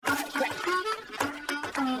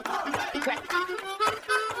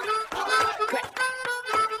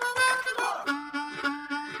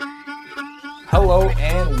Hello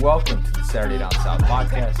and welcome to the Saturday Down South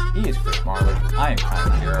podcast. He is Chris Marler. I am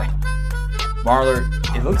Connor Kira.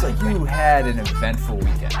 Marler, it looks like you had an eventful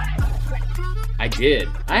weekend. I did.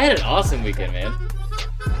 I had an awesome weekend, man.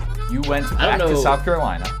 You went back to South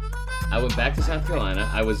Carolina. I went back to South Carolina.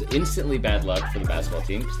 I was instantly bad luck for the basketball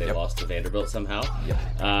team because they lost to Vanderbilt somehow. Yep.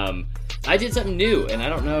 I did something new, and I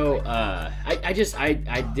don't know. I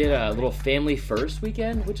did a little family first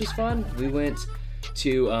weekend, which was fun. We went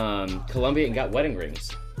to Columbia and got wedding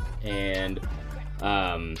rings, and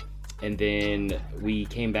then we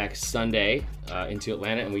came back Sunday into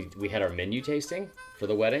Atlanta, and we had our menu tasting for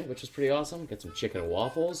the wedding, which was pretty awesome. Got some chicken and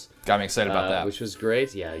waffles. Got me excited about that, which was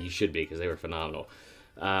great. Yeah, you should be because they were phenomenal.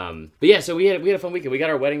 But yeah, so we had a fun weekend. We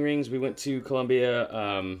got our wedding rings. We went to Columbia.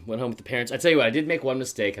 Went home with the parents. I tell you what, I did make one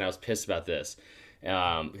mistake, and I was pissed about this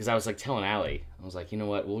because I was like telling Allie, I was like, you know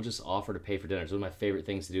what? We'll just offer to pay for dinner. It's one of my favorite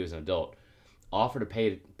things to do as an adult. Offer to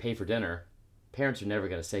pay for dinner. Parents are never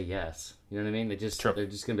going to say yes. You know what I mean? They're just going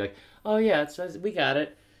to be like, oh yeah, we got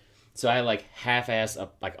it. So I like half-ass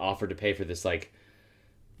offered to pay for this like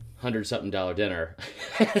 $100-something dinner.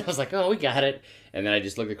 I was like, oh, we got it. And then I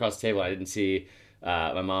just looked across the table. And I didn't see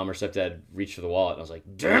my mom or stepdad reach for the wallet. And I was like,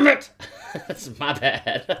 damn it! That's my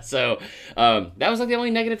bad. So that was like the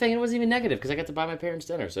only negative thing. It wasn't even negative because I got to buy my parents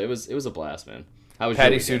dinner. So it was a blast, man.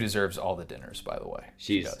 Patty Sue deserves all the dinners, by the way.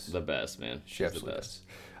 She's the best, man. She's the best.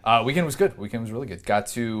 Weekend was good. Weekend was really good. Got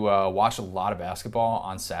to watch a lot of basketball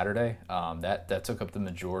on Saturday. That took up the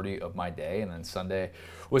majority of my day. And then Sunday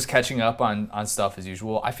was catching up on stuff as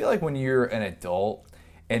usual. I feel like when you're an adult,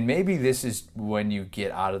 and maybe this is when you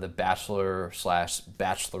get out of the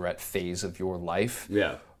bachelor/bachelorette phase of your life.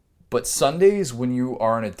 Yeah. But Sundays when you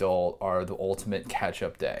are an adult are the ultimate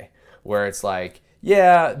catch-up day, where it's like,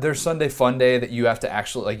 yeah, there's Sunday fun day that you have to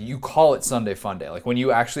actually, like, you call it Sunday fun day. Like, when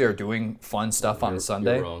you actually are doing fun stuff on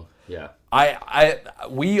Sunday. You're wrong. Yeah.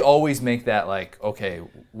 We always make that like, okay,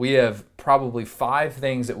 we have probably 5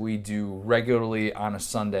 things that we do regularly on a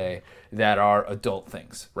Sunday that are adult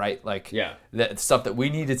things, right? Like, yeah, that stuff that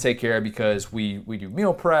we need to take care of because we do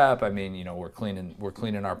meal prep. I mean, you know, we're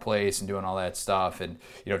cleaning our place and doing all that stuff, and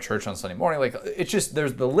you know, church on Sunday morning. Like, it's just,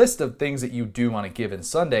 there's the list of things that you do on a given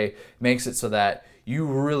Sunday makes it so that you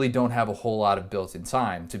really don't have a whole lot of built-in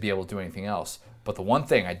time to be able to do anything else. But the one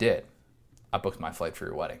thing I did, I booked my flight for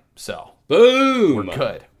your wedding. So boom,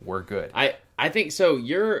 we're good. I think so.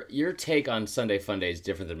 Your take on Sunday fun day is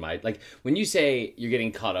different than mine. Like, when you say you're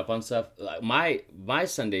getting caught up on stuff, my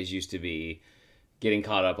Sundays used to be getting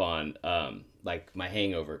caught up on like my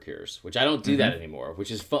hangover cures, which I don't do that anymore,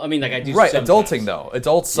 which is fun. I mean, like, I do right sometimes. Adulting though,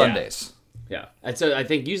 adult Sundays. Yeah. And so I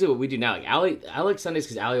think usually what we do now, like I like Sundays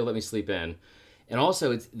because Allie will let me sleep in, and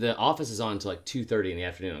also the office is on until like 2:30 in the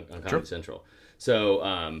afternoon on Comedy Central. So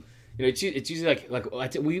you know, it's usually like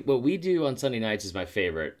what we do on Sunday nights is my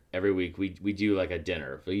favorite. Every week we do like a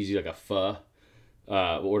dinner. We usually like a pho.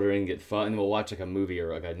 We'll order in, get pho, and then we'll watch like a movie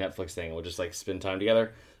or like a Netflix thing. We'll just like spend time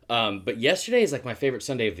together. But yesterday is like my favorite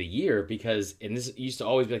Sunday of the year because, and this used to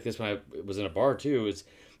always be like this when I was in a bar too.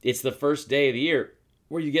 It's the first day of the year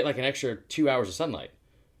where you get like an extra 2 hours of sunlight.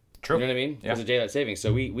 True. You know what I mean? Yeah. It was a daylight savings.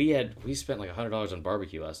 So we spent like $100 on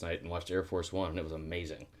barbecue last night and watched Air Force One, and it was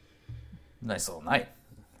amazing. Nice little night.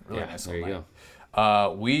 Really nice little night.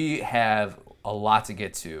 Go. We have a lot to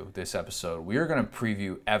get to this episode. We are going to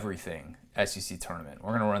preview everything SEC tournament.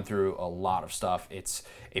 We're going to run through a lot of stuff. It's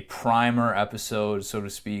a primer episode, so to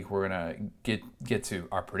speak. We're going to get to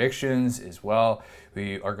our predictions as well.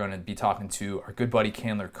 We are going to be talking to our good buddy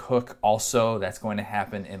Candler Cook also. That's going to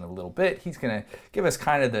happen in a little bit. He's going to give us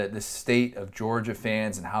kind of the state of Georgia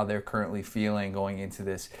fans and how they're currently feeling going into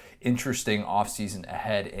this interesting offseason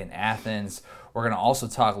ahead in Athens. We're going to also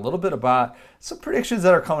talk a little bit about some predictions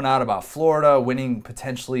that are coming out about Florida winning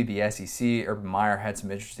potentially the SEC. Urban Meyer had some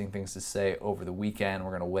interesting things to say over the weekend.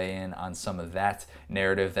 We're going to weigh in on some of that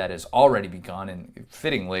narrative that has already begun. And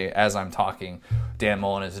fittingly, as I'm talking, Dan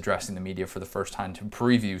Mullen is addressing the media for the first time to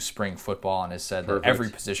preview spring football and has said that every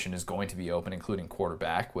position is going to be open, including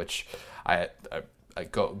quarterback, which I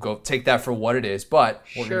go take that for what it is. But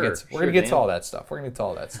we're going to get to all that stuff. We're going to get to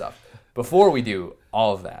all that stuff. Before we do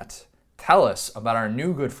all of that, tell us about our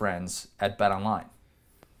new good friends at BetOnline.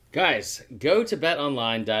 Guys, go to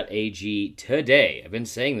betonline.ag today. I've been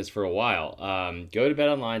saying this for a while. Go to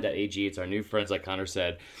betonline.ag. It's our new friends, like Connor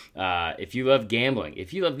said. If you love gambling,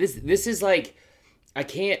 if you love this is like, I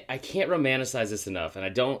can't romanticize this enough, and I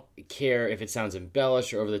don't care if it sounds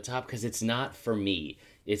embellished or over the top because it's not for me.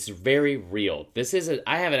 It's very real.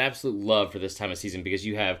 I have an absolute love for this time of season because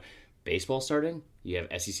you have baseball starting, you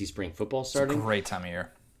have SEC spring football starting. It's a great time of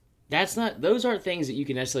year. those aren't things that you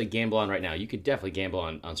can necessarily gamble on right now. You could definitely gamble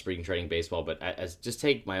on spring trading baseball, but just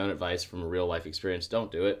take my own advice from a real life experience.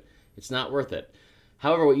 Don't do it. It's not worth it.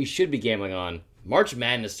 However, what you should be gambling on, March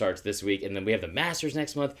Madness starts this week, and then we have the Masters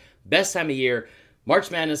next month. Best time of year.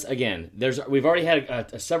 March Madness, again, we've already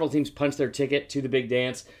had several teams punch their ticket to the big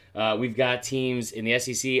dance. We've got teams in the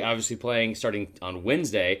SEC obviously playing starting on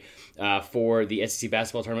Wednesday for the SEC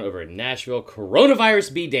basketball tournament over in Nashville.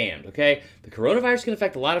 Coronavirus be damned, okay? The coronavirus can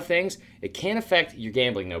affect a lot of things. It can affect your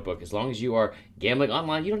gambling notebook as long as you are gambling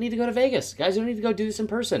online. You don't need to go to Vegas. Guys, you don't need to go do this in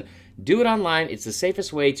person. Do it online. It's the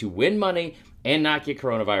safest way to win money and not get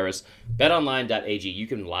coronavirus. BetOnline.ag. You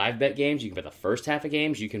can live bet games. You can bet the first half of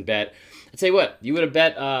games. You can bet... I'll tell you what, you would have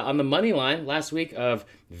bet on the money line last week of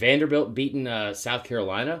Vanderbilt beating South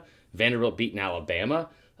Carolina, Vanderbilt beating Alabama,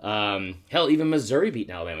 hell, even Missouri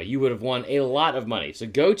beating Alabama. You would have won a lot of money. So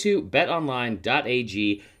go to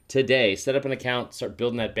betonline.ag today. Set up an account, start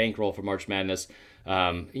building that bankroll for March Madness.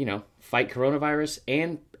 Fight coronavirus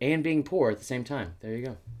and being poor at the same time. There you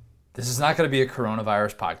go. This is not going to be a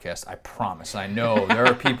coronavirus podcast, I promise. I know there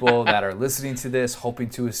are people that are listening to this hoping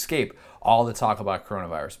to escape all the talk about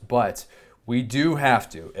coronavirus, but we do have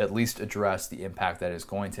to at least address the impact that it's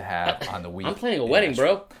going to have on the week. I'm planning a wedding,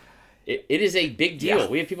 bro. It is a big deal. Yeah.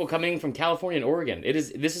 We have people coming from California and Oregon.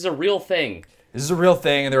 This is a real thing. This is a real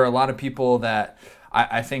thing, and there are a lot of people that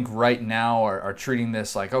I think right now are treating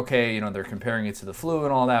this like, okay, they're comparing it to the flu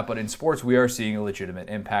and all that, but in sports we are seeing a legitimate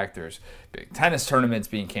impact. There's big tennis tournaments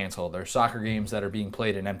being canceled. There's soccer games that are being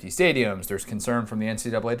played in empty stadiums. There's concern from the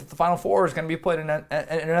NCAA that the Final Four is going to be played in an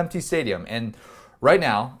empty stadium. And right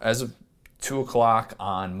now, as of 2 o'clock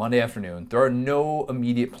on Monday afternoon, there are no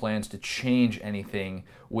immediate plans to change anything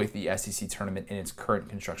with the SEC tournament in its current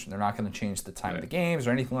construction. They're not going to change the time of the games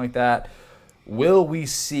or anything like that. Will we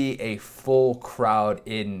see a full crowd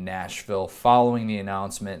in Nashville following the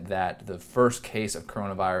announcement that the first case of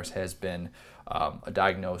coronavirus has been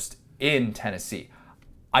diagnosed in Tennessee?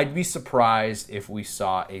 I'd be surprised if we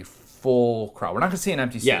saw a full crowd. We're not going to see an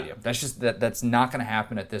empty stadium. Yeah. That's not going to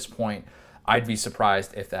happen at this point. I'd be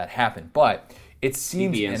surprised if that happened. But it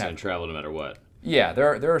seems TBN's going to travel no matter what. Yeah,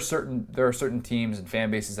 there are certain teams and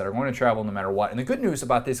fan bases that are going to travel no matter what. And the good news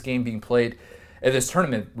about this game being played, this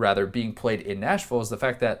tournament rather being played in Nashville, is the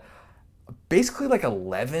fact that basically like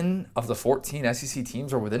 11 of the 14 SEC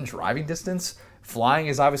teams are within driving distance. Flying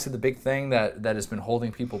is obviously the big thing that has been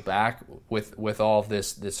holding people back with all of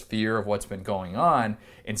this fear of what's been going on.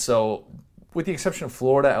 And so, with the exception of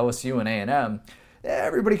Florida, LSU, and A&M,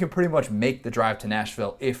 everybody can pretty much make the drive to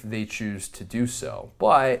Nashville if they choose to do so.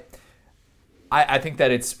 But I think that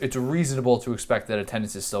it's reasonable to expect that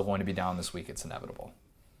attendance is still going to be down this week. It's inevitable.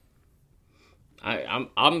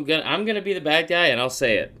 I'm gonna be the bad guy, and I'll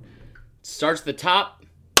say it. Starts at the top,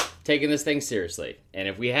 taking this thing seriously. And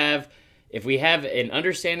if we have an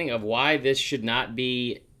understanding of why this should not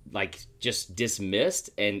be like just dismissed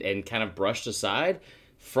and kind of brushed aside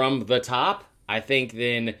from the top, I think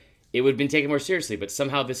then it would have been taken more seriously. But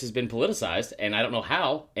somehow this has been politicized, and I don't know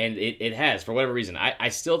how, and it has for whatever reason. I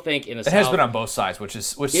still think in the South, it has been on both sides, which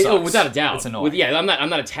sucks. Without a doubt. It's annoying. I'm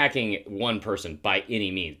not attacking one person by any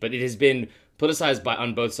means, but it has been politicized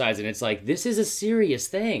on both sides, and it's like, this is a serious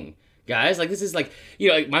thing, guys. Like, this is like,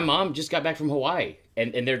 like my mom just got back from Hawaii,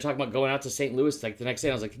 and they're talking about going out to St. Louis like the next day.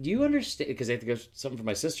 And I was like, do you understand? Because they have to go something for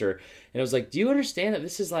my sister, and I was like, do you understand that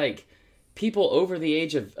this is like people over the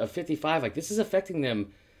age of 55? Like, this is affecting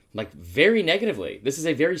them like very negatively. This is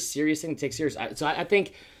a very serious thing to take serious. So I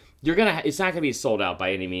think it's not gonna be sold out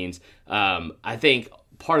by any means. I think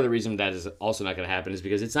part of the reason that is also not going to happen is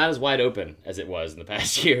because it's not as wide open as it was in the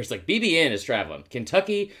past years. Like, BBN is traveling.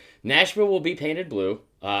 Kentucky, Nashville will be painted blue,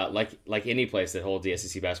 like any place that holds the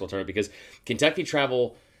SEC basketball tournament, because Kentucky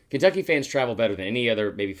fans travel better than any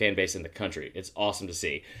other maybe fan base in the country. It's awesome to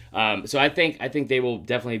see. So I think they will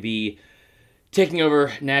definitely be taking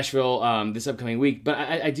over Nashville this upcoming week. But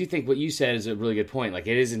I do think what you said is a really good point. Like,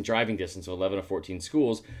 it is in driving distance of 11 of 14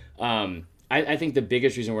 schools. I think the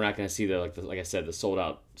biggest reason we're not going to see like I said, the sold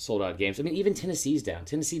out games. I mean, even Tennessee's down.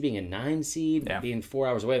 Tennessee being a 9 seed, being 4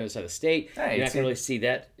 hours away on the other side of the state. Hey, you're not going to really see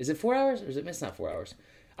that. Is it 4 hours or is it? It's not 4 hours.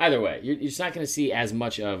 Either way, you're just not going to see as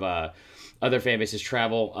much of other fan bases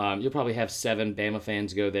travel. You'll probably have 7 Bama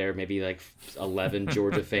fans go there, maybe like 11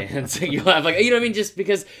 Georgia fans. You'll have like, what I mean, just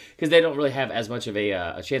because they don't really have as much of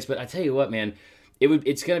a chance. But I tell you what, man,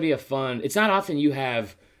 it's going to be a fun. It's not often you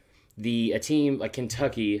have a team like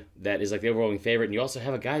Kentucky that is like the overwhelming favorite, and you also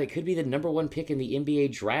have a guy that could be the number 1 pick in the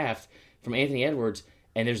NBA draft from Anthony Edwards,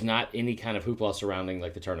 and there's not any kind of hoopla surrounding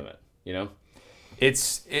like the tournament,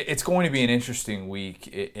 It's going to be an interesting week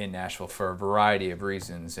in Nashville for a variety of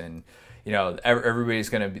reasons, and everybody's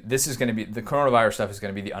going to be. This is going to be the coronavirus stuff is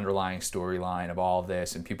going to be the underlying storyline of all of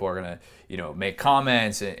this, and people are going to make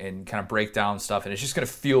comments and kind of break down stuff, and it's just going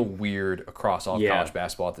to feel weird across all of college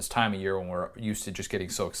basketball at this time of year when we're used to just getting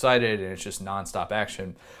so excited and it's just nonstop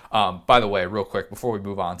action. By the way, real quick before we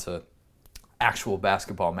move on to actual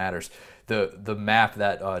basketball matters. The map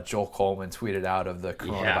that Joel Coleman tweeted out of the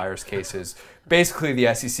coronavirus cases, basically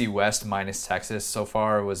the SEC West minus Texas so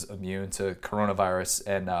far was immune to coronavirus.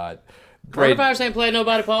 And coronavirus ain't playing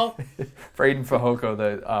nobody, Paul. Braden Fehoko,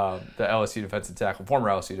 the LSU defensive tackle, former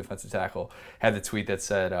LSU defensive tackle, had the tweet that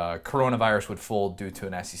said coronavirus would fold due to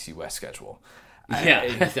an SEC West schedule.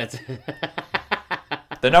 Yeah, that's...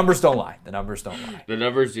 The numbers don't lie. The numbers don't lie. The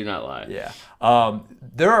numbers do not lie. Yeah.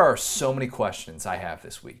 There are so many questions I have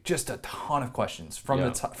this week. Just a ton of questions from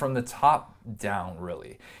the top down,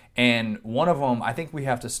 really. And one of them, I think we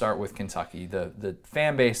have to start with Kentucky, the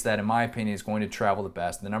fan base that, in my opinion, is going to travel the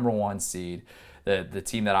best, the number one seed, the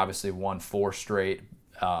team that obviously won 4 straight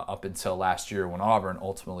up until last year when Auburn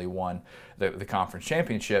ultimately won the conference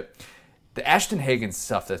championship. The Ashton Hagans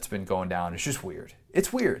stuff that's been going down is just weird.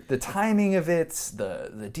 It's weird. The timing of it,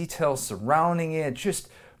 the details surrounding it, just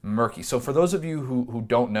murky. So for those of you who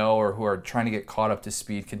don't know or who are trying to get caught up to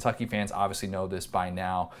speed, Kentucky fans obviously know this by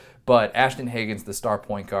now, but Ashton Hagans, the star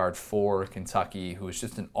point guard for Kentucky, who is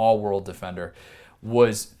just an all-world defender, he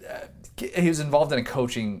was involved in a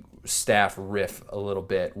coaching staff riff a little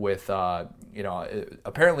bit with,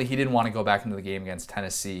 apparently he didn't want to go back into the game against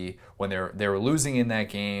Tennessee when they were losing in that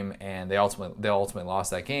game, and they ultimately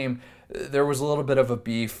lost that game. There was a little bit of a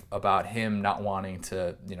beef about him not wanting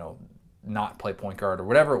to, not play point guard or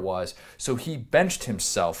whatever it was. So he benched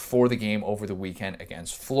himself for the game over the weekend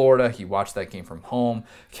against Florida. He watched that game from home.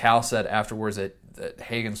 Cal said afterwards that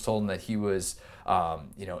Hagans told him that he was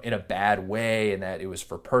in a bad way and that it was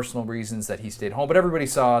for personal reasons that he stayed home. But everybody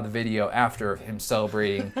saw the video after of him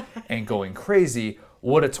celebrating and going crazy.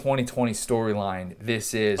 What a 2020 storyline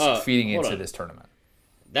this is feeding into this tournament.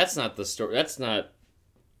 That's not the story. That's not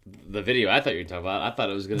the video I thought you were talking about. I thought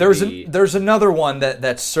it was going to be... There's another one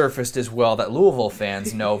that surfaced as well that Louisville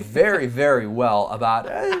fans know very, very well about.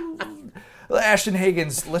 Ashton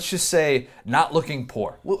Hagans, let's just say, not looking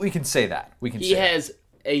poor. We can say that. He has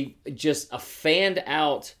just a fanned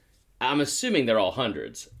out. I'm assuming they're all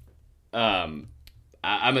hundreds. I'm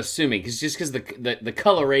assuming because the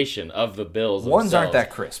coloration of the bills. Ones aren't that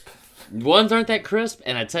crisp. Ones aren't that crisp,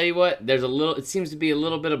 and I tell you what, it seems to be a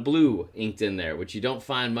little bit of blue inked in there, which you don't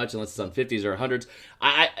find much unless it's on 50s or 100s.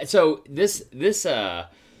 So this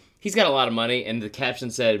he's got a lot of money, and the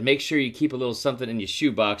caption said, "Make sure you keep a little something in your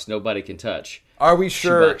shoebox nobody can touch." Are we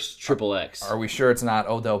sure? Shoebox, triple X. Are we sure it's not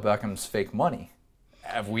Odell Beckham's fake money?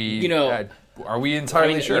 Have we? Are we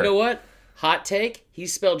entirely sure? You know what? Hot take. He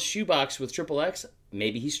spelled shoebox with triple X.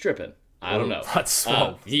 Maybe he's stripping. I don't know.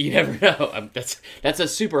 You never know. That's a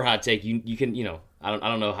super hot take. You can I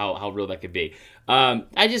don't know how real that could be.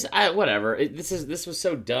 Whatever. This was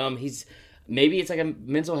so dumb. Maybe it's like a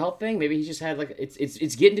mental health thing. Maybe he just had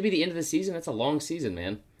it's getting to be the end of the season. That's a long season,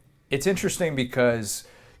 man. It's interesting because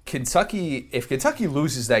if Kentucky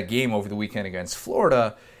loses that game over the weekend against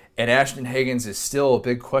Florida, and Ashton Hagans is still a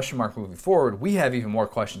big question mark moving forward, we have even more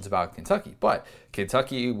questions about Kentucky. But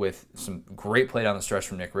Kentucky, with some great play down the stretch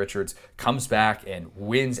from Nick Richards, comes back and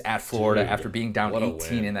wins at Florida after being down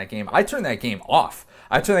 18 in that game. I turned that game off.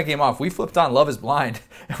 We flipped on Love is Blind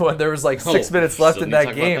when there was 6 minutes left in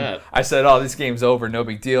that game. I said, this game's over, no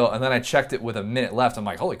big deal. And then I checked it with a minute left. I'm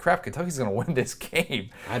like, holy crap, Kentucky's going to win this game.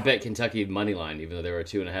 I bet Kentucky money line, even though they were a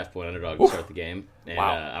 2.5 point underdog to start the game. And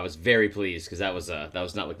I was very pleased because that was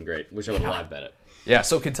not looking great. Wish I would have live bet it. Yeah,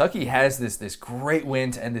 so Kentucky has this great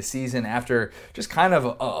win to end the season after just kind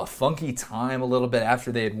of a funky time a little bit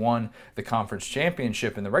after they had won the conference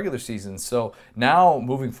championship in the regular season. So now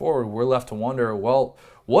moving forward, we're left to wonder, well,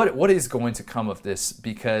 what is going to come of this?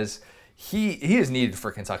 Because he is needed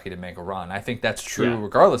for Kentucky to make a run. I think that's true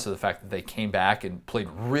regardless of the fact that they came back and played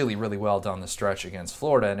really, really well down the stretch against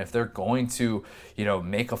Florida. And if they're going to,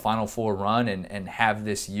 make a Final Four run and have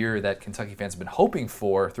this year that Kentucky fans have been hoping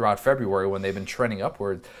for throughout February when they've been trending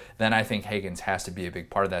upward, then I think Hagans has to be a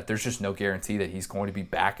big part of that. There's just no guarantee that he's going to be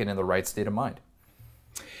back and in the right state of mind.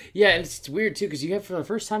 Yeah, and it's weird, too, because you have, for the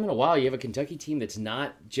first time in a while, you have a Kentucky team that's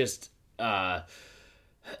not just...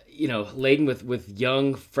 laden with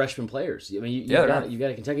young freshman players. I mean, you've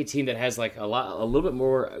got a Kentucky team that has a little bit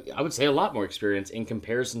more, I would say a lot more experience in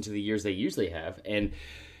comparison to the years they usually have. And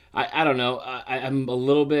I don't know. I'm a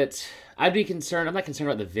little bit, I'd be concerned. I'm not concerned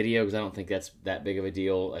about the video because I don't think that's that big of a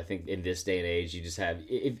deal. I think in this day and age, you just have,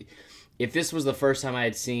 if this was the first time I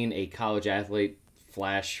had seen a college athlete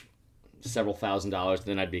flash several $1,000s,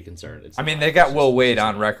 then I'd be concerned. I mean, they got Will Wade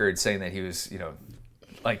on record saying that he was,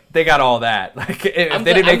 like, they got all that. Like, if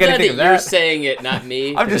they didn't make anything of that. You're saying it, not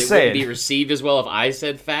me. I'm just saying. It wouldn't be received as well if I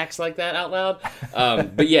said facts like that out loud.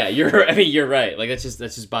 But yeah, you're right. Like, that's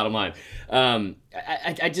just bottom line. I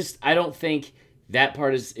don't think that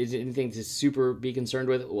part is anything to super be concerned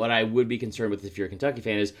with. What I would be concerned with if you're a Kentucky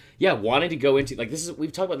fan is, wanting to go into, like,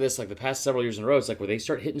 we've talked about this, like, the past several years in a row. It's like where they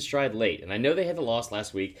start hitting stride late. And I know they had the loss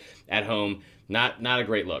last week at home. Not a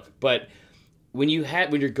great look. But when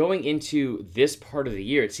you're going into this part of the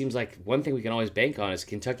year, it seems like one thing we can always bank on is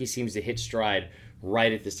Kentucky seems to hit stride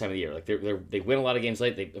right at this time of the year. Like, they win a lot of games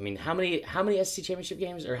late. How many SEC championship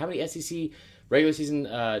games, or how many SEC regular season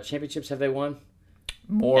championships have they won?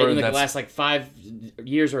 More in the last 5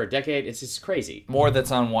 years or a decade. It's just crazy. More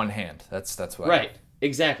that's on one hand. That's what. Right.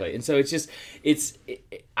 Exactly. And so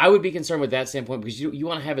I would be concerned with that standpoint, because you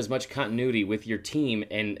want to have as much continuity with your team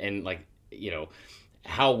and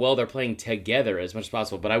how well they're playing together as much as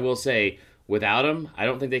possible. But I will say, without them, I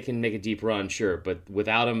don't think they can make a deep run, sure. But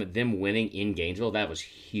without them winning in Gainesville, that was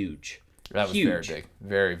huge. That was very big.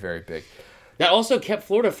 Very, very big. That also kept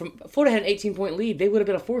Florida had an 18-point lead. They would have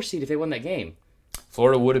been a 4 seed if they won that game.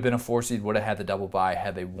 Florida would have been a 4 seed, would have had the double bye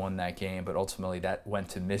had they won that game, but ultimately that went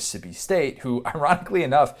to Mississippi State, who, ironically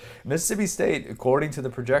enough, Mississippi State, according to the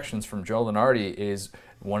projections from Joe Lunardi, is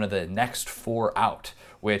one of the next 4 out,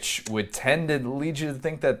 which would tend to lead you to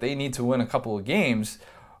think that they need to win a couple of games.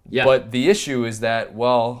 Yeah. But the issue is that,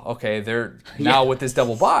 they're now with this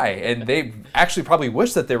double bye, and they actually probably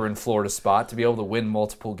wish that they were in Florida's spot to be able to win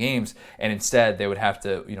multiple games, and instead they would have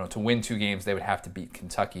to, to win 2 games, they would have to beat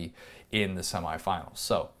Kentucky in the semifinals.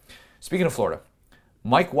 So, speaking of Florida,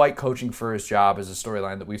 Mike White coaching for his job is a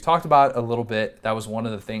storyline that we've talked about a little bit. That was one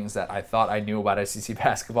of the things that I thought I knew about SEC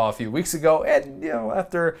basketball a few weeks ago. And,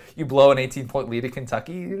 after you blow an 18-point lead at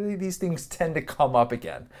Kentucky, these things tend to come up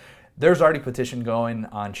again. There's already a petition going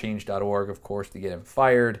on change.org, of course, to get him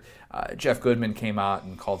fired. Jeff Goodman came out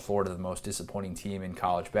and called Florida the most disappointing team in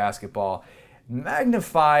college basketball.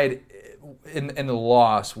 Magnified in the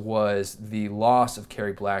loss was the loss of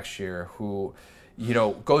Kerry Blackshear, who,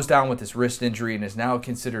 goes down with this wrist injury and is now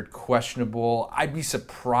considered questionable. I'd be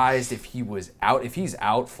surprised if he was out. If he's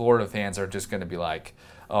out, Florida fans are just going to be like,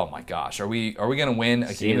 oh my gosh, are we going to win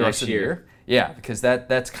a game the rest of the year? Yeah, because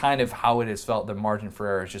that's kind of how it has felt. The margin for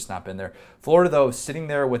error has just not been there. Florida, though, sitting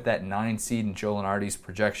there with that 9 seed in Joe Lunardi's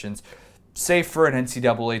projections, safe for an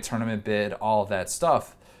NCAA tournament bid, all of that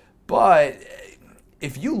stuff. But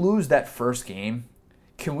if you lose that first game,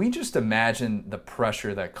 can we just imagine the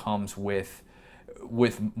pressure that comes with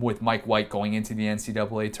Mike White going into the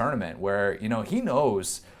NCAA tournament, where he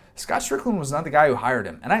knows Scott Strickland was not the guy who hired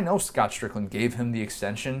him, and I know Scott Strickland gave him the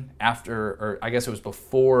extension after, or I guess it was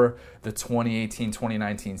before the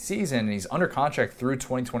 2018-2019 season, and he's under contract through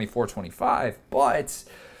 2024-25. But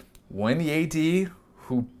when the AD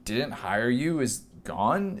who didn't hire you is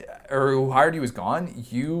gone, or who hired you is gone,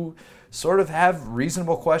 you sort of have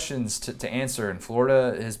reasonable questions to answer, and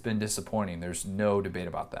Florida has been disappointing. There's no debate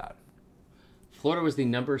about that. Florida was the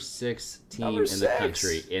number 6 team in the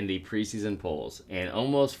country in the preseason polls, and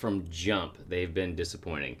almost from jump, they've been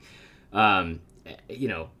disappointing.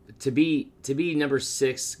 To be number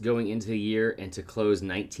 6 going into the year and to close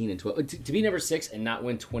 19-12, to be number 6 and not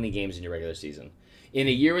win 20 games in your regular season, in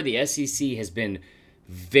a year where the SEC has been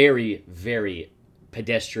very, very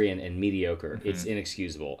pedestrian and mediocre, it's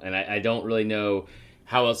inexcusable. And I don't really know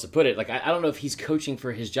how else to put it. Like, I don't know if he's coaching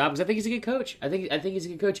for his job, because I think he's a good coach. I think he's a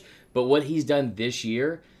good coach. But what he's done this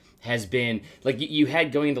year has been, like, you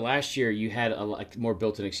had going into last year, you had more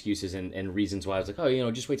built-in excuses and reasons why I was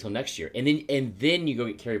like, just wait till next year. And then you go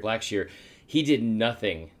get Kerry Blackshear. He did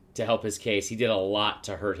nothing to help his case. He did a lot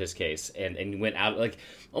to hurt his case, and went out,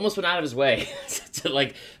 almost went out of his way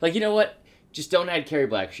to you know what? Just don't add Kerry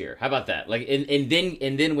Blackshear. How about that?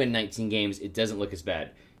 And then win 19 games. It doesn't look as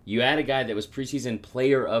bad. You add a guy that was preseason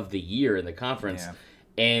player of the year in the conference,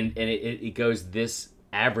 and it goes this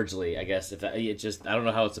averagely, I guess. I don't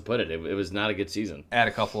know how else to put it. It was not a good season. Add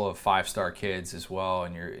a couple of 5-star kids as well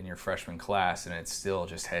in your freshman class, and it still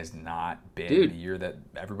just has not been the year that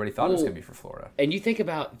everybody thought it was going to be for Florida. And you think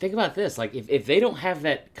about this, like if they don't have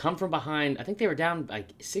that come from behind, I think they were down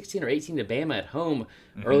 16 or 18 to Bama at home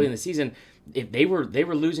early in the season. If they were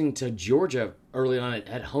losing to Georgia early on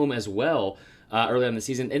at home as well. Early on in the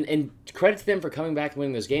season, and credit to them for coming back and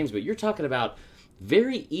winning those games, but you're talking about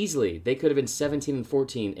very easily they could have been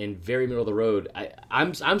 17-14 and very middle of the road.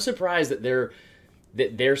 I'm surprised that they're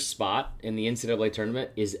that their spot in the NCAA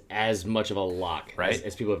tournament is as much of a lock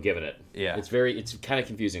as people have given it. Yeah. It's kind of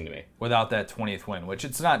confusing to me. Without that 20th win, which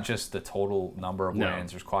it's not just the total number of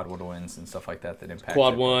wins. There's quad one wins and stuff like that impact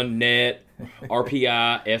quad one, net,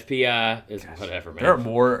 RPI, FPI, whatever, man. There are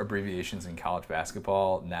more abbreviations in college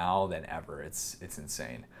basketball now than ever. It's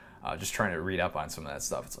insane. Just trying to read up on some of that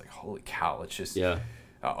stuff. It's like, holy cow, it's just... Yeah.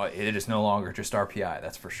 It is no longer just RPI,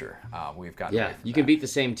 that's for sure. We've got you can beat the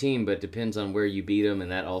same team, but it depends on where you beat them,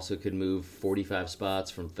 and that also could move 45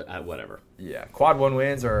 spots from whatever. Yeah, quad one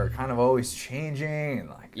wins are kind of always changing,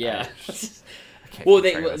 and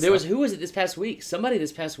who was it this past week? Somebody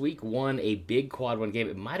this past week won a big quad one game.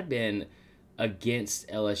 It might have been against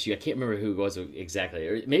LSU. I can't remember who it was exactly,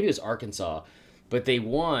 or maybe it was Arkansas, but they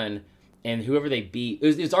won, and whoever they beat,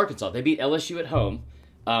 it was Arkansas. They beat LSU at home.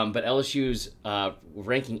 But LSU's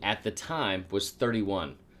ranking at the time was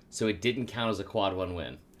 31, so it didn't count as a quad one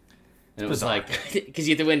win. And it was like, because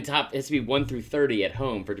you have to win it has to be 1 through 30 at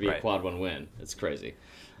home for it to be a quad one win. It's crazy.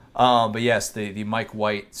 But yes, the Mike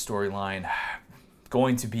White storyline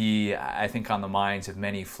going to be, I think, on the minds of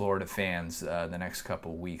many Florida fans the next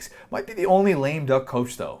couple of weeks. Might be the only lame duck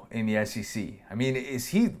coach, though, in the SEC. I mean,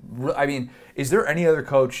 is there any other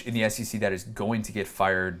coach in the SEC that is going to get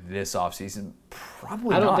fired this offseason?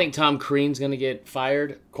 Probably not. I don't think Tom Crean's going to get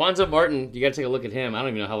fired. Quanzo Martin, you got to take a look at him. I don't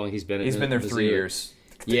even know how long he's been. He's been there 3 years.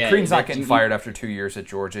 Yeah, Crean's not getting fired after 2 years at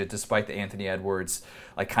Georgia, despite the Anthony Edwards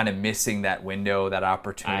kind of missing that window, that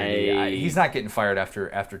opportunity. He's not getting fired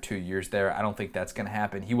after 2 years there. I don't think that's going to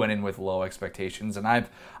happen. He went in with low expectations, and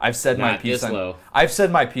I've said my piece on I've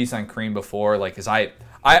said my piece on Crean before. Because I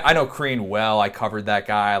know Crean well. I covered that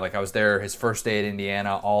guy. I was there his first day at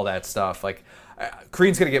Indiana, all that stuff.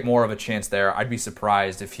 Crean's going to get more of a chance there. I'd be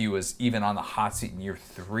surprised if he was even on the hot seat in year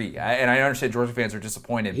 3. And I understand Georgia fans are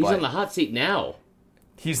disappointed. He's on the hot seat now.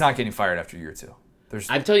 He's not getting fired after year 2.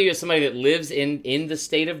 I'm telling you, as somebody that lives in the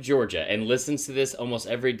state of Georgia and listens to this almost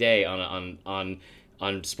every day on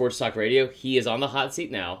sports talk radio, he is on the hot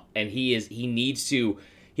seat now, and he doesn't need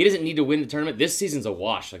to win the tournament. This season's a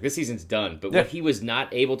wash. This season's done. But what he was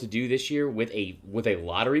not able to do this year with a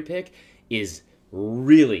lottery pick is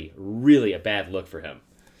really, really a bad look for him.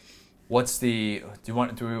 Do we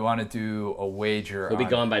want to do a wager? He'll be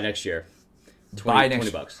gone by next year.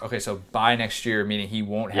 $20. Okay, so by next year, meaning he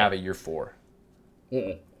won't have a year 4.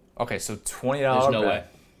 Mm-mm. Okay, so $20 There's no way.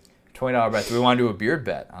 $20 bet. Do we want to do a beard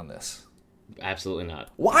bet on this? Absolutely not.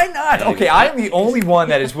 Why not? Okay, I am the only one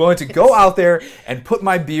that is willing to go out there and put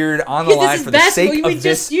my beard on the line for the sake of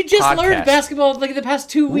this You just learned basketball the past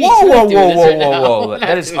 2 weeks. Whoa.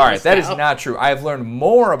 That is all right. That is not true. I have learned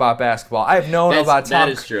more about basketball. I have known about Tom. That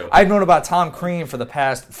is true. I've known about Tom Crean for the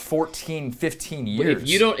past 14, 15 years.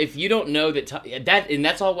 If you don't know that and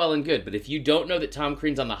that's all well and good, but if you don't know that Tom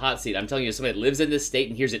Crean's on the hot seat, I'm telling you, as somebody that lives in this state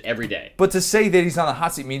and hears it every day. But to say that he's on the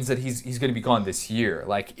hot seat means that he's going to be gone this year.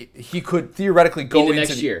 He could theoretically go into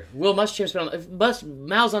next year. Will Muschamp's been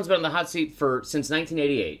Malzahn's been on the hot seat since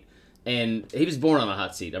 1988, and he was born on the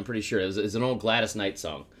hot seat. I'm pretty sure it was an old Gladys Knight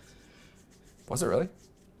song. Was it really?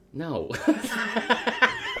 No.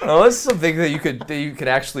 Well, this is something that you could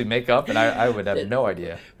actually make up, and I would have no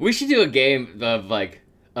idea. We should do a game of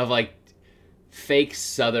fake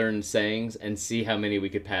Southern sayings and see how many we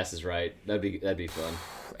could pass as right. That'd be fun.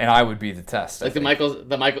 And I would be the test. The Michael.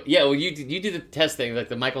 Yeah, well, you do the test thing,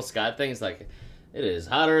 the Michael Scott thing. It's it is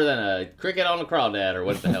hotter than a cricket on a crawdad, or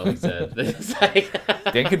what the hell he said. It's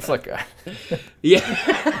Dink and Flicka. Yeah.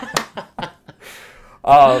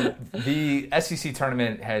 The SEC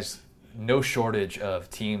tournament has no shortage of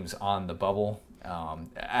teams on the bubble.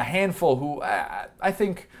 A handful who I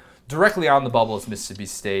think directly on the bubble is Mississippi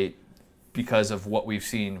State because of what we've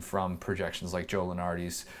seen from projections like Joe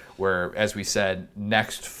Lunardi's, where, as we said,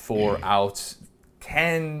 next 4 outs.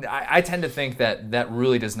 I tend to think that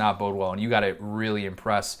really does not bode well, and you got to really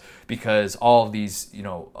impress, because all of these,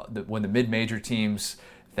 when the mid-major teams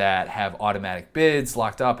that have automatic bids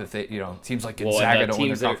locked up, if they, teams like Gonzaga don't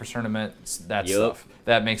win their conference tournament, stuff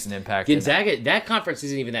that makes an impact. Gonzaga, that conference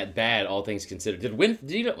isn't even that bad, all things considered. I don't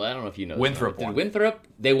know if you know. Winthrop won. Did Winthrop?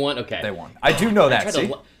 They won. Okay, they won. I do know that.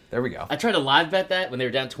 There we go. I tried to live bet that when they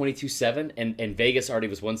were down 22-7, and Vegas already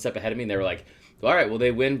was one step ahead of me, and they were like, all right, well,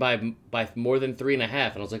 they win by more than 3.5.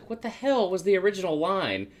 And I was like, what the hell was the original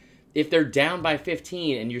line if they're down by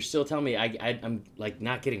 15 and you're still telling me I'm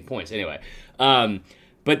not getting points? Anyway,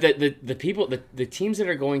 but the people, the teams that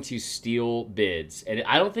are going to steal bids, and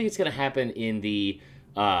I don't think it's going to happen in the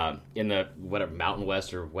whatever Mountain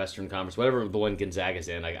West or Western Conference, whatever the one Gonzaga's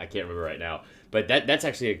in. I can't remember right now. But that's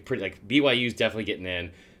actually a pretty, BYU's definitely getting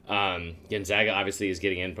in. Gonzaga obviously is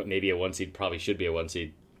getting in, but maybe a 1 seed, probably should be a 1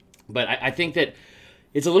 seed. But I think that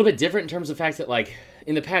it's a little bit different in terms of the fact that, like,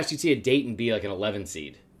 in the past, you'd see a Dayton be like an 11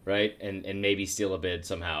 seed, right? And maybe steal a bid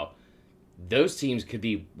somehow. Those teams could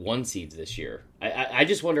be 1 seeds this year. I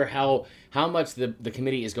just wonder how much the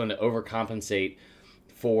committee is going to overcompensate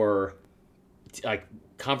for like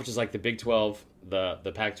conferences like the Big 12,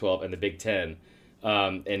 the Pac-12, and the Big 10,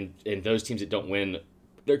 and those teams that don't win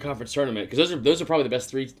their conference tournament, because those are probably the best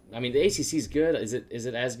 3. I mean, the ACC is good. Is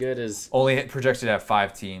it as good as only projected to have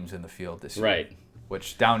 5 teams in the field this year? Right.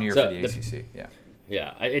 Which down year for the ACC. Yeah.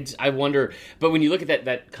 Yeah, I wonder, but when you look at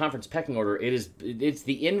that conference pecking order, it's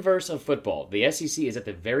the inverse of football. The SEC is at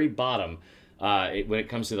the very bottom when it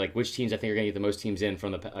comes to like which teams I think are going to get the most teams in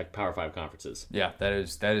from the Power 5 conferences. Yeah, that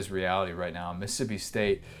is reality right now. Mississippi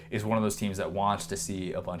State is one of those teams that wants to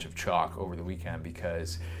see a bunch of chalk over the weekend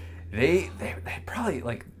because they probably,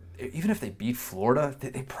 like, even if they beat Florida,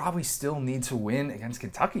 they probably still need to win against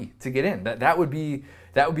Kentucky to get in. That would be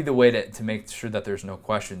the way to make sure that there's no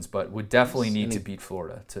questions, but would definitely need to beat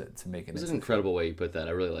Florida to make it. This is an incredible way you put that.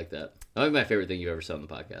 I really like that. I think my favorite thing you've ever said on the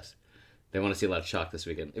podcast. They want to see a lot of chalk this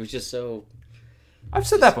weekend. It was just so. I've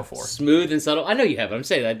said that before. Smooth and subtle. I know you have. I'm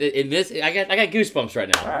saying that in this. I got goosebumps right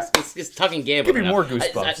now. Right. It's just tucking gamble. Give me more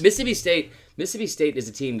goosebumps. Mississippi State is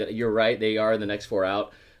a team that you're right. They are in the next 4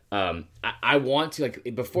 out. I want to,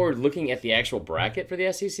 like, before looking at the actual bracket for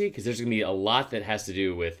the SEC, because there's going to be a lot that has to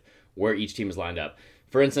do with where each team is lined up.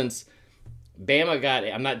 For instance, Bama got,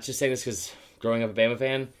 I'm not just saying this because growing up a Bama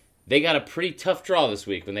fan, they got a pretty tough draw this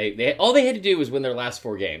week. When they all they had to do was win their last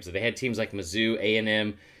 4 games. So they had teams like Mizzou,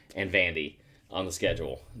 A&M, and Vandy on the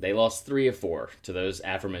schedule. They lost 3 of 4 to those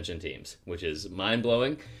aforementioned teams, which is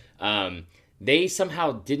mind-blowing. They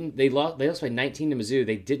somehow didn't, they lost by 19 to Mizzou.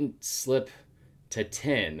 They didn't slip to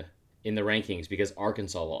 10 in the rankings because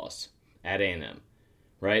Arkansas lost at A&M,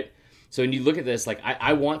 right? So when you look at this, like,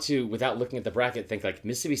 I want to, without looking at the bracket, think like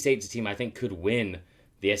Mississippi State's a team I think could win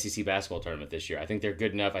the SEC basketball tournament this year. I think they're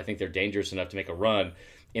good enough. I think they're dangerous enough to make a run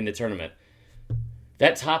in the tournament.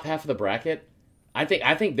 That top half of the bracket, I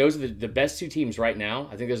think those are the best 2 teams right now.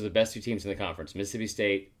 I think those are the best 2 teams in the conference, Mississippi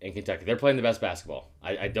State and Kentucky. They're playing the best basketball.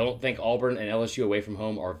 I don't think Auburn and LSU away from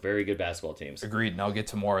home are very good basketball teams. Agreed, and I'll get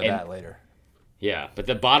to more of that later. Yeah, but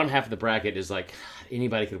the bottom half of the bracket is like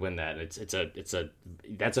anybody could win that.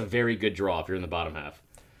 That's a very good draw if you're in the bottom half.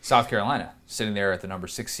 South Carolina sitting there at the number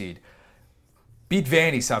 6 seed. Beat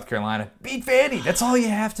Vandy, South Carolina. Beat Vandy. That's all you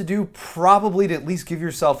have to do, probably, to at least give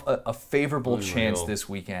yourself a favorable chance this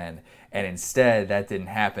weekend. And instead, that didn't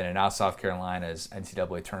happen. And now South Carolina's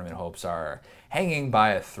NCAA tournament hopes are hanging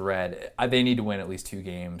by a thread. They need to win at least 2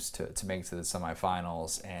 games to make it to the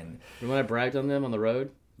semifinals. And remember when I bragged on them on the road?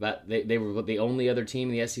 That they were the only other team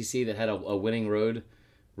in the SEC that had a winning road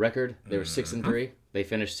record. They were 6-3. They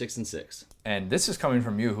finished 6-6. And this is coming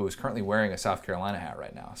from you, who is currently wearing a South Carolina hat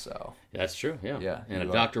right now. So that's true. Yeah. And a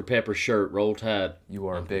are, Dr. Pepper shirt, Roll Tide. You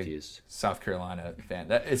are a big South Carolina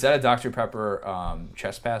fan. Is that a Dr. Pepper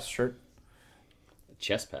chest pass shirt?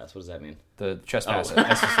 Chest pass? What does that mean? The chest pass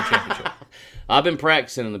at SEC championship. I've been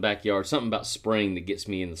practicing in the backyard. Something about spring that gets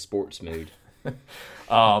me in the sports mood.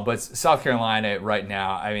 But South Carolina right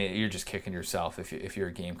now, I mean, you're just kicking yourself if you're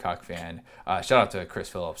a Gamecock fan. Shout out to Chris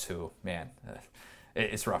Phillips, who, man,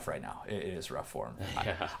 it's rough right now. It is rough for him.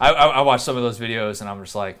 Yeah. I watched some of those videos and I'm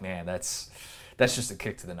just like, man, that's just a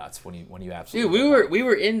kick to the nuts when you absolutely. Dude, we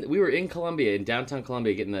were in Columbia, in downtown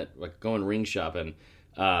Columbia, getting that, like, going ring shopping,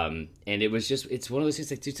 and it was just, it's one of those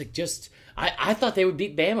things like just I thought they would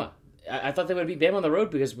beat Bama. I thought they would beat Bama on the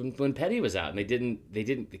road because when Petty was out, and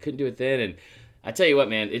they couldn't do it then. And I tell you what,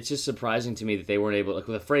 man, it's just surprising to me that they weren't able, like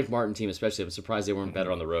with a Frank Martin team especially, I'm surprised they weren't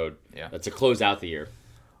better on the road. Yeah, to close out the year.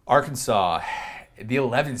 Arkansas, the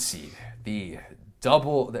 11th seed, the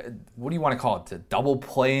double, what do you want to call it? The double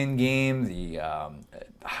play-in game.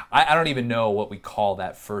 I don't even know what we call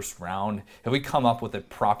that first round. Have we come up with a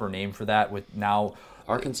proper name for that? With now,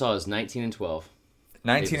 Arkansas is 19-12.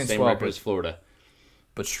 19-12, same record as Florida,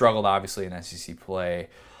 but struggled obviously in SEC play.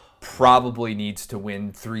 Probably needs to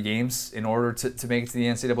win 3 games in order to make it to the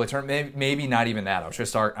NCAA tournament. Maybe not even that. I was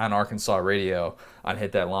just on Arkansas radio on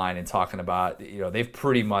Hit That Line and talking about, they've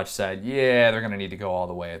pretty much said, yeah, they're going to need to go all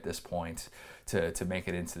the way at this point to make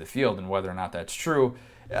it into the field. And whether or not that's true,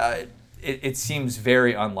 it seems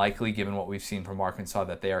very unlikely, given what we've seen from Arkansas,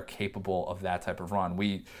 that they are capable of that type of run.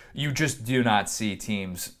 You just do not see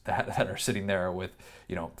teams that are sitting there with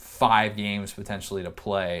 5 games potentially to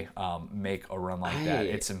play make a run like that.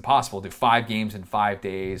 It's impossible to do 5 games in 5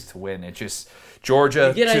 days to win. It just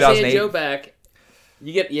Georgia. You get 2008. Isaiah Joe back.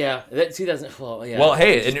 You get that 2000. Well,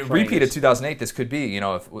 hey, and a repeat of 2008. This could be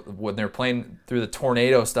when they're playing through the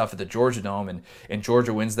tornado stuff at the Georgia Dome, and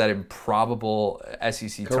Georgia wins that improbable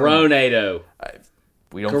SEC Coronado. tournament.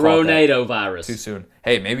 we don't call it that Coronado virus. too soon.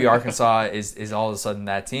 Hey, maybe Arkansas is all of a sudden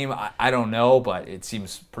that team. I don't know, but it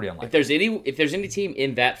seems pretty unlikely. If there's any team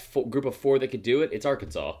in that group of 4 that could do it, it's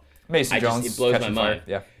Arkansas. Mason Jones, it blows my mind. Fire.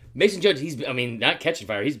 Yeah. Mason Jones, not catching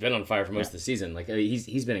fire. He's been on fire for most of the season. Like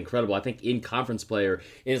he's been incredible. I think in conference player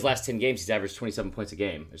in his last 10 games, he's averaged 27 points a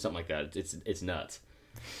game or something like that. It's nuts.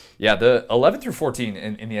 Yeah, the 11 through 14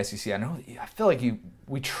 in the SEC. I feel like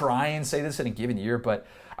we try and say this in a given year, but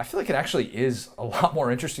I feel like it actually is a lot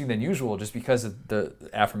more interesting than usual just because of the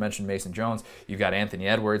aforementioned Mason Jones. You've got Anthony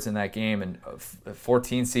Edwards in that game and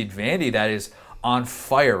 14 seed Vandy that is on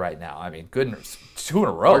fire right now. I mean, goodness, 2 in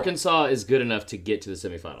a row. Arkansas is good enough to get to the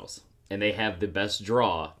semifinals, and they have the best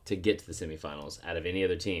draw to get to the semifinals out of any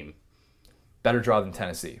other team. Better draw than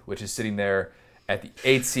Tennessee, which is sitting there at the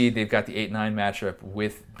 8th seed. They've got the 8-9 matchup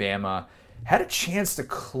with Bama. Had a chance to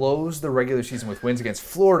close the regular season with wins against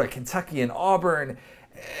Florida, Kentucky, and Auburn,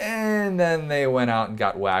 and then they went out and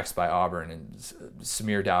got waxed by Auburn, and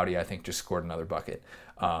Samir Dowdy, I think, just scored another bucket.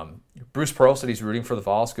 Bruce Pearl said he's rooting for the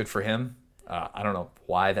Vols. Good for him. I don't know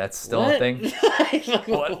why that's still a thing.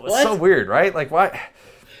 It's so weird, right? Like, why?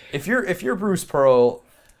 If you're Bruce Pearl,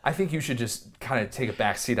 I think you should just kind of take a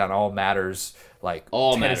back seat on all matters, like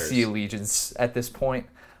all Tennessee allegiance at this point.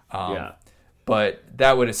 Yeah. But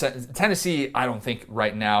that would Tennessee, I don't think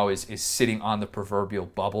right now is sitting on the proverbial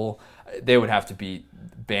bubble. They would have to beat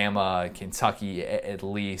Bama, Kentucky at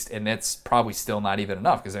least, and that's probably still not even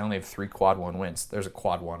enough because they only have 3 quad 1 wins. There's a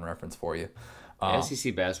quad 1 reference for you.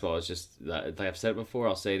 SEC basketball is just, like I've said it before,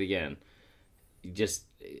 I'll say it again. Just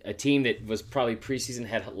a team that was probably preseason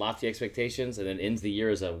had lofty expectations and then ends the year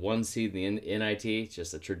as a 1 seed in the NIT.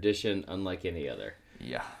 Just a tradition unlike any other.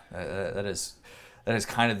 Yeah, that is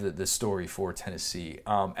kind of the story for Tennessee.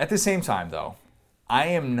 At the same time, though, I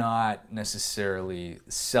am not necessarily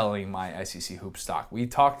selling my SEC hoop stock. We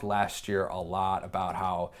talked last year a lot about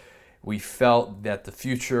how we felt that the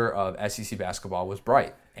future of SEC basketball was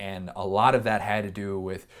bright. And a lot of that had to do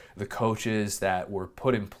with the coaches that were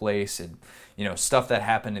put in place and, stuff that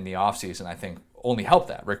happened in the offseason, I think, only helped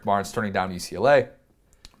that. Rick Barnes turning down UCLA,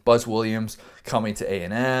 Buzz Williams coming to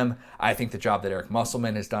A&M. I think the job that Eric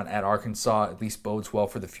Musselman has done at Arkansas at least bodes well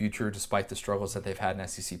for the future, despite the struggles that they've had in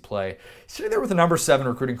SEC play. He's sitting there with the number 7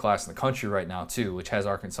 recruiting class in the country right now, too, which has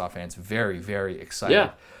Arkansas fans very, very excited.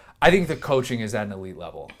 Yeah. I think the coaching is at an elite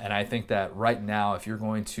level, and I think that right now, if you're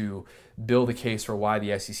going to build a case for why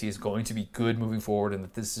the SEC is going to be good moving forward and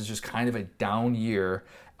that this is just kind of a down year,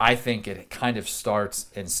 I think it kind of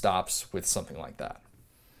starts and stops with something like that.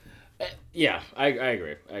 Yeah, I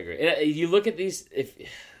agree. You look at these,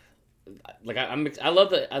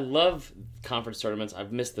 I love conference tournaments.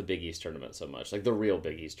 I've missed the Big East tournament so much, like the real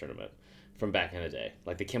Big East tournament from back in the day,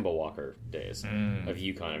 like the Kimball Walker days of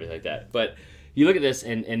UConn and everything like that. But you look at this,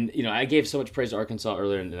 and I gave so much praise to Arkansas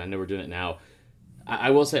earlier, and I know we're doing it now.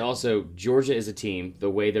 I will say also, Georgia is a team, the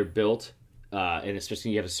way they're built, and especially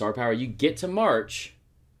when you have a star power, you get to March,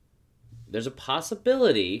 there's a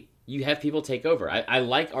possibility you have people take over. I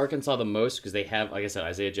like Arkansas the most because they have, like I said,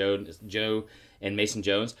 Isaiah Joe and Mason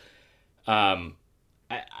Jones.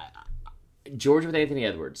 Georgia with Anthony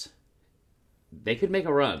Edwards, they could make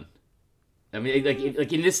a run. I mean,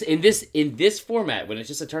 like in this format, when it's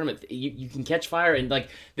just a tournament, you can catch fire, and I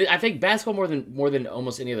think basketball more than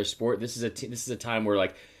almost any other sport. This is a time where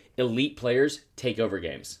elite players take over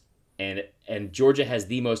games, and Georgia has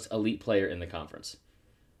the most elite player in the conference.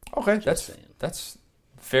 Okay, that's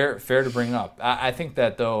fair to bring up. I think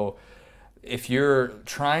that though, if you're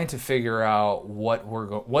trying to figure out what we're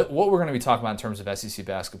going to be talking about in terms of SEC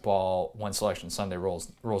basketball when Selection Sunday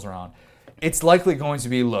rolls around, it's likely going to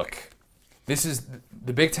be This is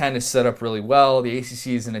the Big Ten is set up really well. The ACC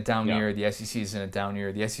is in a down year. The SEC is in a down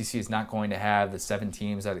year. The SEC is not going to have the 7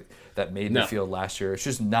 teams that made the field last year. It's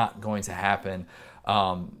just not going to happen.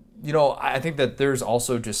 I think that there's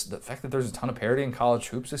also just the fact that there's a ton of parity in college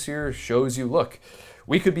hoops this year shows you,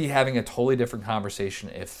 we could be having a totally different conversation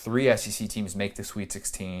if 3 SEC teams make the Sweet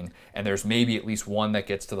 16 and there's maybe at least one that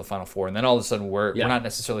gets to the Final Four. And then all of a sudden we're not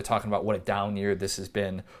necessarily talking about what a down year this has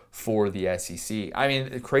been for the SEC. I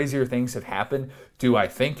mean, crazier things have happened. Do I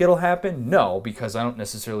think it'll happen? No, because I don't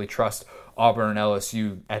necessarily trust Auburn and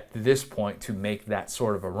LSU at this point to make that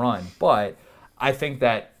sort of a run. But I think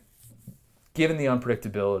that given the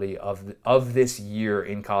unpredictability of this year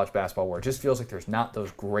in college basketball where it just feels like there's not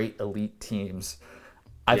those great elite teams,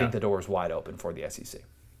 I think the door is wide open for the SEC.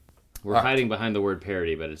 We're hiding behind the word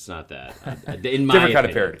parody, but it's not that. In my different kind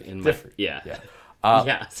of parody.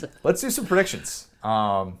 Let's do some predictions.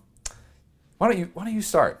 Why don't you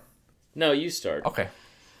start? No, you start. Okay.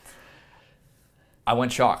 I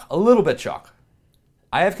went chalk. A little bit chalk.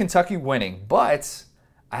 I have Kentucky winning, but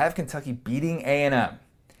I have Kentucky beating A&M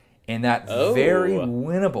in that very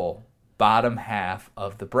winnable bottom half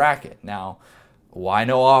of the bracket. Now, why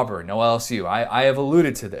no Auburn, no LSU? I have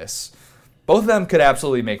alluded to this. Both of them could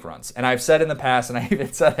absolutely make runs. And I've said in the past, and I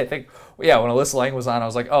even said, I think, when Alyssa Lang was on, I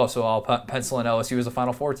was like, oh, so I'll pencil in LSU as a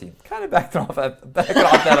Final Four team. Kind of backing off that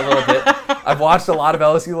a little bit. I've watched a lot of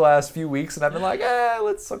LSU the last few weeks, and I've been like,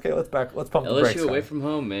 let's pump the brakes. LSU away from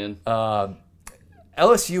home, man.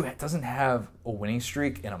 LSU doesn't have a winning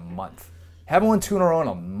streak in a month. Haven't won 2 in a row in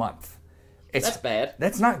a month. That's bad.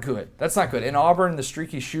 That's not good. And Auburn, the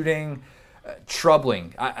streaky shooting,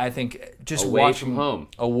 troubling. I think just away from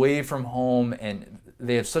home, and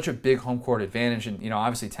they have such a big home court advantage. And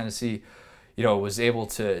obviously Tennessee, was able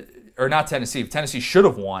to, or not Tennessee. Tennessee should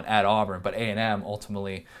have won at Auburn, but A&M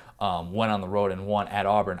ultimately went on the road and won at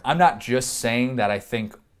Auburn. I'm not just saying that I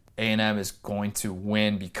think A&M is going to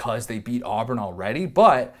win because they beat Auburn already,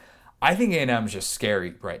 but I think A&M is just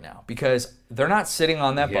scary right now because they're not sitting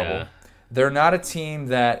on that bubble. They're not a team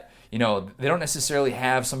that, they don't necessarily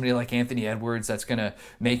have somebody like Anthony Edwards that's going to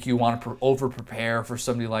make you want to over-prepare for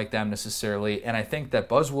somebody like them necessarily. And I think that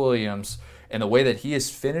Buzz Williams and the way that he has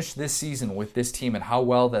finished this season with this team and how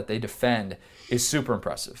well that they defend is super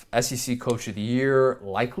impressive. SEC Coach of the Year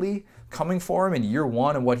likely coming for him in year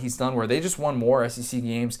one and what he's done, where they just won more SEC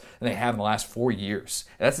games than they have in the last 4 years.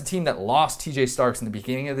 And that's a team that lost TJ Starks in the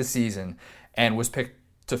beginning of the season and was picked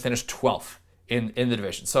to finish 12th in the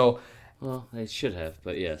division. So, well, they should have,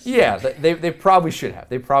 but yes. Yeah, they probably should have.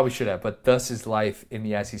 But thus is life in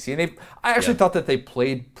the SEC. And I actually thought that they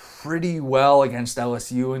played pretty well against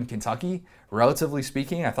LSU and Kentucky, relatively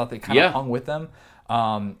speaking. I thought they kind of hung with them.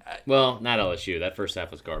 Well, not LSU. That first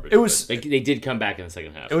half was garbage. They did come back in the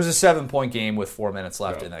second half. It was a 7-point game with 4 minutes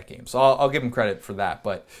left in that game. So I'll give them credit for that.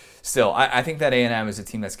 But still, I think that A&M is a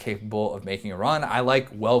team that's capable of making a run. I like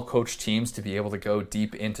well-coached teams to be able to go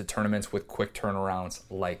deep into tournaments with quick turnarounds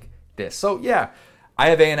like this. So, I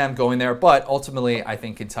have A&M going there. But ultimately, I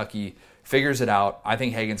think Kentucky figures it out. I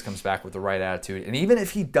think Hagans comes back with the right attitude. And even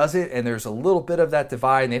if he does it and there's a little bit of that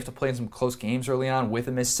divide and they have to play in some close games early on with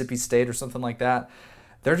a Mississippi State or something like that,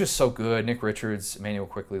 they're just so good. Nick Richards, Emmanuel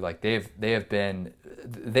Quickly, like they have been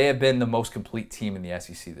the most complete team in the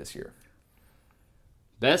SEC this year.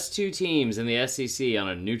 Best 2 teams in the SEC on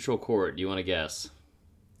a neutral court. Do you want to guess?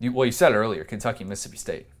 You said it earlier, Kentucky, Mississippi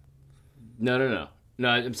State. No,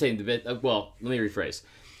 I'm saying well, let me rephrase.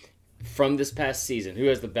 From this past season, who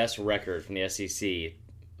has the best record from the SEC,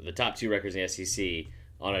 the top 2 records in the SEC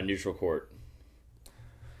on a neutral court?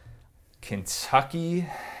 Kentucky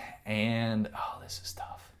and, this is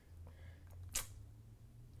tough.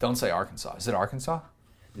 Don't say Arkansas. Is it Arkansas?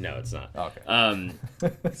 No, it's not. Okay.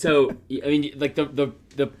 So, I mean, like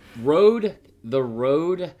the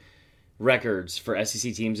road records for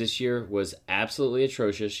SEC teams this year was absolutely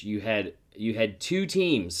atrocious. You had 2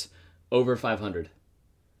 teams over 500.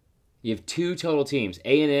 You have 2 total teams,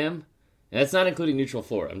 A&M, and that's not including neutral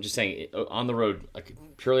floor. I'm just saying on the road, like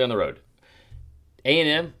purely on the road.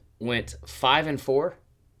 A&M went 5-4,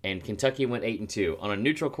 and Kentucky went 8-2. On a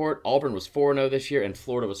neutral court, Auburn was 4-0 this year, and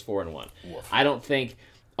Florida was 4-1. I don't think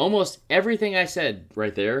almost everything I said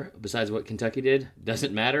right there, besides what Kentucky did,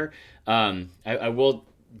 doesn't matter. I will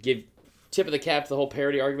give tip of the cap to the whole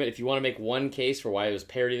parity argument. If you want to make one case for why it was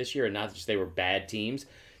parity this year and not just they were bad teams.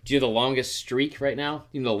 Do you know the longest streak right now?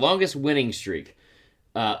 You know the longest winning streak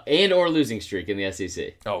and or losing streak in the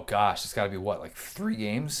SEC? Oh, gosh. It's got to be, like 3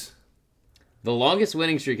 games? The longest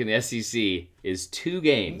winning streak in the SEC is 2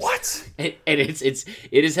 games. What? And it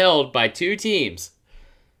is held by 2 teams,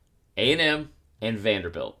 A&M and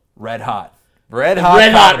Vanderbilt. Red hot Commodores. Right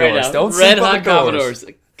now. Red hot Commodores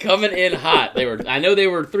coming in hot. I know they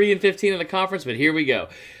were 3-15 in the conference, but here we go.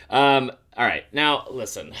 All right, now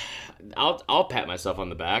listen. I'll pat myself on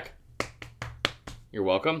the back. You're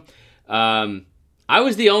welcome. I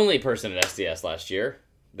was the only person at SDS last year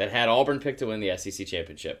that had Auburn picked to win the SEC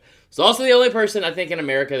championship. It's also the only person I think in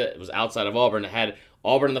America that was outside of Auburn that had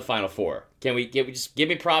Auburn in the Final Four. Can we just give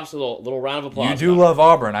me props, a little round of applause? You do love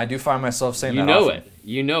Auburn. I do find myself saying that often.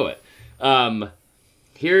 You know it.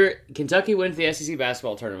 Here, Kentucky wins the SEC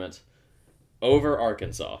basketball tournament over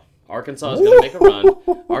Arkansas. Arkansas is going to make a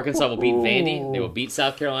run. Arkansas will beat Vandy. They will beat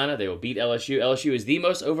South Carolina. They will beat LSU. LSU is the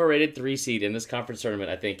most overrated 3 seed in this conference tournament,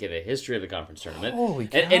 I think, in the history of the conference tournament. Holy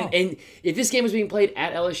cow. And if this game was being played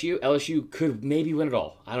at LSU, LSU could maybe win it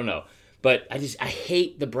all. I don't know. But I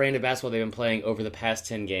hate the brand of basketball they've been playing over the past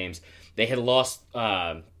 10 games. They had lost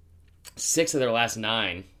 6 of their last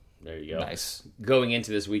 9. There you go. Nice. Going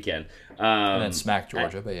into this weekend. And then smack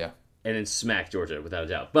Georgia, but yeah. And then smack Georgia, without a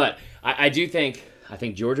doubt. But I do think I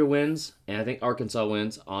think Georgia wins, and I think Arkansas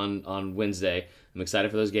wins on Wednesday. I'm excited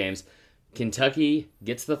for those games. Kentucky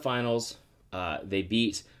gets to the finals. They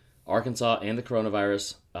beat Arkansas and the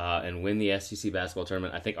coronavirus and win the SEC basketball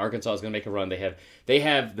tournament. I think Arkansas is going to make a run. They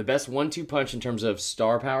have the best 1-2 punch in terms of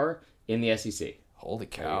star power in the SEC. Holy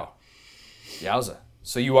cow. Yowza.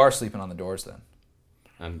 So you are sleeping on the doors then?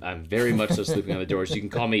 I'm very much so sleeping on the doors. You can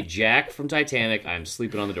call me Jack from Titanic. I'm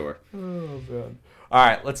sleeping on the door. Oh, man. All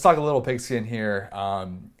right, let's talk a little pigskin here.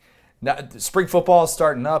 Now, spring football is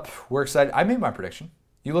starting up. We're excited. I made my prediction.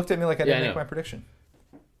 You looked at me like I didn't make my prediction.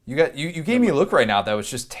 You gave me a look right now that was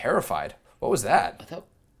just terrified. What was that?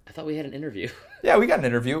 I thought we had an interview. Yeah, we got an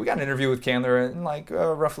interview. We got an interview with Candler in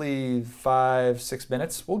roughly 5-6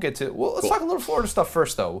 minutes. We'll get to. Well, let's talk a little Florida stuff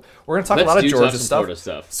first, though. We're going to talk a lot of Georgia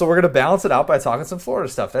stuff. So we're going to balance it out by talking some Florida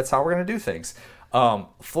stuff. That's how we're going to do things.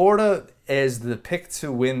 Florida is the pick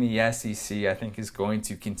to win the SEC. I think is going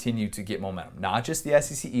to continue to get momentum, not just the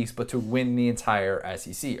SEC East, but to win the entire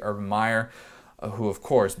SEC. Urban Meyer, who of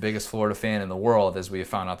course biggest Florida fan in the world, as we have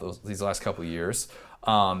found out these last couple of years.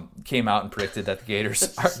 Came out and predicted that the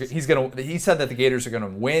Gators he said that the Gators are going to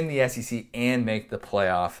win the SEC and make the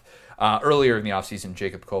playoff. Earlier in the offseason,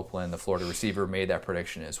 Jacob Copeland, the Florida receiver, made that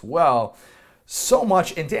prediction as well. So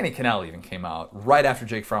much, and Danny Cannell even came out right after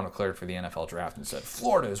Jake Fromm declared for the NFL draft and said,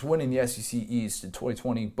 Florida is winning the SEC East in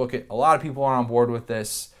 2020. Book it. A lot of people are on board with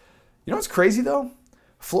this. You know what's crazy, though?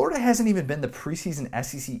 Florida hasn't even been the preseason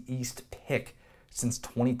SEC East pick since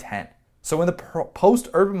 2010. So in the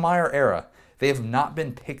post-Urban Meyer era, they have not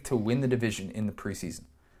been picked to win the division in the preseason,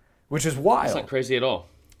 which is wild. That's not crazy at all.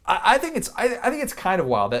 I think it's kind of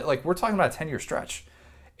wild that we're talking about a 10-year stretch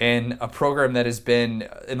in a program that has been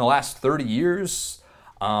in the last 30 years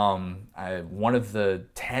one of the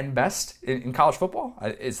 10 best in college football.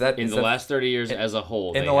 Last 30 years as a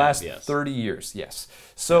whole? In the last 30 years, yes.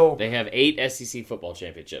 So they have 8 SEC football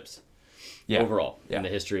championships overall in the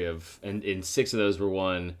history of, and 6 of those were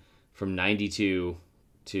won from 92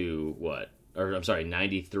 to what? Or I'm sorry,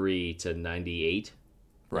 93 to 98?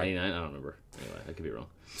 Right. 99? I don't remember. Anyway, I could be wrong.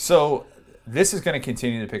 So this is going to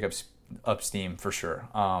continue to pick up steam for sure.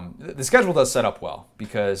 The schedule does set up well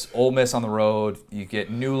because Ole Miss on the road, you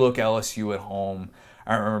get new look LSU at home.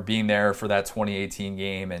 I remember being there for that 2018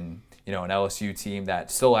 game, and an LSU team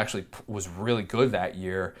that still actually was really good that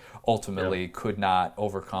year ultimately could not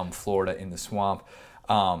overcome Florida in the swamp.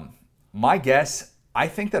 My guess, I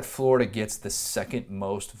think that Florida gets the second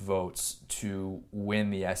most votes to win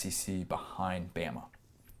the SEC behind Bama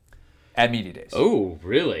at media days. Oh,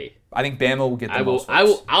 really? I think Bama will get the most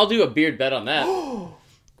votes. I'll do a beard bet on that.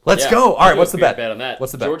 Let's go. All right, what's the bet? On that.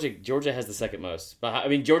 What's the bet? Georgia has the second most. I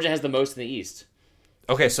mean, Georgia has the most in the East.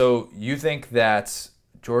 Okay, so you think that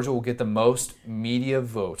Georgia will get the most media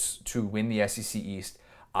votes to win the SEC East.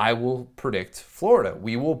 I will predict Florida.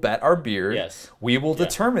 We will bet our beard. Yes. We will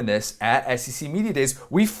determine this at SEC Media Days.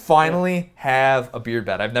 We finally have a beard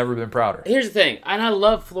bet. I've never been prouder. Here's the thing, and I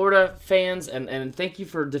love Florida fans, and thank you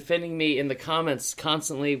for defending me in the comments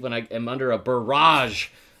constantly when I am under a barrage,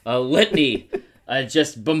 a litany,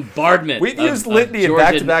 just bombardment. We've used litany in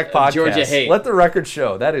back-to-back podcasts. Georgia hate. Let the record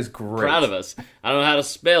show. That is great. Proud of us. I don't know how to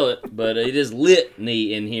spell it, but it is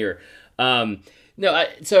litany in here.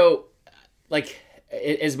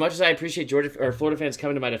 As much as I appreciate Georgia or Florida fans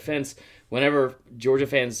coming to my defense, whenever Georgia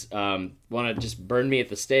fans want to just burn me at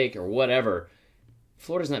the stake or whatever,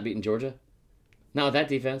 Florida's not beating Georgia. Not with that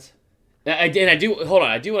defense. I do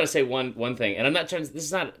want to say one thing, and I'm not trying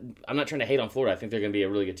to hate on Florida. I think they're going to be a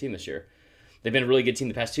really good team this year. They've been a really good team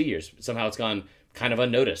the past 2 years. Somehow it's gone kind of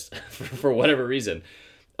unnoticed for whatever reason.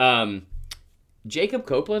 Jacob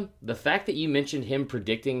Copeland, the fact that you mentioned him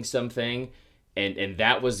predicting something. And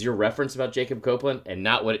that was your reference about Jacob Copeland and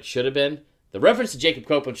not what it should have been. The reference to Jacob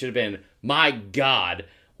Copeland should have been, my God,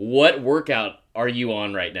 what workout are you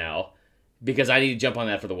on right now? Because I need to jump on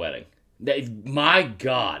that for the wedding. My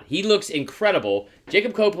God, he looks incredible.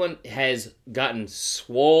 Jacob Copeland has gotten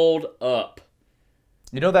swolled up.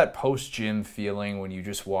 You know that post-gym feeling when you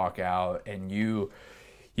just walk out and you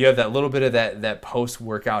have that little bit of that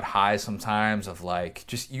post-workout high sometimes of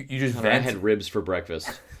you just vent. I had ribs for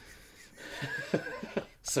breakfast.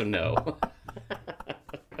 So no.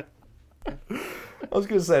 I was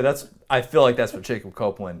going to say I feel like that's what Jacob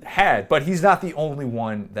Copeland had, but he's not the only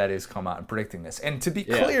one that has come out and predicting this. And to be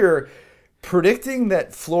clear, predicting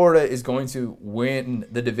that Florida is going to win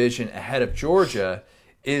the division ahead of Georgia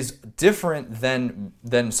is different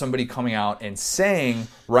than somebody coming out and saying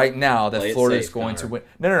right now that Florida is going to win.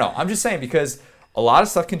 No. I'm just saying because a lot of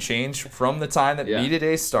stuff can change from the time that media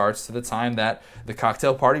day starts to the time that the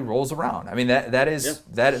cocktail party rolls around. I mean, that is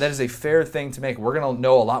a fair thing to make. We're going to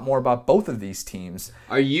know a lot more about both of these teams.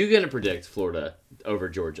 Are you going to predict Florida over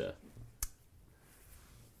Georgia?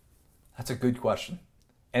 That's a good question.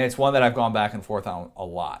 And it's one that I've gone back and forth on a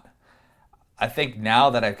lot. I think now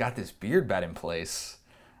that I've got this beard bet in place,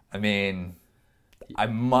 I mean, I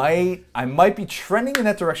might be trending in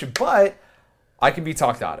that direction, but I can be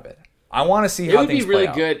talked out of it. I want to see how things play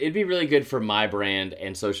out. It'd be really good for my brand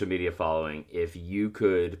and social media following if you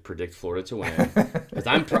could predict Florida to win. Because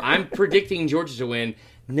I'm predicting Georgia to win,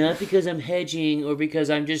 not because I'm hedging or because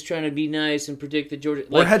I'm just trying to be nice and predict that Georgia.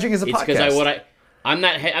 We're hedging as a podcast. Because I'm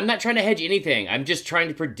not trying to hedge anything. I'm just trying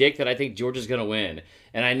to predict that I think Georgia's going to win,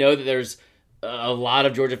 and I know that there's a lot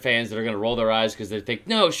of Georgia fans that are going to roll their eyes because they think,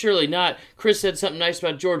 no, surely not. Chris said something nice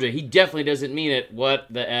about Georgia. He definitely doesn't mean it. What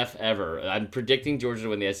the F ever. I'm predicting Georgia to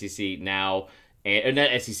win the SEC now.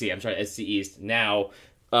 Not SEC, I'm sorry, SEC East now.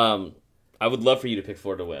 I would love for you to pick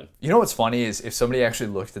Florida to win. You know what's funny is if somebody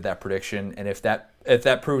actually looked at that prediction, and if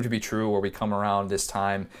that proved to be true, where we come around this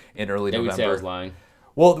time in early November. They would say I was lying.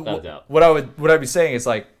 Well, what I'd be saying is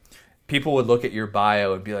like, people would look at your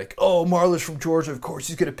bio and be like, "Oh, Marler's from Georgia. Of course,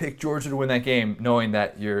 he's going to pick Georgia to win that game," knowing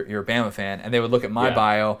that you're a Bama fan. And they would look at my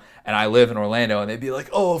bio, and I live in Orlando, and they'd be like,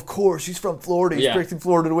 "Oh, of course, he's from Florida. He's predicting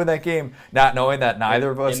Florida to win that game," not knowing that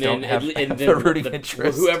neither of us don't have the rooting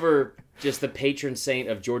interest. Whoever just the patron saint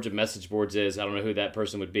of Georgia message boards is, I don't know who that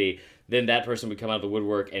person would be. Then that person would come out of the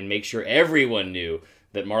woodwork and make sure everyone knew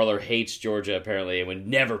that Marler hates Georgia apparently and would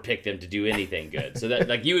never pick them to do anything good. So that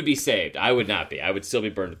like you would be saved. I would not be. I would still be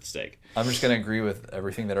burned at the stake. I'm just going to agree with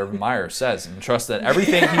everything that Urban Meyer says and trust that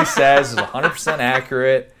everything he says is 100%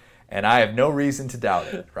 accurate, and I have no reason to doubt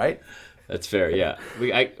it, right? That's fair, yeah.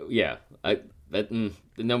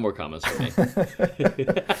 No more comments from me.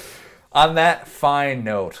 On that fine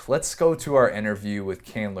note, let's go to our interview with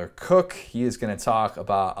Candler Cook. He is going to talk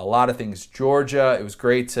about a lot of things Georgia. It was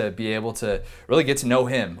great to be able to really get to know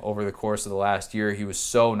him over the course of the last year. He was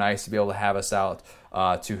so nice to be able to have us out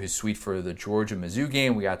to his suite for the Georgia-Mizzou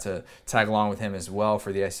game. We got to tag along with him as well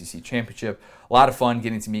for the SEC Championship. A lot of fun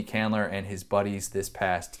getting to meet Candler and his buddies this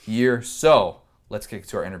past year. So let's get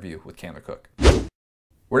to our interview with Candler Cook.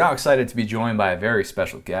 We're now excited to be joined by a very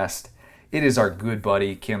special guest. It is our good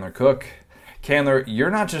buddy, Candler Cook. Candler, you're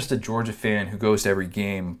not just a Georgia fan who goes to every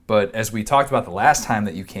game, but as we talked about the last time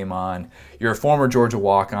that you came on, you're a former Georgia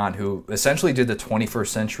walk-on who essentially did the 21st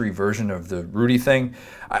century version of the Rudy thing.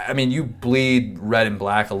 I mean, you bleed red and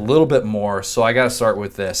black a little bit more, so I got to start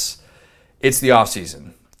with this. It's the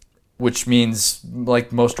offseason, which means,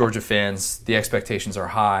 like most Georgia fans, the expectations are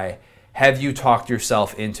high. Have you talked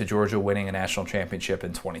yourself into Georgia winning a national championship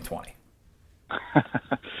in 2020?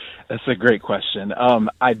 That's a great question.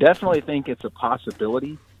 I definitely think it's a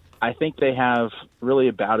possibility. I think they have really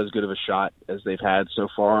about as good of a shot as they've had so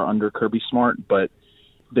far under Kirby Smart, but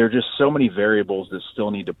there are just so many variables that still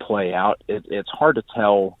need to play out. It's hard to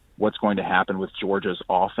tell what's going to happen with Georgia's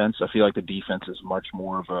offense. I feel like the defense is much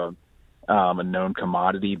more of a known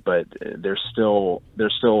commodity, but there's still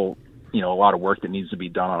a lot of work that needs to be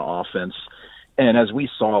done on offense. And as we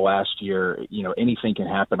saw last year, anything can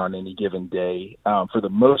happen on any given day. For the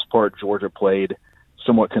most part, Georgia played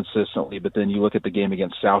somewhat consistently, but then you look at the game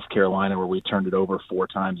against South Carolina where we turned it over 4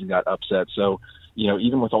 times and got upset. So,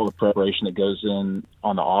 even with all the preparation that goes in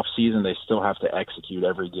on the off season, they still have to execute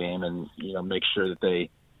every game and, make sure that they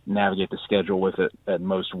navigate the schedule with it at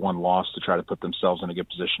most one loss to try to put themselves in a good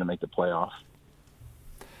position to make the playoff.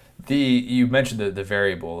 You mentioned the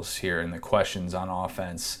variables here and the questions on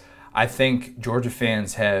offense. I think Georgia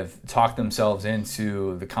fans have talked themselves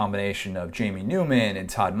into the combination of Jamie Newman and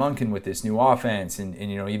Todd Monken with this new offense and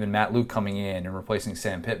even Matt Luke coming in and replacing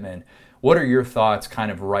Sam Pittman. What are your thoughts kind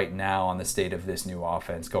of right now on the state of this new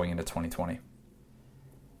offense going into 2020?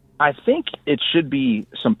 I think it should be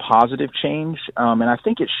some positive change, and I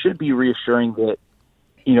think it should be reassuring that,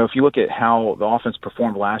 if you look at how the offense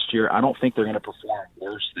performed last year, I don't think they're going to perform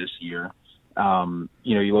worse this year.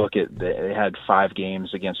 You look at they had 5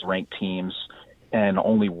 games against ranked teams, and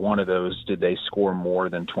only one of those did they score more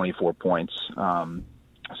than 24 points.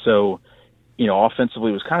 So,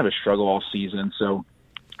 offensively it was kind of a struggle all season. So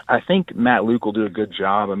I think Matt Luke will do a good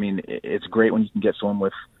job. I mean, it's great when you can get someone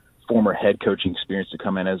with former head coaching experience to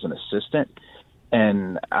come in as an assistant.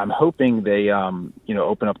 And I'm hoping they,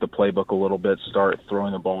 open up the playbook a little bit, start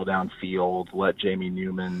throwing the ball downfield, let Jamie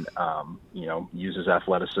Newman, use his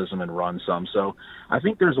athleticism and run some. So I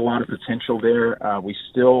think there's a lot of potential there. We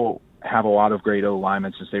still have a lot of great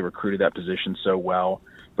O-linemen since they recruited that position so well.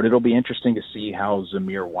 But it'll be interesting to see how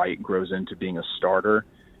Zamir White grows into being a starter.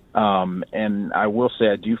 And I will say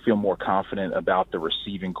I do feel more confident about the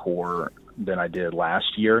receiving core than I did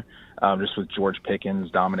last year. Just with George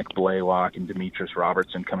Pickens, Dominic Blaylock, and Demetrius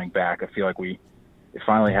Robertson coming back, I feel like we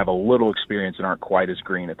finally have a little experience and aren't quite as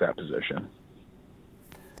green at that position.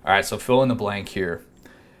 All right, so fill in the blank here.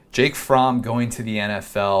 Jake Fromm going to the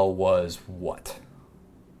NFL was what?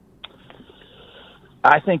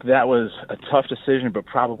 I think that was a tough decision, but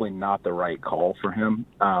probably not the right call for him.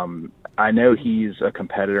 I know he's a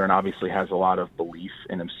competitor and obviously has a lot of belief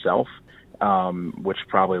in himself, which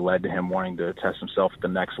probably led to him wanting to test himself at the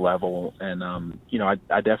next level. And,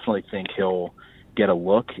 I definitely think he'll get a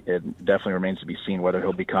look. It definitely remains to be seen whether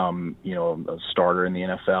he'll become, a starter in the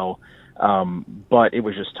NFL. But it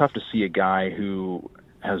was just tough to see a guy who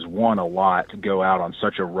has won a lot to go out on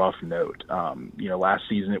such a rough note. Last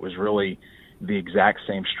season it was really the exact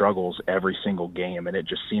same struggles every single game, and it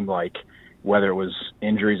just seemed like whether it was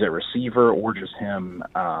injuries at receiver or just him,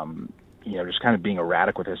 just kind of being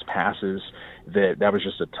erratic with his passes, that was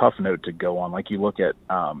just a tough note to go on. Like you look at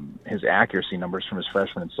his accuracy numbers from his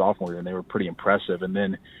freshman and sophomore year, and they were pretty impressive. And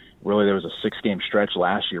then really there was a 6-game stretch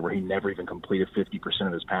last year where he never even completed 50%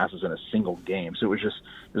 of his passes in a single game. So it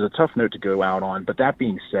was a tough note to go out on. But that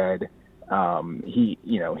being said, he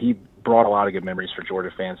brought a lot of good memories for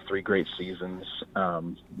Georgia fans, 3 great seasons,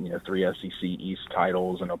 3 SEC East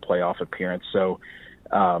titles and a playoff appearance. So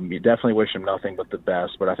you definitely wish him nothing but the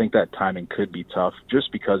best, but I think that timing could be tough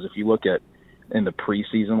just because if you look at in the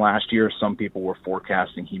preseason last year, some people were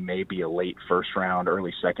forecasting he may be a late first round,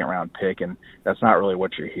 early second round pick, and that's not really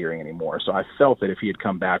what you're hearing anymore. So I felt that if he had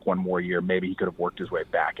come back one more year, maybe he could have worked his way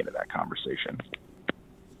back into that conversation.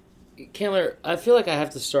 Candler, I feel like I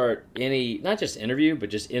have to start any, not just interview, but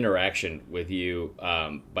just interaction with you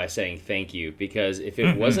by saying thank you, because if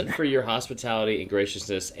it wasn't for your hospitality and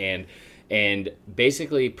graciousness and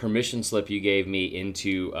basically permission slip you gave me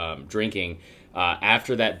into drinking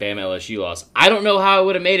after that Bama LSU loss, I don't know how I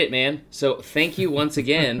would have made it, man. So thank you once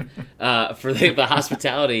again for the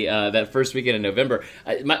hospitality that first weekend in November.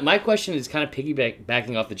 My question is kind of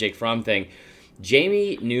piggybacking off the Jake Fromm thing.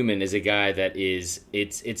 Jamie Newman is a guy that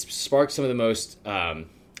it's sparked some of the most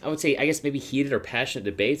I would say, I guess maybe heated or passionate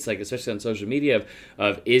debates, like especially on social media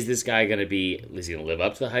of is this guy going to live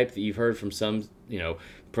up to the hype that you've heard from some,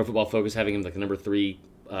 Pro Football Focus having him like the number 3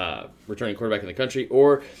 returning quarterback in the country,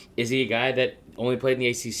 or is he a guy that only played in the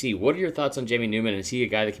ACC? What are your thoughts on Jamie Newman? Is he a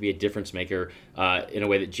guy that could be a difference maker in a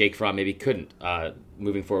way that Jake Fromm maybe couldn't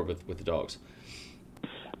moving forward with the Dawgs?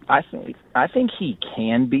 I think he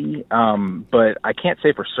can be, but I can't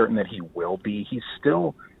say for certain that he will be. He's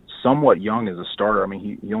still somewhat young as a starter. I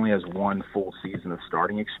mean, he only has 1 full season of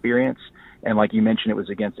starting experience, and like you mentioned, it was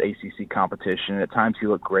against ACC competition. At times he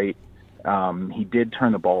looked great. He did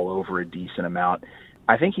turn the ball over a decent amount.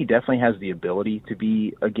 I think he definitely has the ability to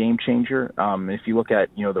be a game changer. If you look at,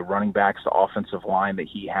 the running backs, the offensive line that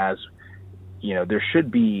he has, there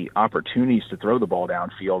should be opportunities to throw the ball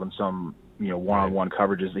downfield and some, one-on-one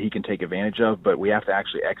coverages that he can take advantage of, but we have to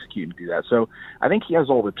actually execute and do that. So I think he has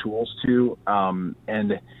all the tools to,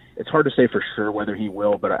 and it's hard to say for sure whether he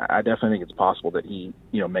will, but I definitely think it's possible that he,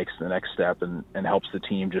 makes the next step and helps the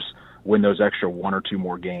team just win those extra 1 or 2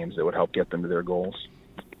 more games that would help get them to their goals.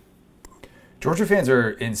 Georgia fans are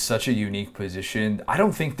in such a unique position. I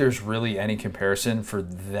don't think there's really any comparison for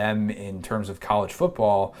them in terms of college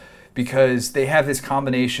football because they have this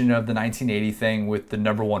combination of the 1980 thing with the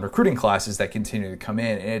number 1 recruiting classes that continue to come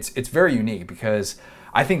in. And it's very unique because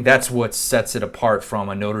I think that's what sets it apart from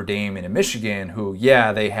a Notre Dame and a Michigan who,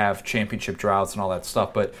 they have championship droughts and all that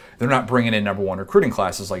stuff, but they're not bringing in number 1 recruiting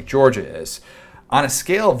classes like Georgia is. On a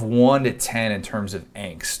scale of 1 to 10 in terms of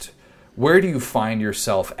angst, where do you find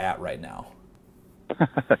yourself at right now?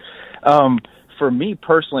 For me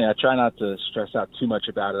personally, I try not to stress out too much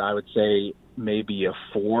about it. I would say maybe a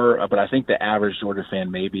 4, but I think the average Georgia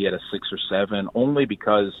fan may be at a 6 or 7, only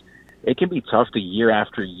because it can be tough to year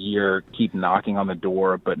after year keep knocking on the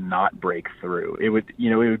door but not break through. It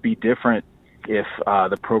would be different if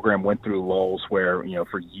the program went through lulls where,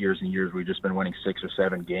 for years and years we've just been winning 6 or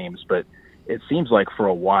 7 games, but it seems like for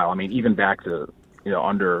a while, I mean, even back to,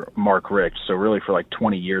 under Mark Rich, so really for like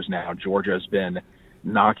 20 years now, Georgia has been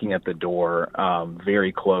knocking at the door,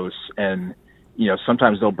 very close, and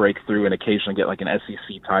sometimes they'll break through and occasionally get like an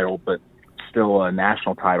SEC title, but still a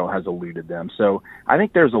national title has eluded them. So I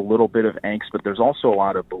think there's a little bit of angst, but there's also a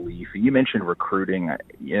lot of belief. You mentioned recruiting.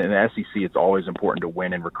 In the SEC, it's always important to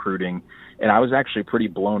win in recruiting, and I was actually pretty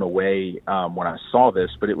blown away when I saw this,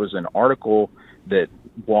 but it was an article that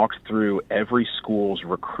walked through every school's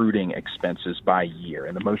recruiting expenses by year,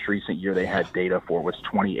 and the most recent year they had data for was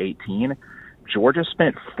 2018. Georgia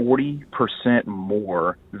spent 40%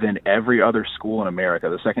 more than every other school in America.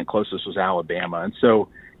 The second closest was Alabama. And so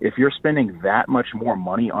if you're spending that much more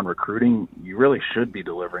money on recruiting, you really should be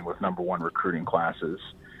delivering with number one recruiting classes.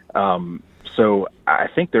 So I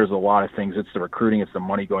think there's a lot of things. It's the recruiting, it's the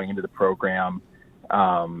money going into the program. There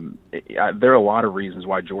are a lot of reasons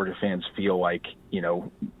why Georgia fans feel like,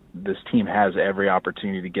 this team has every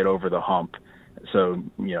opportunity to get over the hump. So,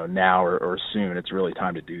 now or soon, it's really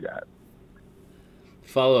time to do that.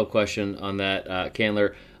 Follow-up question on that,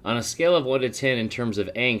 Candler. On a scale of 1 to 10 in terms of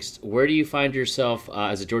angst, where do you find yourself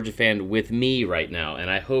as a Georgia fan with me right now? And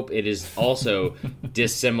I hope it is also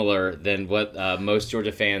dissimilar than what most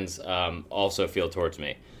Georgia fans also feel towards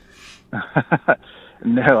me.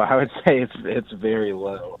 No, I would say it's very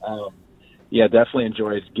low. Yeah, definitely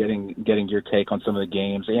enjoyed getting your take on some of the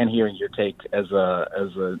games and hearing your take as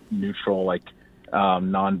a neutral,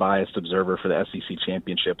 non-biased observer for the SEC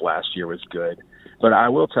championship last year was good. But I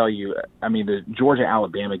will tell you, the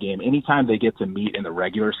Georgia-Alabama game, anytime they get to meet in the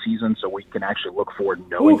regular season so we can actually look forward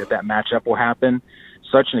knowing that matchup will happen,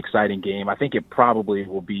 such an exciting game. I think it probably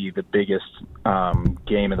will be the biggest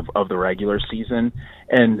game of the regular season.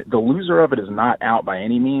 And the loser of it is not out by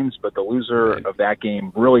any means, but the loser of that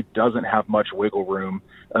game really doesn't have much wiggle room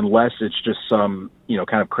unless it's just some,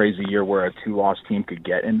 kind of crazy year where a 2-loss team could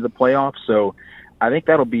get into the playoffs. So I think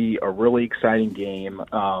that'll be a really exciting game,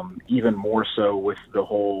 even more so with the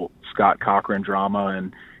whole Scott Cochran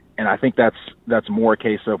drama. And I think that's more a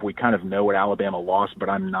case of we kind of know what Alabama lost, but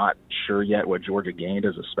I'm not sure yet what Georgia gained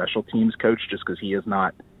as a special teams coach just because he is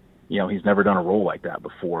not, he's never done a role like that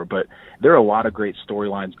before. But there are a lot of great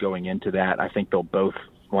storylines going into that. I think they'll both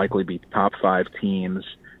likely be top 5 teams,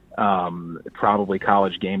 probably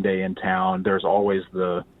College game day in town. There's always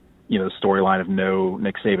the storyline of no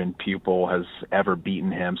Nick Saban pupil has ever beaten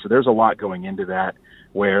him. So there's a lot going into that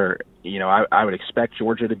where, I would expect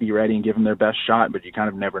Georgia to be ready and give them their best shot, but you kind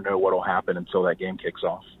of never know what will happen until that game kicks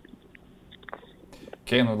off.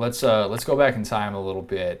 Caitlin, let's go back in time a little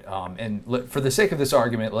bit. For the sake of this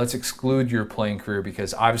argument, let's exclude your playing career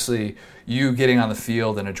because obviously you getting on the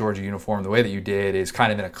field in a Georgia uniform the way that you did is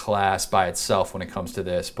kind of in a class by itself when it comes to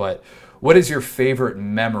this. But what is your favorite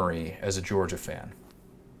memory as a Georgia fan?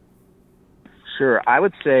 Sure. I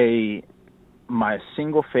would say my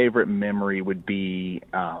single favorite memory would be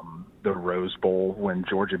the Rose Bowl when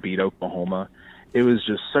Georgia beat Oklahoma. It was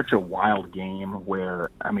just such a wild game where,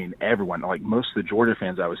 everyone, most of the Georgia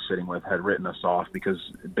fans I was sitting with had written us off because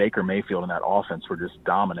Baker Mayfield and that offense were just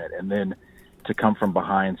dominant. And then to come from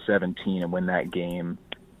behind 17 and win that game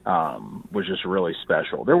was just really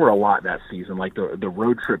special. There were a lot that season. The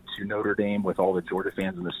road trip to Notre Dame with all the Georgia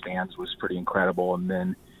fans in the stands was pretty incredible. And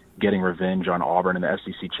then getting revenge on Auburn in the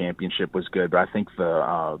SEC championship was good, but I think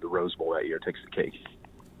the Rose Bowl that year takes the cake.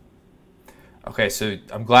 Okay, so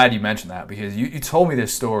I'm glad you mentioned that because you told me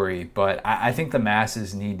this story, but I think the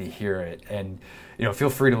masses need to hear it. And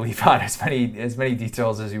feel free to leave out as many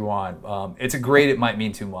details as you want. It's a great it might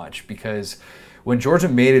mean too much because when Georgia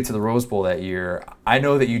made it to the Rose Bowl that year, I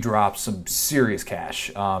know that you dropped some serious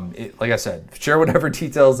cash. Like I said, share whatever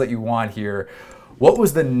details that you want here. What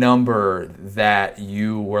was the number that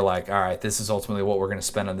you were like, all right, this is ultimately what we're going to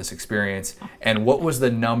spend on this experience? And what was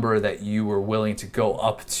the number that you were willing to go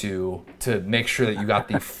up to make sure that you got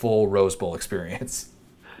the full Rose Bowl experience?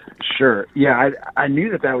 Sure. Yeah, I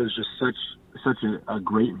knew that was just such a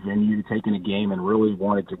great venue to take in a game and really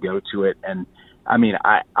wanted to go to it. And,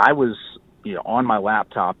 I was on my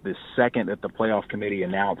laptop the second that the playoff committee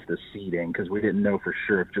announced the seeding because we didn't know for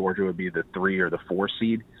sure if Georgia would be the 3 or the 4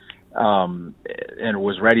 seed. And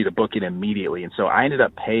was ready to book it immediately. And so I ended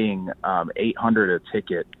up paying $800 a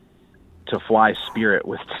ticket to fly Spirit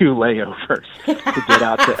with 2 layovers to get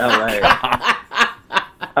out to LA.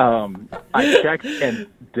 I checked and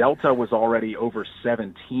Delta was already over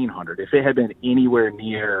 $1,700. If it had been anywhere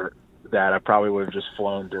near that, I probably would have just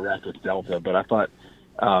flown direct with Delta, but I thought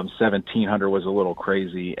 $1,700 was a little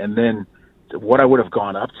crazy. And then what I would have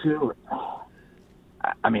gone up to,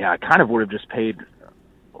 I kind of would have just paid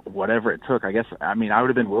whatever it took. I guess, I would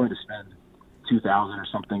have been willing to spend $2,000 or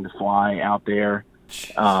something to fly out there.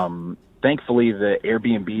 Thankfully, the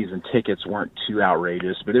Airbnbs and tickets weren't too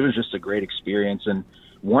outrageous, but it was just a great experience. And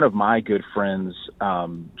one of my good friends,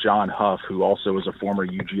 John Huff, who also was a former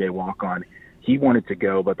UGA walk-on, he wanted to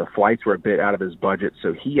go, but the flights were a bit out of his budget.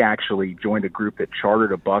 So he actually joined a group that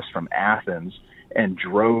chartered a bus from Athens and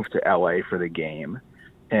drove to LA for the game.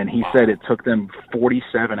 And he said it took them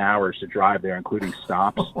 47 hours to drive there, including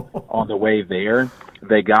stops on the way there.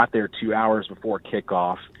 They got there 2 hours before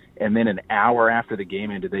kickoff, And then an hour after the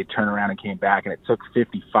game ended, they turned around and came back, and it took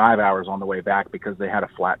 55 hours on the way back because they had a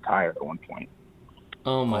flat tire at one point.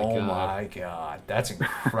 Oh my God. That's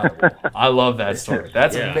incredible. I love that story.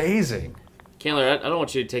 That's amazing. Candler, I don't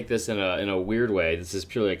want you to take this in a weird way. This is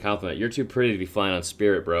purely a compliment. You're too pretty to be flying on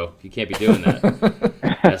Spirit, bro. You can't be doing that.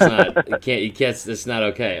 It's not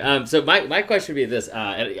okay. So my question would be this.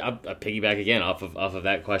 I'll piggyback again off of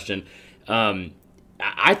that question.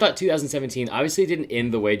 I thought 2017 obviously didn't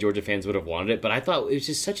end the way Georgia fans would have wanted it, but I thought it was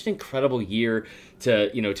just such an incredible year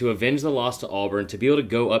to avenge the loss to Auburn, to be able to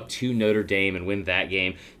go up to Notre Dame and win that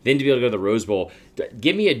game, then to be able to go to the Rose Bowl.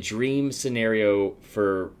 Give me a dream scenario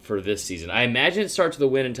for this season. I imagine it starts with a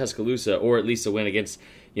win in Tuscaloosa, or at least a win against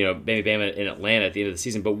maybe Bama in Atlanta at the end of the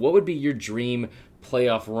season. But what would be your dream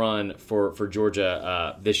playoff run for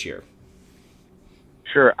Georgia this year?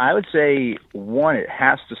 Sure. I would say, one, it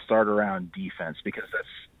has to start around defense, because that's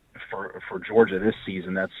for Georgia this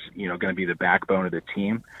season, that's going to be the backbone of the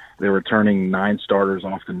team. They're returning 9 starters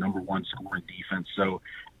off the number 1 scoring defense. So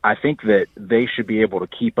I think that they should be able to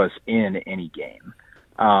keep us in any game.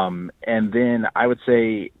 And then I would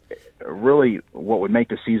say really what would make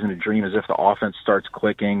the season a dream is if the offense starts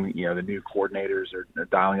clicking, the new coordinators are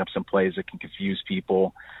dialing up some plays that can confuse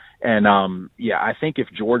people. And I think if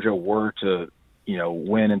Georgia were to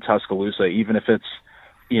win in Tuscaloosa, even if it's,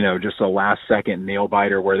 just a last second nail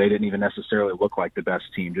biter where they didn't even necessarily look like the best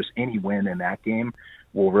team, just any win in that game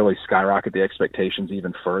will really skyrocket the expectations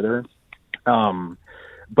even further.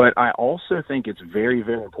 But I also think it's very,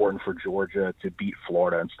 very important for Georgia to beat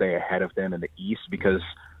Florida and stay ahead of them in the East, because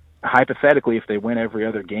hypothetically, if they win every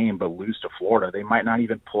other game but lose to Florida, they might not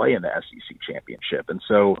even play in the SEC championship. And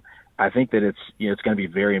so I think that it's going to be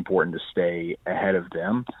very important to stay ahead of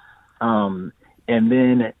them. And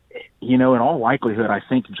then, in all likelihood, I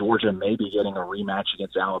think Georgia may be getting a rematch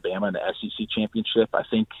against Alabama in the SEC championship. I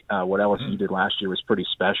think what LSU did last year was pretty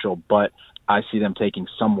special, but I see them taking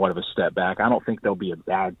somewhat of a step back. I don't think they'll be a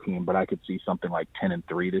bad team, but I could see something like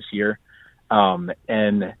 10-3 this year.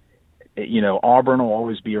 And Auburn will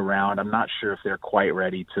always be around. I'm not sure if they're quite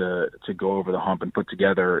ready to go over the hump and put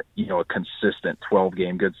together, a consistent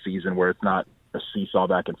 12-game good season where it's not a seesaw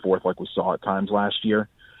back and forth like we saw at times last year.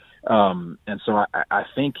 And so I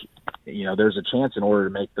think, there's a chance in order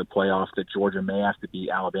to make the playoff that Georgia may have to beat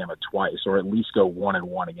Alabama twice, or at least go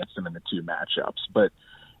 1-1 against them in the 2 matchups. But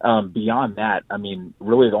beyond that, I mean,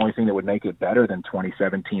 really the only thing that would make it better than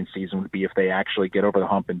 2017 season would be if they actually get over the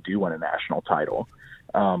hump and do win a national title.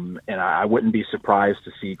 And I wouldn't be surprised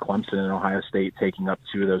to see Clemson and Ohio State taking up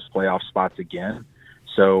 2 of those playoff spots again.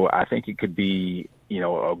 So I think it could be,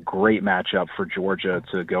 a great matchup for Georgia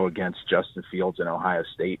to go against Justin Fields in Ohio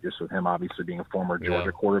State, just with him obviously being a former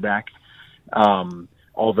Georgia quarterback.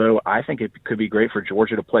 Although I think it could be great for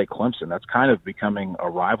Georgia to play Clemson. That's kind of becoming a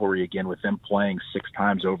rivalry again, with them playing 6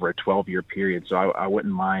 times over a 12-year period. So I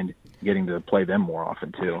wouldn't mind getting to play them more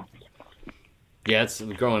often too. Yeah, it's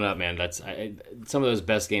growing up, man. That's some of those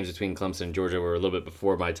best games between Clemson and Georgia were a little bit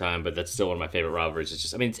before my time, but that's still one of my favorite rivalries. It's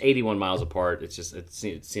just, it's 81 miles apart. It's just, it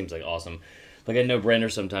seems like awesome, like a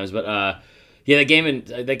no-brainer sometimes. But that game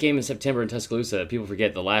in September in Tuscaloosa, people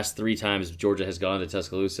forget the last 3 times Georgia has gone to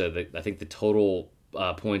Tuscaloosa. I think the total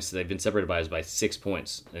points that they've been separated by is by 6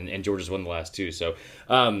 points, and Georgia's won the last 2. So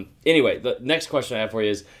anyway, the next question I have for you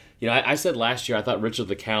is, I said last year I thought Richard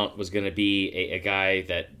LeCounte was going to be a guy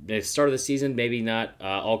that at the start of the season, maybe not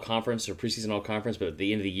all conference or preseason all conference, but at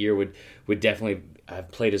the end of the year would definitely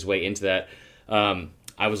have played his way into that.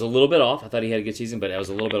 I was a little bit off. I thought he had a good season, but I was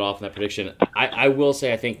a little bit off in that prediction. I will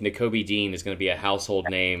say I think Nakobe Dean is going to be a household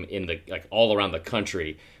name in all around the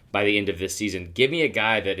country by the end of this season. Give me a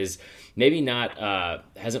guy that is maybe not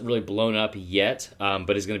hasn't really blown up yet,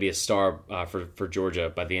 but is going to be a star for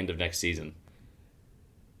Georgia by the end of next season.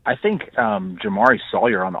 I think Jamari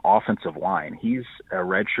Sawyer on the offensive line. He's a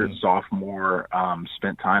redshirt sophomore,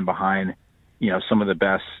 spent time behind, some of the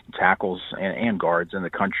best tackles and guards in the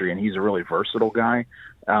country, and he's a really versatile guy.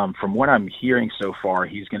 From what I'm hearing so far,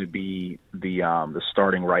 he's going to be the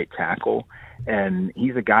starting right tackle, and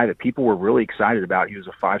he's a guy that people were really excited about. He was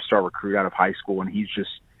a 5-star recruit out of high school, and he's just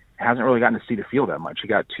hasn't really gotten to see the field that much. He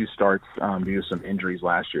got 2 starts due to some injuries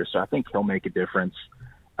last year, so I think he'll make a difference.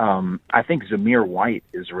 I think Zamir White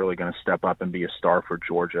is really going to step up and be a star for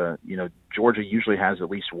Georgia. Georgia usually has at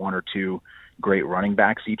least 1 or 2 great running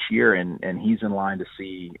backs each year, and he's in line to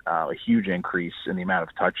see a huge increase in the amount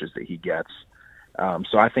of touches that he gets.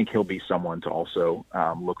 So I think he'll be someone to also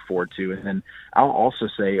look forward to. And then I'll also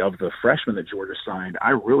say, of the freshmen that Georgia signed, I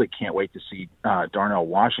really can't wait to see Darnell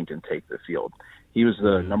Washington take the field. He was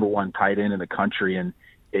the number 1 tight end in the country, and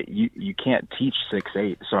you can't teach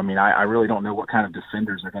 6'8". So I mean, I really don't know what kind of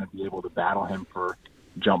defenders are going to be able to battle him for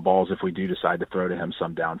jump balls if we do decide to throw to him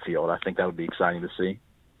some downfield. I think that would be exciting to see.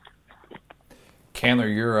 Candler,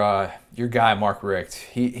 your guy Mark Richt,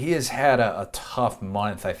 he has had a tough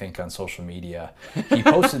month, I think, on social media.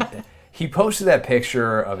 He posted that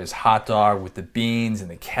picture of his hot dog with the beans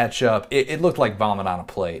and the ketchup. It looked like vomit on a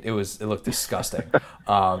plate. It looked disgusting.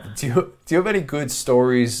 Do you have any good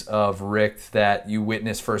stories of Richt that you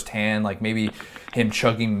witnessed firsthand, like maybe him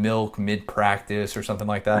chugging milk mid practice or something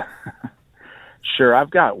like that? Sure,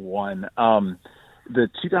 I've got one. The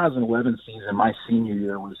 2011 season, my senior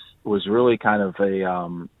year, was really kind of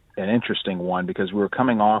an interesting one because we were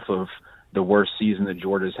coming off of the worst season that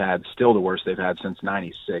Georgia's had, still the worst they've had since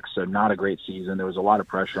 '96. So not a great season. There was a lot of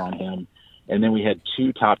pressure on him. And then we had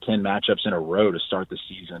 2 top 10 matchups in a row to start the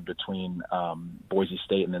season between Boise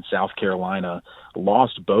State and then South Carolina.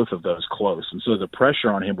 Lost both of those close. And so the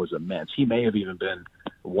pressure on him was immense. He may have even been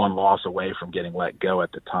one loss away from getting let go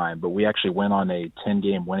at the time. But we actually went on a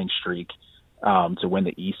 10-game winning streak to win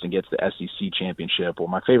the East and get to the SEC championship. Well,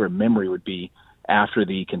 my favorite memory would be after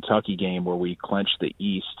the Kentucky game where we clinched the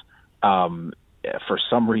East. For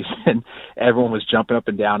some reason, everyone was jumping up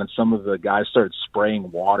and down, and some of the guys started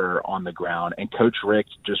spraying water on the ground. And Coach Richt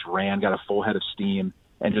just ran, got a full head of steam,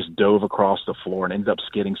 and just dove across the floor and ended up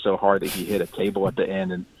skidding so hard that he hit a table at the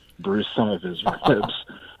end and bruised some of his ribs.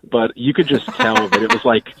 But you could just tell that it was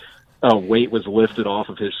like a weight was lifted off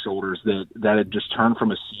of his shoulders, that had just turned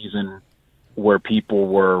from a season where people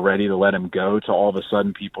were ready to let him go to all of a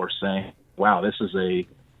sudden people are saying, wow, this is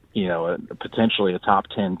potentially a top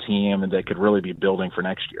 10 team and they could really be building for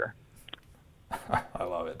next year. I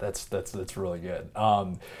love it. That's really good.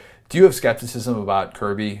 Do you have skepticism about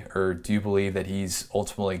Kirby, or do you believe that he's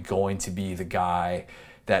ultimately going to be the guy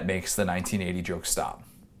that makes the 1980 joke stop?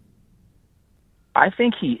 I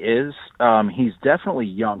think he is. He's definitely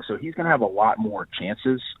young, so he's going to have a lot more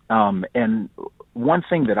chances. And one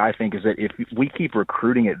thing that I think is that if we keep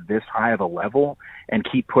recruiting at this high of a level and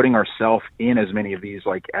keep putting ourselves in as many of these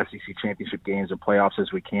like SEC championship games and playoffs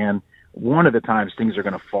as we can, one of the times things are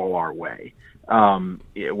going to fall our way.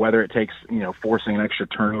 Whether it takes, forcing an extra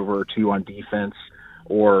turnover or 2 on defense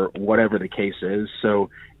or whatever the case is. So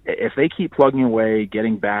if they keep plugging away,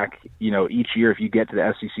 getting back, each year, if you get to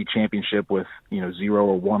the SEC championship with, 0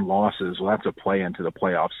 or 1 losses, well, that's a play into the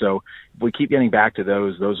playoffs. So if we keep getting back to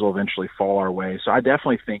those will eventually fall our way. So I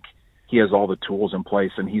definitely think he has all the tools in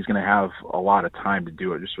place, and he's going to have a lot of time to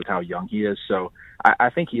do it just with how young he is. So I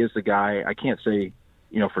think he is the guy. I can't say,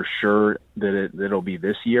 for sure that it'll be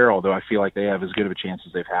this year, although I feel like they have as good of a chance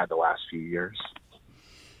as they've had the last few years.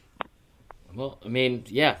 Well, I mean,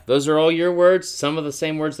 yeah, those are all your words. Some of the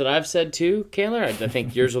same words that I've said too, Candler. I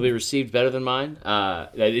think yours will be received better than mine.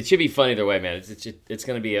 It should be fun either way, man. It's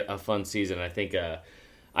going to be a fun season. I think,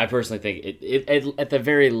 I personally think it at the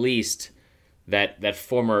very least that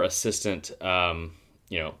former assistant,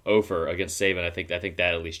 Ofer against Saban. I think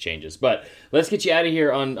that at least changes. But let's get you out of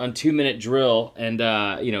here on 2-minute drill, and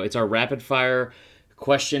it's our rapid fire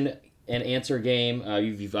question and answer game.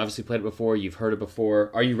 You've obviously played it before. You've heard it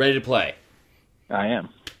before. Are you ready to play? I am.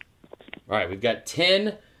 All right, we've got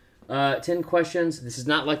 10 questions. This is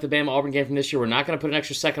not like the Bama-Auburn game from this year. We're not going to put an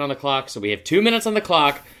extra second on the clock, so we have 2 minutes on the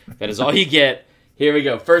clock. That is all you get. Here we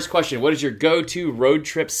go. First question, what is your go-to road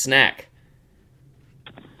trip snack?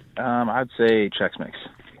 I'd say Chex Mix.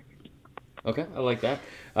 Okay, I like that.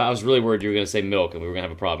 I was really worried you were going to say milk, and we were going to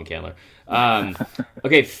have a problem, Candler.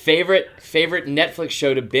 Okay, favorite Netflix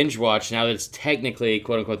show to binge watch now that it's technically,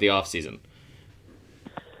 quote-unquote, the off-season?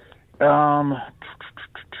 Trying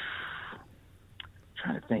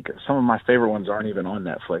to think. Some of my favorite ones aren't even on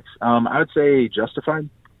Netflix. I would say Justified.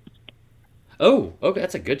 Oh, okay,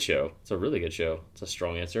 that's a good show. It's a really good show. It's a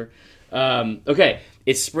strong answer. Okay,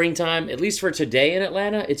 it's springtime, at least for today in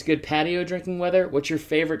Atlanta. It's good patio drinking weather. What's your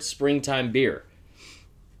favorite springtime beer?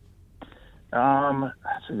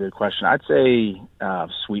 That's a good question. I'd say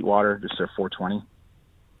Sweetwater, just their 420.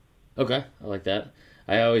 Okay, I like that.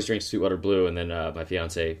 I always drink Sweetwater Blue, and then my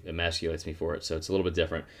fiance emasculates me for it, so it's a little bit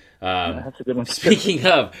different. That's a good one. Speaking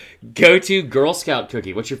of, go-to Girl Scout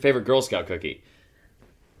cookie. What's your favorite Girl Scout cookie?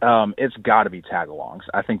 It's got to be Tagalongs.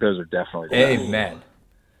 I think those are definitely the best. Amen.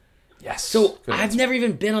 Yes. So I've never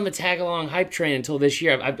even been on the Tagalong hype train until this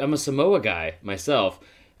year. I'm a Samoa guy myself.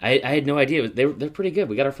 I had no idea. They're pretty good.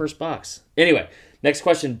 We got our first box. Anyway, next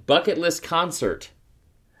question. Bucket list concert.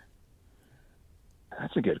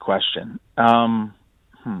 That's a good question.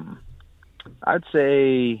 I'd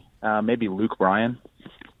say maybe Luke Bryan.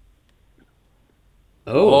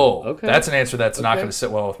 Oh, okay. That's an answer that's not going to sit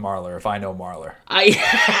well with Marler if I know Marler.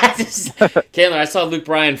 Chandler, I saw Luke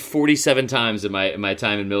Bryan 47 times in my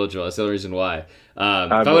time in Milledgeville. That's the only reason why. If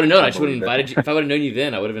I would have known, I should have invited you. If I would have known you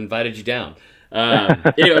then, I would have invited you down.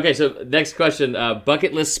 Anyway, okay. So next question: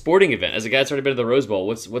 bucket list sporting event. As a guy that's already been to the Rose Bowl,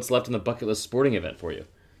 what's left in the bucket list sporting event for you?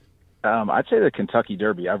 I'd say the Kentucky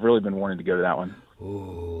Derby. I've really been wanting to go to that one.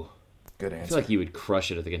 Ooh, good answer. I feel like you would crush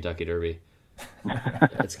it at the Kentucky Derby.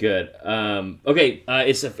 That's good. Okay,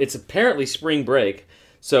 it's apparently spring break.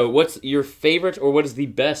 So, what's your favorite, or what is the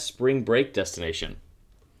best spring break destination?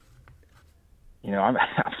 I'm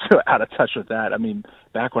so out of touch with that. I mean,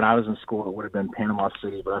 back when I was in school, it would have been Panama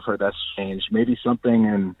City, but I've heard that's changed. Maybe something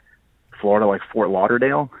in Florida, like Fort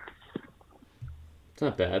Lauderdale. It's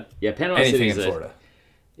not bad. Yeah, Panama Anything City in Florida.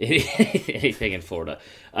 Anything in Florida.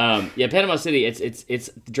 Yeah, Panama City. It's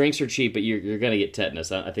drinks are cheap, but you're gonna get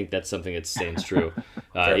tetanus. I think that's something that stands true,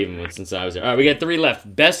 since I was there. All right, we got 3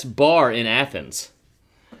 left. Best bar in Athens.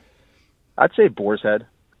 I'd say Boar's Head.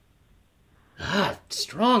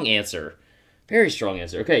 Strong answer. Very strong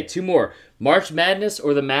answer. Okay, 2 more. March Madness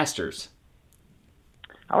or the Masters?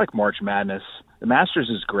 I like March Madness. The Masters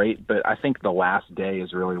is great, but I think the last day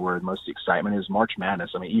is really where most of the excitement is. March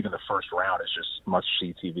Madness, I mean, even the first round is just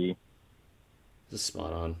must-see TV. This is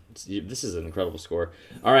spot on. This is an incredible score.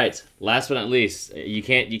 All right, last but not least, you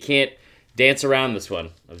can't dance around this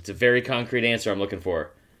one. It's a very concrete answer I'm looking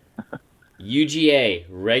for. UGA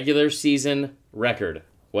regular season record.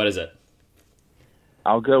 What is it?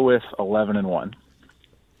 I'll go with 11-1.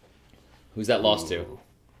 Who's that lost to?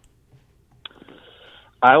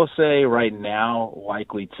 I will say right now,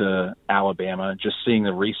 likely to Alabama. Just seeing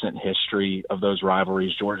the recent history of those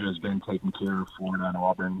rivalries, Georgia has been taking care of Florida and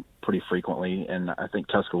Auburn pretty frequently, and I think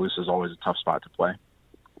Tuscaloosa is always a tough spot to play.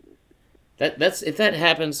 That's if that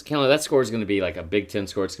happens, Kelly, that score is going to be like a Big Ten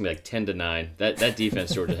score. It's going to be like 10-9. That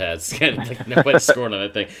defense Georgia has, like nobody's scoring on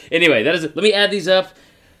that thing. Anyway, that is it. Let me add these up.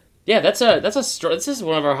 Yeah, this is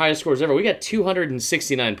one of our highest scores ever. We got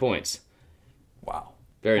 269 points. Wow,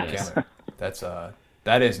 very nice. Candler,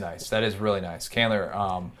 that is nice. That is really nice,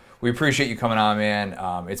 Candler. We appreciate you coming on, man.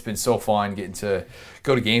 It's been so fun getting to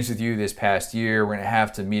go to games with you this past year. We're gonna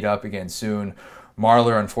have to meet up again soon.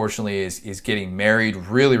 Marler, unfortunately, is getting married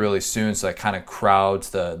really, really soon, so that kind of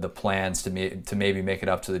crowds the plans to maybe make it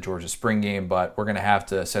up to the Georgia spring game. But we're gonna have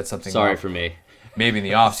to set something. Sorry up. for me. Maybe in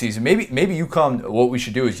the off season. Maybe you come. What we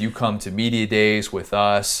should do is you come to media days with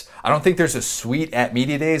us. I don't think there's a suite at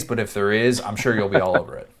media days, but if there is, I'm sure you'll be all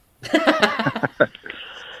over it.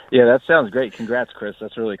 Yeah, that sounds great. Congrats, Chris.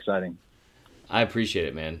 That's really exciting. I appreciate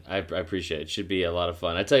it, man. I appreciate it. It should be a lot of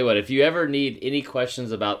fun. I tell you what, if you ever need any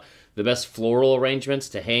questions about the best floral arrangements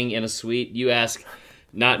to hang in a suite, you ask,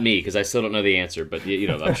 not me, because I still don't know the answer, but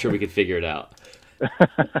I'm sure we could figure it out.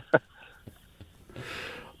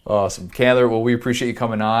 Awesome. Candler, well, we appreciate you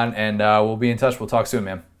coming on, and we'll be in touch. We'll talk soon,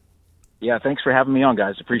 man. Yeah, thanks for having me on,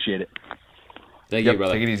 guys. Appreciate it. Thank you,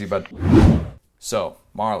 brother. Take it easy, bud. So,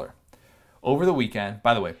 Marler, over the weekend,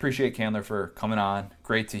 by the way, appreciate Candler for coming on.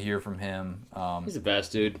 Great to hear from him. He's the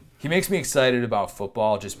best, dude. He makes me excited about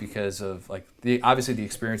football just because of, obviously the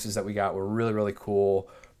experiences that we got were really, really cool.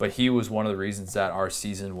 But he was one of the reasons that our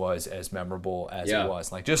season was as memorable as it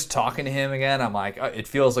was. Like, just talking to him again, I'm like, it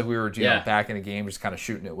feels like we were back in a game, just kind of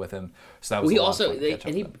shooting it with him. So that was he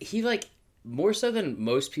more so than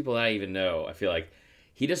most people that I even know, I feel like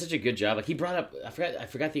he does such a good job. Like, he brought up, I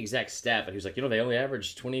forgot the exact stat, but he was like, they only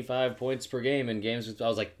average 25 points per game in games. I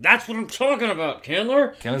was like, that's what I'm talking about,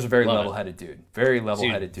 Candler. Candler's a very level-headed dude. Very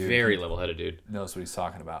level-headed dude. Very level-headed dude. Knows what he's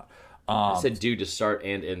talking about. I said dude to start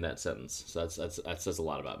and end that sentence. So that says a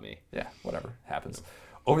lot about me. Yeah, whatever. Happens.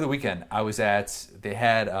 Over the weekend, I was they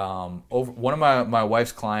had, one of my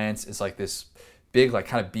wife's clients is like this big, like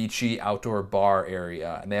kind of beachy outdoor bar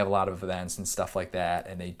area, and they have a lot of events and stuff like that,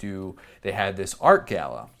 and they had this art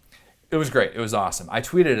gala. It was great. It was awesome. I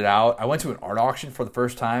tweeted it out. I went to an art auction for the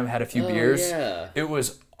first time, had a few beers. Yeah. It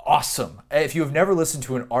was awesome. If you have never listened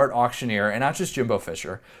to an art auctioneer, and not just Jimbo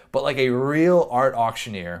Fisher, but like a real art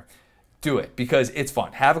auctioneer, do it because it's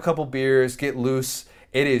fun. Have a couple beers, get loose.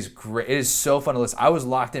 It is great. It is so fun to listen. I was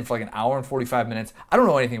locked in for like an hour and 45 minutes. I don't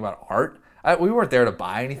know anything about art. We weren't there to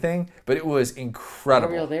buy anything, but it was incredible.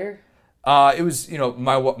 Were you all there? It was,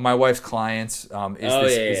 my wife's clients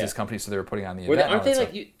is this company, so they were putting on the event. Aren't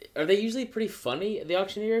they are they usually pretty funny, the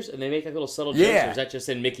auctioneers, and they make like little subtle jokes, or is that just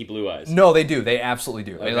in Mickey Blue Eyes? No, they do. They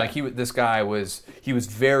absolutely do. Okay. This guy was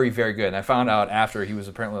very, very good, and I found out after he was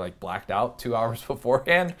apparently like blacked out 2 hours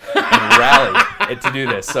beforehand and rallied to do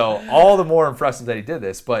this. So all the more impressive that he did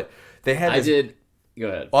this. But they had Go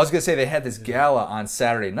ahead. I was gonna say they had this gala on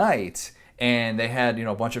Saturday night. and they had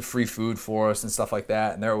a bunch of free food for us and stuff like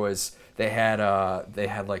that. And they had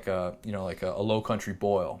like a a low country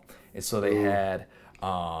boil, and so they had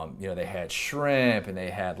they had shrimp, and they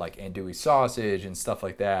had like andouille sausage and stuff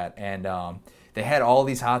like that, and they had all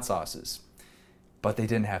these hot sauces, but they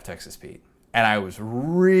didn't have Texas Pete. And I was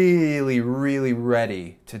really, really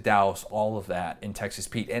ready to douse all of that in Texas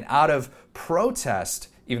Pete. And out of protest,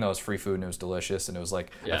 even though it was free food and it was delicious and it was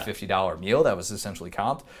like a $50 meal that was essentially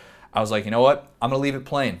comped, I was like, you know what? I'm going to leave it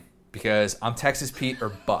plain because I'm Texas Pete or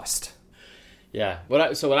bust. Yeah. What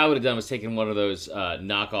I would have done was taken one of those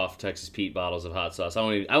knockoff Texas Pete bottles of hot sauce. I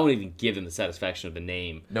won't even give them the satisfaction of the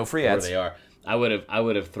name. No free ads. Where they are. I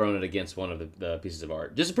would have thrown it against one of the pieces of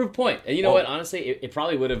art. Just to prove a point. And you know what? Honestly, it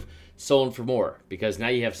probably would have sold for more because now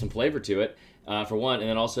you have some flavor to it, for one. And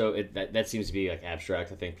then also, that seems to be like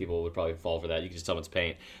abstract. I think people would probably fall for that. You can just tell them it's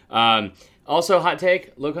paint. Also, hot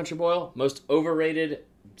take, Low Country Boil, most overrated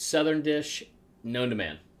Southern dish known to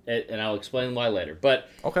man. And I'll explain why later. But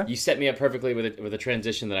you set me up perfectly with a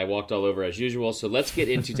transition that I walked all over as usual. So let's get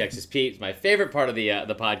into Texas Pete. It's my favorite part of the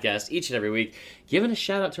podcast each and every week. Giving a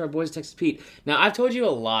shout out to our boys at Texas Pete. Now, I've told you a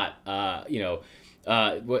lot, of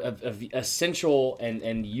essential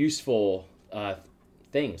and useful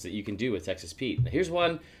things that you can do with Texas Pete. Now, here's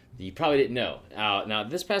one that you probably didn't know. Now,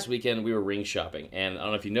 this past weekend, we were ring shopping. And I don't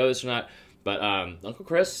know if you know this or not, but Uncle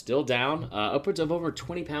Chris, still down, upwards of over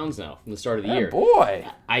 20 pounds now from the start of the year. Boy!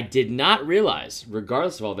 I did not realize,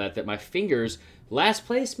 regardless of all that my fingers, last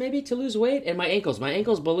place maybe to lose weight, and my ankles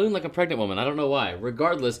balloon like a pregnant woman. I don't know why.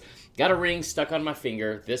 Regardless, got a ring stuck on my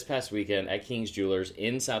finger this past weekend at King's Jewelers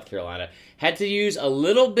in South Carolina. Had to use a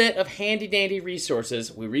little bit of handy-dandy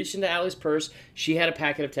resources. We reached into Allie's purse. She had a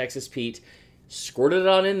packet of Texas Pete. Squirted it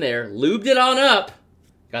on in there. Lubed it on up.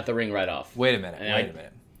 Got the ring right off. Wait a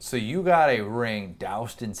minute. So you got a ring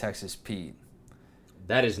doused in Texas Pete.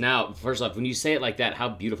 That is now, first off, when you say it like that, how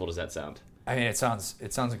beautiful does that sound? I mean, it sounds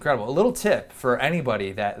incredible. A little tip for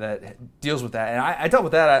anybody that deals with that, and I dealt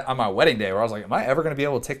with that on my wedding day, where I was like, am I ever going to be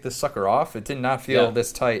able to take this sucker off? It did not feel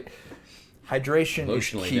this tight. Hydration is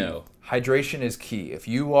key. No. Hydration is key. If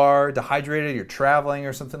you are dehydrated, you're traveling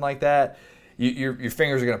or something like that, your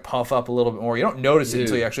fingers are going to puff up a little bit more. You don't notice it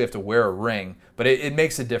until you actually have to wear a ring, but it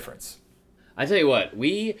makes a difference. I tell you what,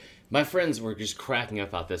 my friends were just cracking up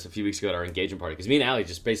about this a few weeks ago at our engagement party because me and Allie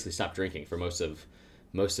just basically stopped drinking for most of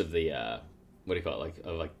the what do you call it,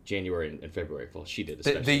 like January and February. Well, she did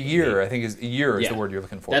especially. The year, I think is the word you're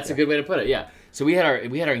looking for. That's a good way to put it. Yeah. So we had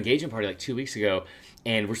our engagement party like 2 weeks ago,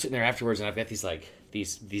 and we're sitting there afterwards, and I've got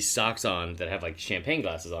these socks on that have like champagne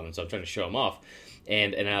glasses on them, so I'm trying to show them off.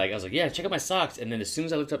 And I was like, yeah, check out my socks. And then as soon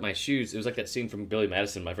as I looked up my shoes, it was like that scene from Billy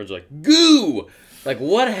Madison. My friends were like, goo! Like,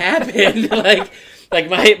 what happened? like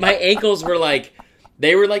my ankles were like,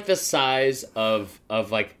 they were like the size of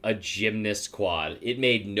like a gymnast quad. It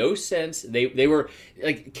made no sense. They were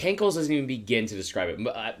like, cankles doesn't even begin to describe it.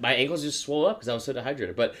 My ankles just swelled up because I was so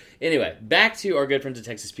dehydrated. But anyway, back to our good friends at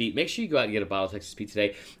Texas Pete. Make sure you go out and get a bottle of Texas Pete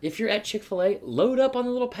today. If you're at Chick-fil-A, load up on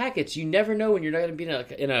the little packets. You never know when you're not going to be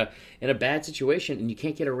in a bad situation and you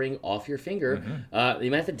can't get a ring off your finger. Mm-hmm. You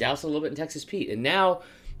might have to douse it a little bit in Texas Pete. And now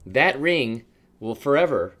that ring will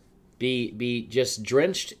forever be just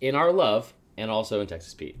drenched in our love. And also in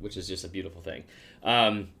Texas Pete, which is just a beautiful thing.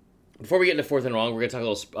 Before we get into Fourth and Wrong, we're going to talk a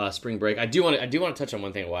little spring break. I do want to touch on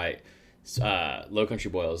one thing why Low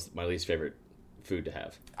Country Boil is my least favorite food to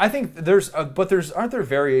have. I think aren't there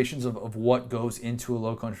variations of what goes into a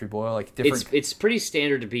Low Country Boil, like different? It's pretty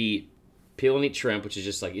standard to be peel and eat shrimp, which is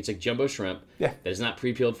just like, it's like jumbo shrimp that is not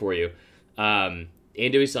pre-peeled for you.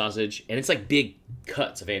 Andouille sausage, and it's like big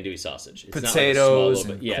cuts of andouille sausage. It's potatoes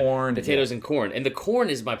not like and corn. Potatoes and corn. And the corn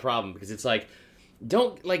is my problem because it's like,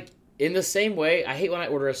 don't like, in the same way, I hate when I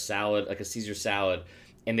order a salad, like a Caesar salad,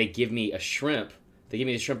 and they give me a shrimp. They give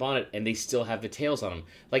me the shrimp on it, and they still have the tails on them.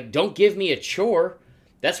 Like, don't give me a chore.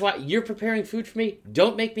 That's why you're preparing food for me.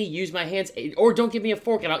 Don't make me use my hands, or don't give me a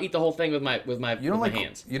fork, and I'll eat the whole thing with my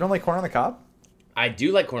hands. You don't like corn on the cob? I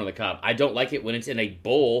do like corn on the cob. I don't like it when it's in a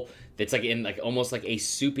bowl that's like in like almost like a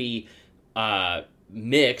soupy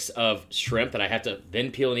mix of shrimp that I have to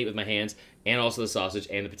then peel and eat with my hands, and also the sausage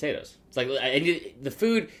and the potatoes. It's like the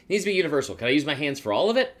food needs to be universal. Can I use my hands for all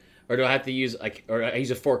of it, or do I have to use I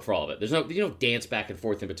use a fork for all of it? There's no dance back and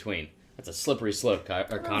forth in between. That's a slippery slope,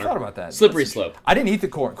 Connor. I thought about that. Slippery slope. I didn't eat the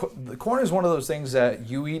corn. The corn is one of those things that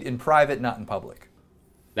you eat in private, not in public.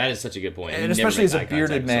 That is such a good point. And especially as a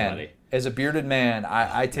bearded man. As a bearded man,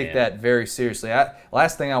 I take that very seriously.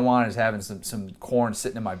 Last thing I want is having some corn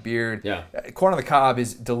sitting in my beard. Yeah. Corn on the cob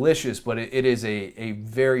is delicious, but it is a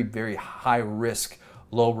very, very high risk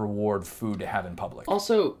low reward food to have in public.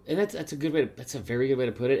 Also, and that's a good way. That's a very good way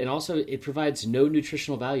to put it. And also, it provides no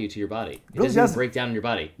nutritional value to your body. It really doesn't doesn't. break down in your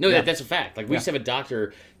body. No, that's a fact. Like we used to have a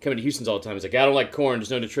doctor coming to Houston's all the time. He's like, I don't like corn.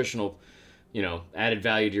 There's no nutritional, added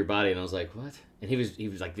value to your body. And I was like, what? And he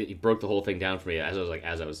was like, he broke the whole thing down for me as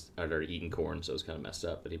I'd already eaten corn, so it was kind of messed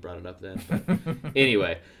up. But he brought it up then. But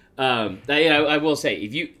anyway, I will say,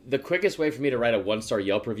 the quickest way for me to write a 1-star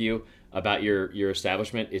Yelp review about your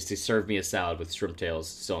establishment is to serve me a salad with shrimp tails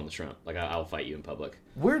still on the shrimp. Like I'll fight you in public.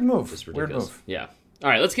 Weird move. It's Weird ridiculous. move. Yeah. All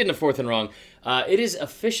right, let's get into fourth and wrong. It is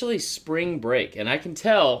officially spring break, and I can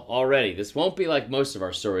tell already this won't be like most of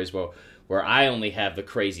our stories where I only have the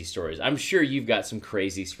crazy stories. I'm sure you've got some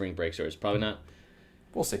crazy spring break stories. Probably not.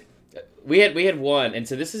 We'll see. We had one, and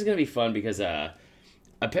so this is going to be fun because I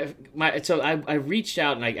reached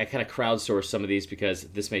out and I kind of crowdsourced some of these because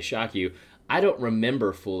this may shock you. I don't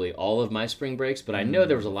remember fully all of my spring breaks, but I know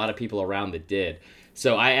there was a lot of people around that did.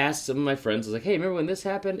 So I asked some of my friends, I was like, hey, remember when this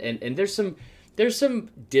happened? And there's some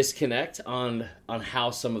disconnect on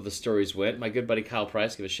how some of the stories went. My good buddy Kyle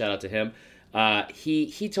Price, give a shout out to him.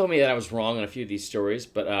 He told me that I was wrong on a few of these stories,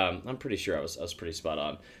 but I'm pretty sure I was pretty spot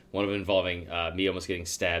on. One of them involving me almost getting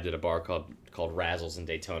stabbed at a bar called Razzles in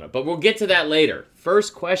Daytona. But we'll get to that later.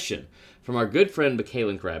 First question from our good friend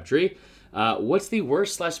Michaelin Crabtree. What's the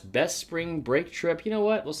worst/best spring break trip? You know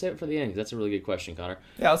what? We'll save it for the end because that's a really good question, Connor.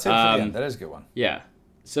 Yeah, let's save it for the end. That is a good one. Yeah.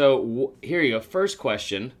 So here you go. First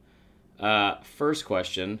question,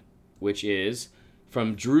 which is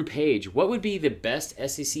from Drew Page. What would be the best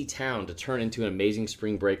SEC town to turn into an amazing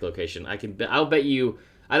spring break location? I'll bet you.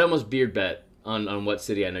 I'd almost beard bet on what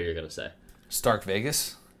city I know you're going to say. Stark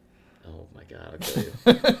Vegas. Oh my God! I'll kill you.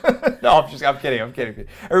 No, I'm kidding.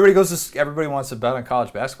 Everybody wants to bet on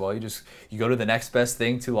college basketball. You go to the next best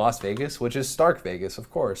thing to Las Vegas, which is Stark Vegas, of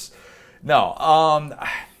course. No,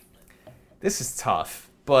 this is tough,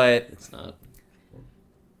 but It's not.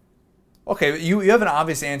 Okay, you have an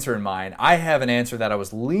obvious answer in mind. I have an answer that I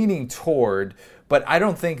was leaning toward, but I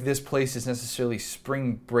don't think this place is necessarily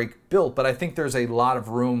spring break built, but I think there's a lot of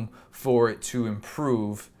room for it to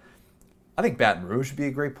improve. I think Baton Rouge would be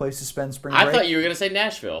a great place to spend spring break. I thought you were going to say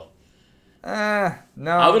Nashville. No.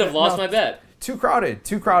 I would have lost my bet. Too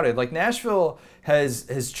crowded. Like Nashville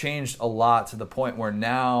has changed a lot to the point where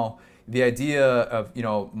now the idea of,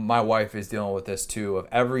 my wife is dealing with this too, of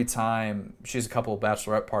every time she has a couple of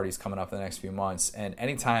bachelorette parties coming up in the next few months, and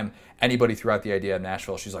anytime anybody threw out the idea of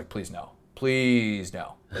Nashville, she's like, please no.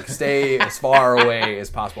 Like stay as far away as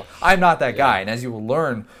possible. I'm not that guy, and as you will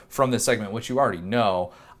learn from this segment, which you already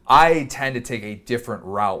know, I tend to take a different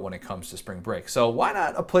route when it comes to spring break. So why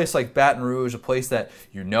not a place like Baton Rouge, a place that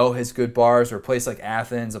has good bars, or a place like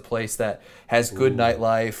Athens, a place that has good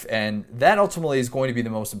nightlife, and that ultimately is going to be the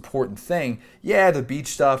most important thing. Yeah, the beach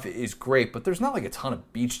stuff is great, but there's not like a ton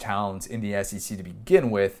of beach towns in the SEC to begin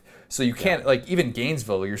with, so you can't, like even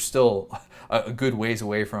Gainesville, you're still a good ways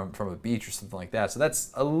away from a beach or something like that. So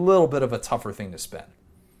that's a little bit of a tougher thing to spend.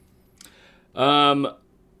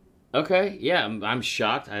 Okay, yeah, I'm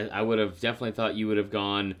shocked. I would have definitely thought you would have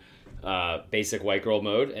gone basic white girl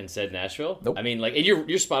mode and said Nashville. Nope. I mean, like, and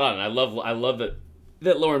you're spot on. I love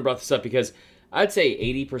that Lauren brought this up because I'd say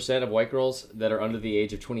 80% of white girls that are under the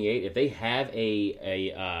age of 28, if they have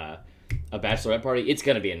a bachelorette party, it's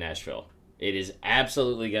going to be in Nashville. It is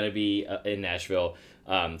absolutely going to be in Nashville.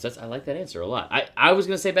 So I like that answer a lot. I was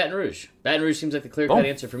going to say Baton Rouge. Baton Rouge seems like the clear-cut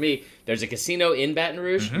answer for me. There's a casino in Baton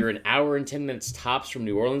Rouge. Mm-hmm. You're an hour and 10 minutes tops from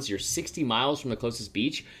New Orleans. You're 60 miles from the closest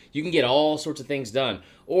beach. You can get all sorts of things done.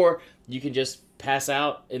 Or you can just pass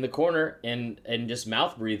out in the corner and just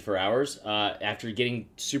mouth breathe for hours after getting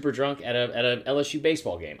super drunk at a LSU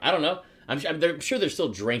baseball game. I don't know. I'm sure they're still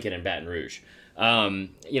drinking in Baton Rouge.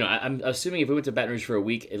 I'm assuming if we went to Baton Rouge for a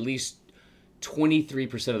week, at least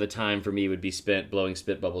 23% of the time for me would be spent blowing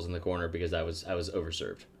spit bubbles in the corner because I was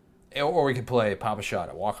overserved. Or we could play Pop a Shot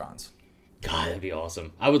at Walk-Ons. God, that'd be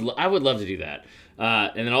awesome. I would love to do that.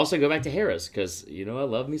 And then also go back to Harrah's because, I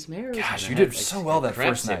love me some Harrah's. Gosh, you did so well that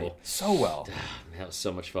first night. So well. That was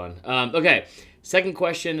so much fun. Okay, second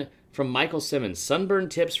question from Michael Simmons. Sunburn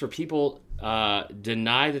tips for people who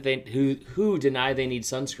deny they need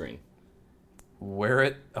sunscreen. Wear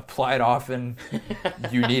it, apply it often.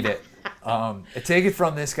 You need it. Take it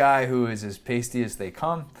from this guy who is as pasty as they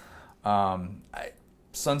come.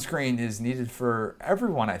 Sunscreen is needed for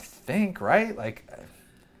everyone, I think, right? Like,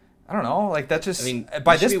 I don't know. Like, that just,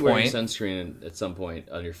 by this point, you should be wearing sunscreen at some point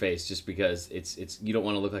on your face just because it's you don't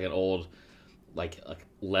want to look like an old, like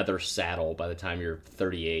leather saddle by the time you're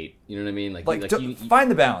 38. You know what I mean?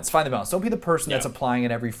 Find the balance. Don't be the person that's applying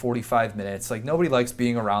it every 45 minutes. Like, nobody likes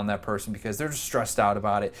being around that person because they're just stressed out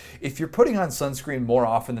about it. If you're putting on sunscreen more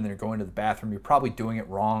often than you're going to the bathroom, you're probably doing it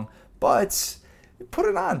wrong. But put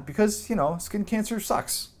it on because, skin cancer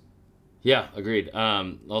sucks. Yeah, agreed.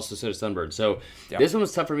 Also, so does sunburn. So This one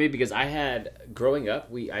was tough for me because I had, growing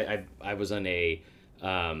up, I was on a,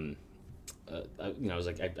 I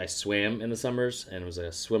swam in the summers and was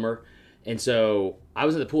a swimmer. And so I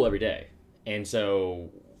was in the pool every day. And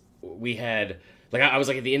so we had, I was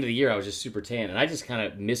at the end of the year, I was just super tan. And I just kind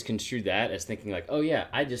of misconstrued that as thinking oh yeah,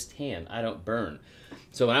 I just tan, I don't burn.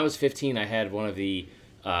 So when I was 15, I had one of the,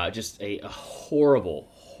 just a horrible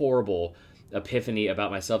epiphany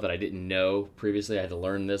about myself that I didn't know previously. I had to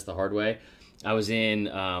learn this the hard way. I was in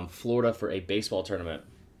Florida for a baseball tournament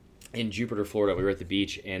in Jupiter, Florida. We were at the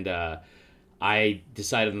beach, and I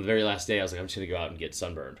decided on the very last day, I was I'm just gonna go out and get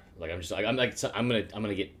sunburned. I'm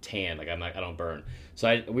gonna get tan. I don't burn.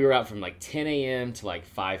 So we were out from 10 a.m. to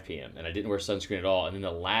 5 p.m. and I didn't wear sunscreen at all. And in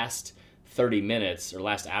the last 30 minutes or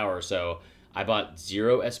last hour or so, I bought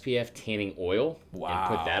 0 SPF tanning oil and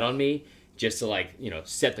put that on me. Just to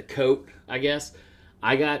set the coat, I guess.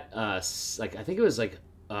 I got I think it was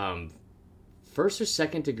first or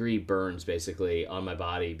second degree burns basically on my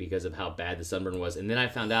body because of how bad the sunburn was, and then I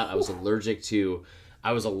found out I was allergic to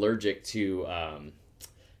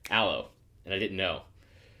aloe, and I didn't know.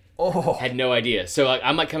 Oh, had no idea. So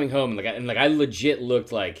I'm coming home and I legit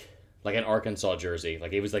looked like an Arkansas jersey.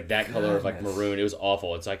 It was that color of maroon. It was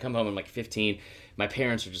awful. And so I come home, I'm 15. My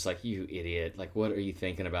parents are just you idiot. What are you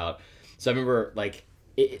thinking about? So I remember,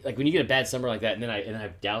 when you get a bad sunburn like that, and then I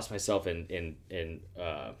doused myself in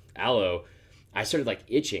aloe, I started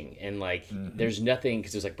itching, and there's nothing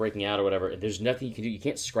because it was breaking out or whatever. And there's nothing you can do. You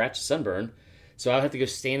can't scratch a sunburn, so I would have to go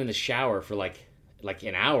stand in the shower for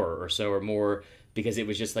an hour or so or more because it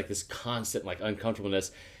was just this constant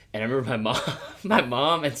uncomfortableness. And I remember my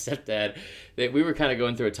mom and stepdad, that we were kind of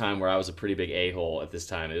going through a time where I was a pretty big a-hole at this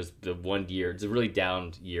time. It was the one year, it's a really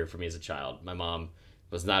down year for me as a child. My mom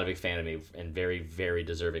was not a big fan of me, and very, very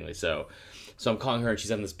deservingly so. So I'm calling her, and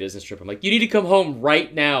she's on this business trip. I'm you need to come home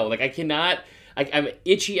right now. I cannot. I'm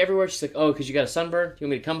itchy everywhere. She's oh, because you got a sunburn? You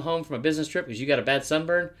want me to come home from a business trip because you got a bad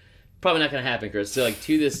sunburn? Probably not going to happen, Chris. So,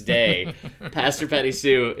 to this day, Pastor Patty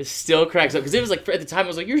Sue still cracks up. Because it was at the time, I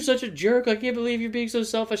was you're such a jerk. I can't believe you're being so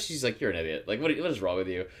selfish. She's you're an idiot. What is wrong with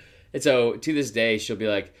you? And so, to this day, she'll be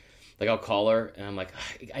I'll call her, and I'm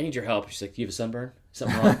I need your help. She's do you have a sunburn?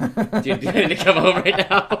 Something wrong? Do you need to come home right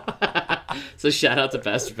now? So shout out to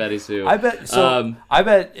Pastor Patty Sue. I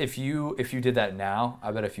bet if you did that now,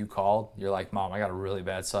 I bet if you called, you're Mom, I got a really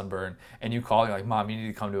bad sunburn, and you call, you're Mom, you need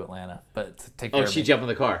to come to Atlanta, but take care of me. She'd jump in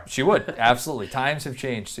the car. She would, absolutely. Times have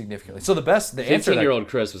changed significantly. So the answer to 15-year-old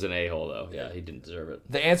Chris was an a-hole, though. Yeah, he didn't deserve it.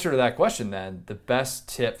 The answer to that question, then, the best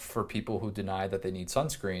tip for people who deny that they need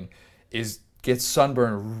sunscreen is get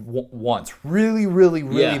sunburned once, really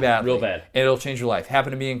badly. Real bad. And it'll change your life.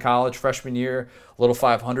 Happened to me in college, freshman year, little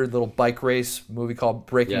 500, little bike race, movie called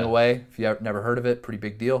Breaking Away. If you never heard of it, pretty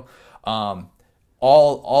big deal.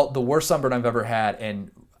 All the worst sunburn I've ever had,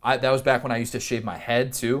 and that was back when I used to shave my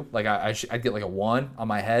head too. I'd get a 1 on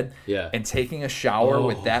my head. Yeah. And taking a shower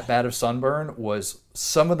with that bad of sunburn was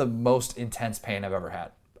some of the most intense pain I've ever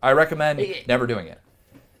had. I recommend never doing it.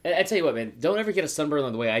 I tell you what, man, don't ever get a sunburn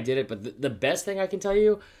on the way I did it. But the best thing I can tell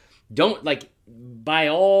you, don't by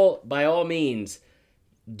all means,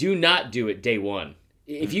 do not do it day one.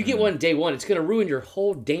 If you get one day one, it's gonna ruin your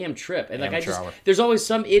whole damn trip. And there's always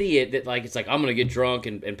some idiot that it's I'm gonna get drunk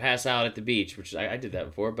and pass out at the beach, which I did that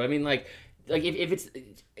before. But I mean if it's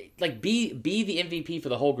be the MVP for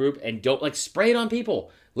the whole group and don't spray it on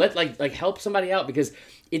people. Let help somebody out because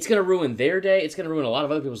it's gonna ruin their day. It's gonna ruin a lot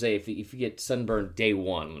of other people's day if you get sunburned day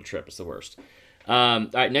one on the trip. It's the worst. All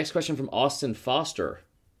right, next question from Austin Foster.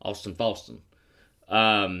 Austin Falston.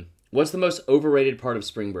 What's the most overrated part of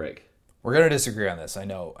spring break? We're gonna disagree on this. I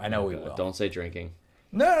know we will. Don't say drinking.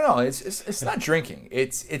 No. It's not drinking.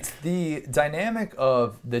 It's the dynamic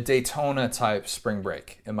of the Daytona type spring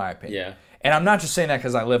break, in my opinion. Yeah. And I'm not just saying that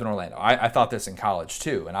because I live in Orlando. I thought this in college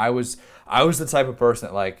too, and I was the type of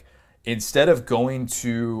person that instead of going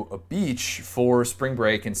to a beach for spring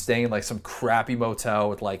break and staying in some crappy motel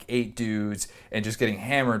with 8 dudes and just getting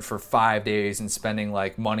hammered for 5 days and spending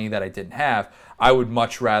money that I didn't have, I would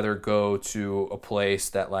much rather go to a place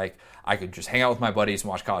that I could just hang out with my buddies and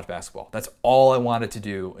watch college basketball. That's all I wanted to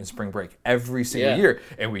do in spring break every single year.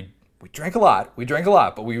 And we drank a lot.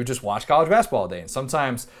 But we would just watch college basketball all day. And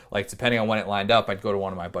sometimes, depending on when it lined up, I'd go to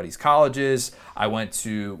one of my buddies' colleges.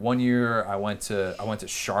 One year I went to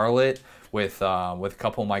Charlotte with a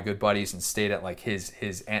couple of my good buddies and stayed at like his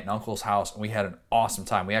aunt and uncle's house, and we had an awesome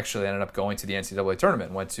time. We actually ended up going to the NCAA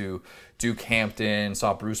tournament. Went to Duke Hampton,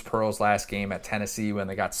 saw Bruce Pearl's last game at Tennessee when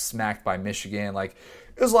they got smacked by Michigan. Like,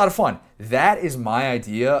 it was a lot of fun. That is my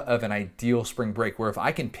idea of an ideal spring break, where if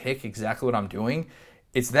I can pick exactly what I'm doing,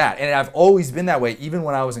 it's that. And I've always been that way, even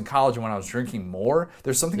when I was in college and when I was drinking more.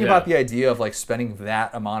 There's something about the idea of like spending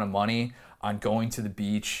that amount of money on going to the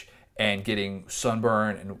beach and getting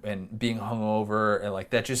sunburn and being hungover, and like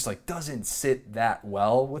that just like doesn't sit that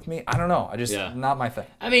well with me. I don't know. Not my thing.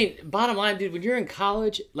 I mean, bottom line, dude, when you're in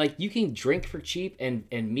college, like you can drink for cheap and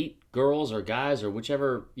meet girls or guys or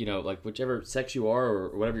whichever, like whichever sex you are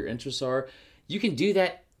or whatever your interests are. You can do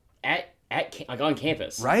that like on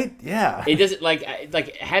campus. Right? Yeah. It doesn't like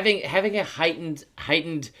having a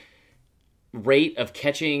heightened rate of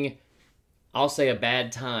catching, I'll say, a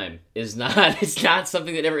bad time it's not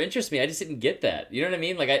something that ever interests me. I just didn't get that. You know what I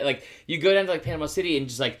mean? Like you go down to like Panama City and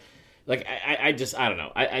just I don't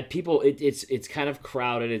know. People, it's kind of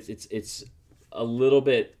crowded. It's a little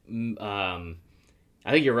bit. I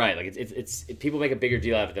think you're right. Like it's people make a bigger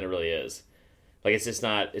deal out of it than it really is. Like it's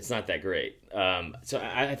not that great. So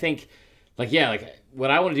I think what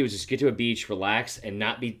I want to do is just get to a beach, relax, and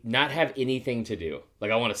not have anything to do. Like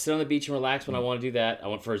I want to sit on the beach and relax when I want to do that. I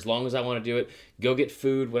want for as long as I want to do it. Go get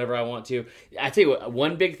food whenever I want to. I tell you what,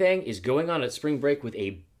 one big thing is going on a spring break with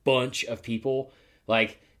a bunch of people.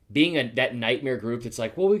 Like being that nightmare group that's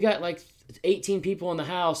like, well, we got like 18 people in the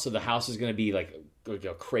house, so the house is going to be like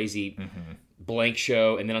a crazy blank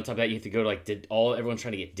show, and then on top of that, you have to go to like everyone's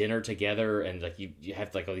trying to get dinner together, and like you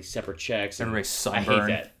have like all these separate checks. Everybody's sunburned. I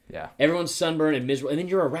hate that. Yeah, everyone's sunburned and miserable, and then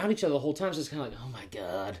you're around each other the whole time. So it's kind of like, oh my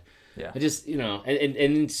god. Yeah. I just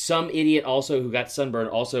and some idiot also who got sunburned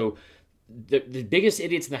also. The biggest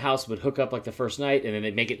idiots in the house would hook up like the first night, and then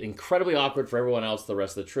they'd make it incredibly awkward for everyone else the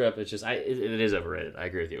rest of the trip. It's just it is overrated. I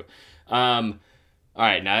agree with you. All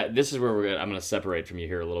right, now this is where I'm going to separate from you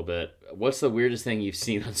here a little bit. What's the weirdest thing you've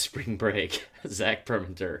seen on spring break, Zach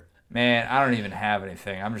Permenter? Man, I don't even have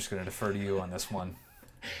anything. I'm just going to defer to you on this one.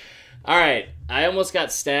 All right, I almost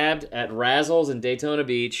got stabbed at Razzles in Daytona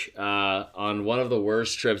Beach on one of the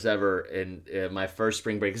worst trips ever in my first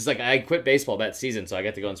spring break. It's like I quit baseball that season, so I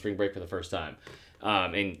got to go on spring break for the first time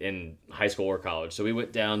in high school or college. So we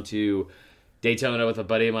went down to Daytona with a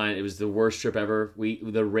buddy of mine. It was the worst trip ever.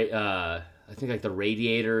 I think like the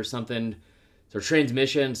radiator or something, or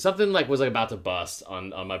transmission, something like was like about to bust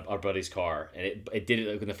on our buddy's car, and it did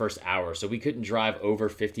it like in the first hour. So we couldn't drive over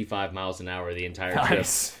 55 miles an hour the entire trip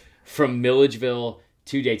from Milledgeville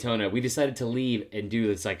to Daytona. We decided to leave and do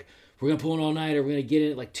this like, we're gonna pull an all nighter. We're gonna get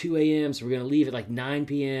in at like 2 a.m. So we're gonna leave at like 9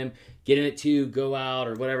 p.m. Get in at 2, go out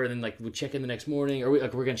or whatever. And then like we'll check in the next morning, or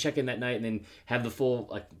we're gonna check in that night and then have the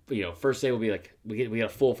full first day will be like we get a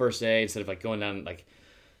full first day instead of like going down like.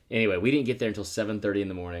 Anyway, we didn't get there until 7:30 in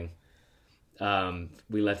the morning.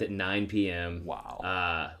 We left at 9 p.m.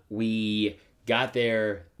 Wow. We got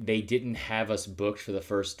there. They didn't have us booked for the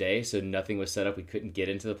first day, so nothing was set up. We couldn't get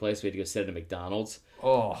into the place. We had to go sit at a McDonald's.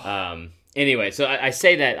 Oh. Anyway, so I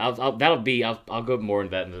say that. I'll go more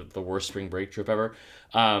into that in the worst spring break trip ever.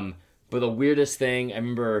 But the weirdest thing, I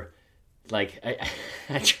remember, like,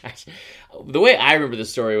 the way I remember the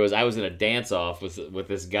story was I was in a dance-off with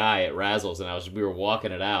this guy at Razzles, and we were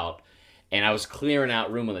walking it out, and I was clearing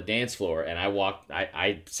out room on the dance floor, and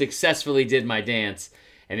I successfully did my dance,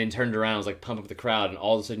 and then turned around, I was like pumping up the crowd, and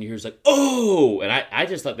all of a sudden you hear like, oh! And I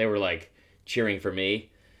just thought they were like cheering for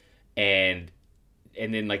me, and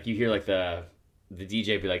then like you hear like the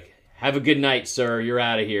DJ be like, have a good night, sir, you're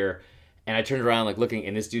out of here. And I turned around like looking,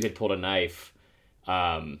 and this dude had pulled a knife,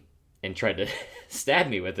 and tried to stab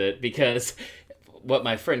me with it, because what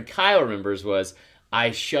my friend Kyle remembers was I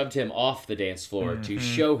shoved him off the dance floor to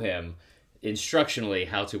show him instructionally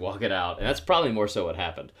how to walk it out. And that's probably more so what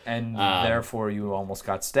happened. And therefore you almost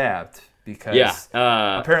got stabbed, because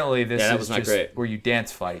apparently this is just great. Where you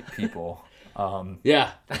dance fight people. Yeah.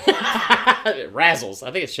 Razzles.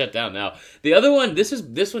 I think it's shut down now. The other one,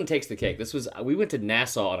 this one takes the cake. We went to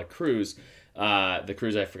Nassau on a cruise. The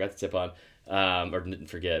cruise I forgot to tip on. Or didn't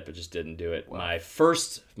forget, but just didn't do it. Wow. My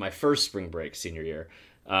first spring break senior year,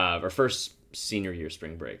 or first senior year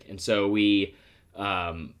spring break, and so we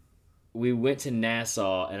went to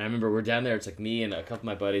Nassau, and I remember we're down there. It's like me and a couple of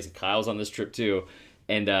my buddies, and Kyle's on this trip too,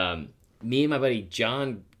 and me and my buddy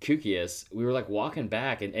John Kukias, we were like walking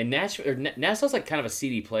back, and Nassau's like kind of a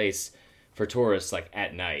seedy place for tourists, like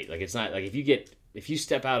at night. Like it's not like if you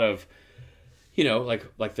step out of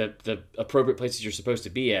like the appropriate places you're supposed to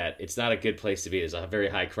be at, it's not a good place to be. There's a very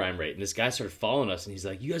high crime rate. And this guy started following us, and he's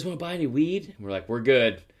like, you guys want to buy any weed? And we're like, we're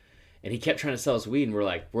good. And he kept trying to sell us weed, and we're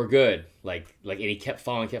like, we're good. And he kept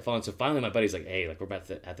falling. So finally, my buddy's like, hey, like we're about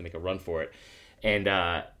to have to make a run for it. And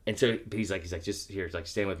so but he's like, just here, like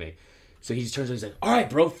stand with me. So he just turns around, he's like, all right,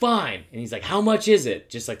 bro, fine. And he's like, how much is it?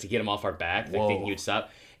 Just like to get him off our back, like thinking he would stop.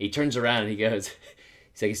 And he turns around and he goes,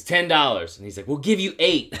 he's like, it's $10. And he's like, we'll give you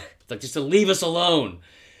 $8. It's like, just to leave us alone.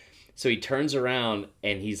 So he turns around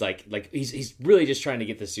and he's like he's really just trying to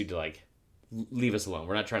get this dude to like leave us alone.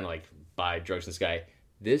 We're not trying to like buy drugs from this guy.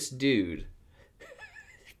 This dude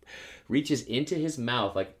reaches into his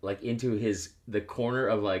mouth, like into the corner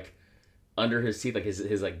of like under his teeth, like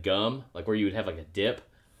his like gum, like where you would have like a dip,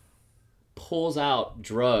 pulls out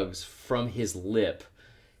drugs from his lip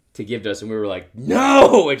to give to us, and we were like,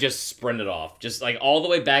 no, and just sprinted off, just like all the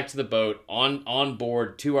way back to the boat, on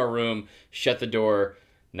board to our room, shut the door,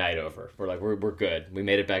 night over. We're like, we're good. We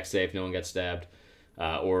made it back safe. No one got stabbed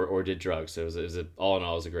or did drugs. So it was all in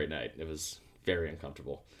all, it was a great night. It was very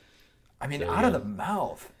uncomfortable. I mean, out of the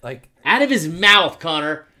mouth, like out of his mouth,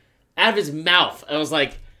 Connor, out of his mouth. I was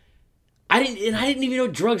like, I didn't even know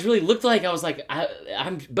what drugs really looked like. I was like,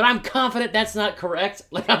 I'm confident that's not correct.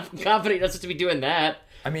 Like, I'm confident you're not supposed to be doing that.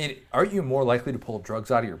 I mean, aren't you more likely to pull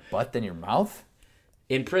drugs out of your butt than your mouth?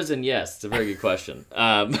 In prison, yes. It's a very good question.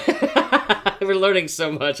 We're learning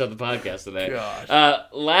so much on the podcast today. Gosh.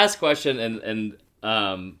 Last question, and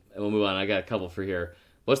we'll move on. I got a couple for here.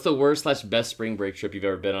 What's the worst/best spring break trip you've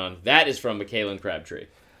ever been on? That is from Michaela Crabtree.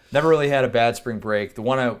 Never really had a bad spring break.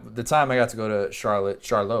 The time I got to go to Charlotte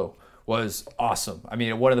was awesome. I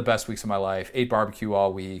mean, one of the best weeks of my life. Ate barbecue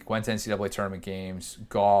all week. Went to NCAA tournament games.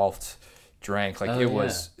 Golfed. Drank.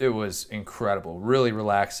 It was incredible. Really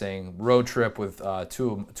relaxing. Road trip with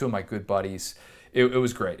two of my good buddies. It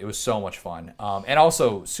was great. It was so much fun. And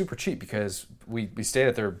also super cheap because we stayed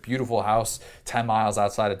at their beautiful house 10 miles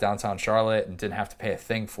outside of downtown Charlotte and didn't have to pay a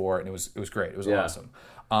thing for it. And it was great. It was awesome.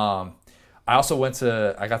 I also got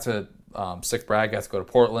to sick brag, got to go to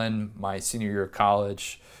Portland my senior year of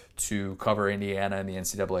college to cover Indiana in the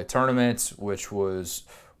NCAA tournament, which was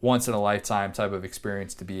once in a lifetime type of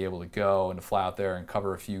experience to be able to go and to fly out there and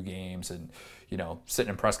cover a few games and, you know, sitting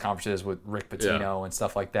in press conferences with Rick Pitino and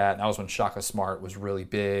stuff like that. And that was when Shaka Smart was really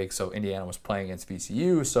big. So Indiana was playing against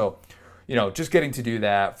VCU. So, you know, just getting to do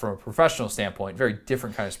that from a professional standpoint, very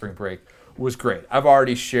different kind of spring break, was great. I've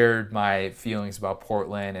already shared my feelings about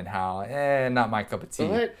Portland and how, not my cup of tea.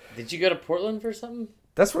 What? Did you go to Portland for something?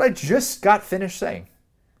 That's what I just got finished saying.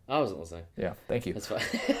 I wasn't listening. Yeah, thank you. That's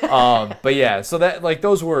fine. But yeah, so that like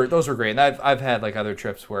those were great. And I've had like other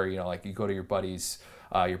trips where, you know, like you go to your buddy's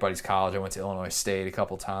college. I went to Illinois State a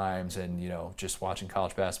couple times, and, you know, just watching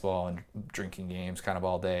college basketball and drinking games kind of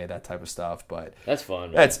all day, that type of stuff. But that's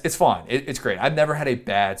fun. Man. It's fun. It's great. I've never had a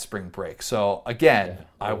bad spring break. So again,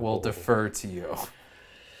 I will defer to you.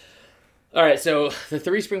 All right, so the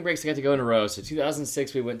 3 spring breaks I got to go in a row. So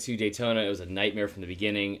 2006, we went to Daytona. It was a nightmare from the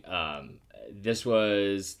beginning. That's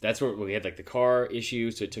where we had like the car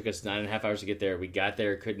issue, so it took us 9.5 hours to get there. We got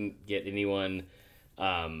there, couldn't get anyone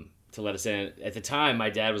to let us in. At the time, my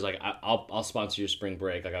dad was like, I'll sponsor your spring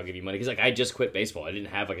break, like I'll give you money, because like I just quit baseball. I didn't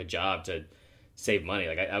have like a job to save money.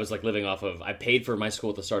 Like I was like living off of, I paid for my school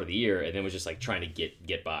at the start of the year, and then was just like trying to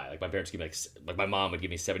get by. Like my parents give me like my mom would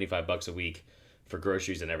give me $75 a week for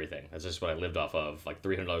groceries and everything. That's just what I lived off of, like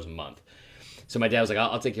 $300 a month. So my dad was like,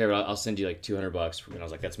 I'll take care of it. I'll send you like $200. And I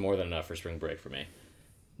was like, that's more than enough for spring break for me.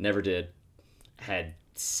 Never did. Had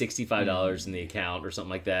 $65 in the account or something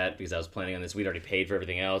like that because I was planning on this. We'd already paid for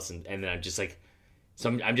everything else. And then I'm just like,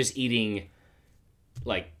 so I'm just eating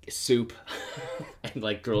like soup and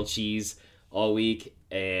like grilled cheese all week.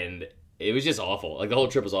 And it was just awful. Like the whole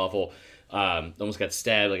trip was awful. Almost got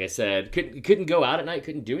stabbed, like I said. Couldn't go out at night.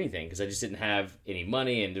 Couldn't do anything because I just didn't have any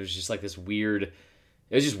money. And there was just like this weird...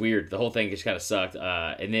 It was just weird. The whole thing just kind of sucked.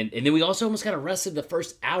 And then we also almost got arrested the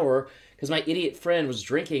first hour because my idiot friend was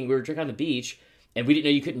drinking. We were drinking on the beach, and we didn't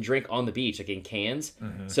know you couldn't drink on the beach, like in cans.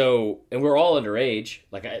 Mm-hmm. So, and we were all underage.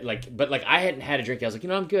 But I hadn't had a drink. I was like,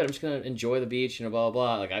 I'm good. I'm just gonna enjoy the beach, blah blah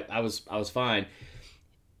blah. Like I was fine.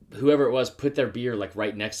 Whoever it was put their beer like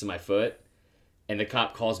right next to my foot, and the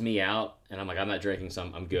cop calls me out, and I'm like, I'm not drinking,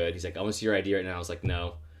 so I'm good. He's like, I want to see your ID right now. I was like,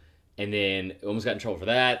 no. And then almost got in trouble for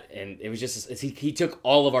that. And it was just, he took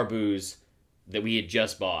all of our booze that we had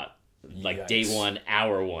just bought, like Yikes. Day 1,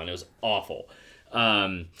 hour 1. It was awful.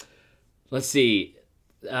 Let's see.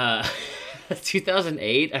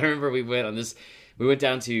 2008, I remember we went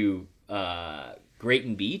down to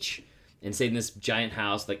Grayton Beach and stayed in this giant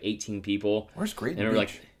house, like 18 people. Where's Grayton Beach?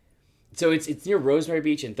 Like, so it's near Rosemary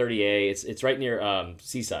Beach in 30A. It's right near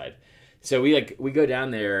Seaside. So we go down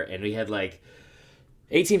there and we had like,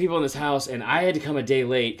 18 people in this house, and I had to come a day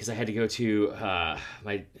late because I had to go to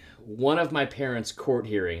one of my parents' court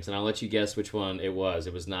hearings, and I'll let you guess which one it was.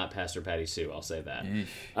 It was not Pastor Patty Sue, I'll say that.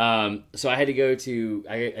 So I had to go to,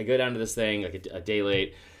 I go down to this thing like a day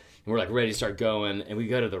late, and we're like ready to start going, and we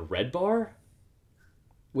go to the Red Bar,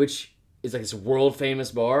 which is like this world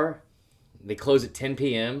famous bar. They close at 10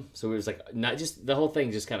 p.m. So it was like not just the whole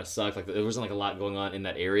thing just kind of sucked. Like there wasn't like a lot going on in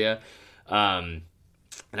that area. And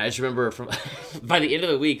I just remember from by the end of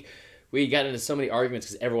the week, we got into so many arguments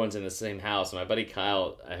because everyone's in the same house. And my buddy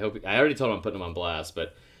Kyle, I already told him I'm putting him on blast,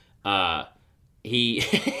 but he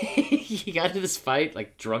he got into this fight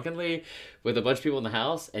like drunkenly with a bunch of people in the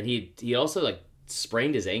house, and he also like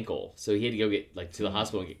sprained his ankle, so he had to go get like to the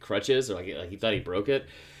hospital and get crutches, or like he thought he broke it.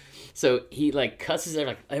 So he like cusses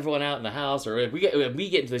like everyone out in the house, or we get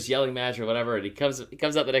into this yelling match or whatever, and he comes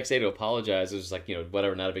out the next day to apologize. It was just like,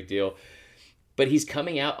 whatever, not a big deal. But he's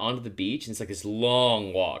coming out onto the beach, and it's like this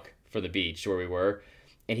long walk from the beach to where we were,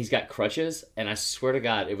 and he's got crutches, and I swear to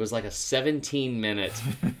God, it was like a 17-minute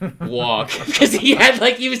walk because he had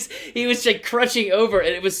like he was like crutching over,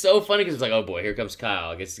 and it was so funny because it was like, oh boy, here comes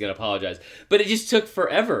Kyle. I guess he's gonna apologize, but it just took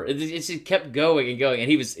forever. It just kept going and going, and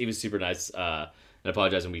he was super nice. And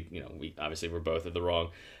apologize, and we obviously were both in the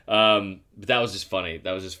wrong. But that was just funny.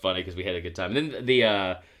 That was just funny because we had a good time. And then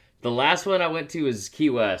the last one I went to was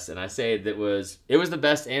Key West, and I say it was the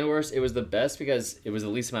best and worst. It was the best because it was the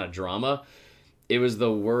least amount of drama. It was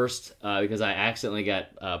the worst because I accidentally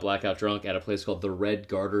got blackout drunk at a place called the Red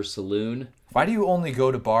Garter Saloon. Why do you only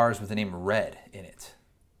go to bars with the name Red in it?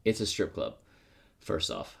 It's a strip club,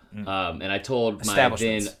 first off. And I told my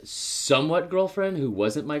then somewhat girlfriend, who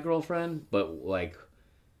wasn't my girlfriend, but like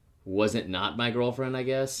wasn't not my girlfriend, I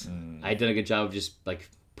guess. I had done a good job of just like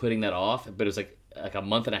putting that off, but it was like a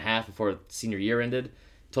month and a half before senior year ended.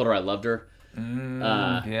 Told her I loved her. And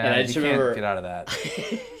I just remember, can't get out of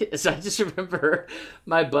that. So I just remember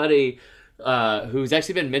my buddy, who's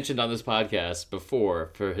actually been mentioned on this podcast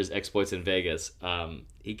before for his exploits in Vegas.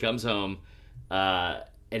 He comes home,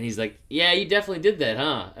 and he's like, yeah, you definitely did that,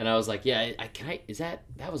 huh? And I was like, yeah,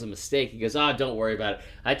 that was a mistake. He goes, don't worry about it.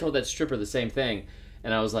 I told that stripper the same thing.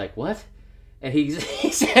 And I was like, what? And he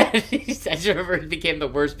said, I just remember it became the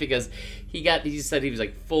worst because he said he was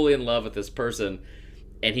like fully in love with this person,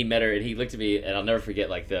 and he met her, and he looked at me, and I'll never forget,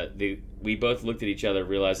 like we both looked at each other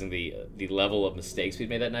realizing the level of mistakes we'd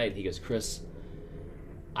made that night. And he goes, Chris,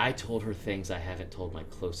 I told her things I haven't told my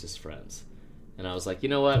closest friends. And I was like, you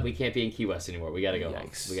know what? We can't be in Key West anymore. We got to go home.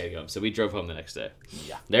 We got to go home. So we drove home the next day.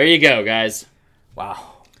 Yeah. There you go, guys.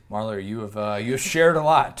 Wow. Marler, you have shared a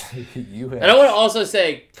lot. You have. And I want to also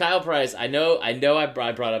say, Kyle Price, I know I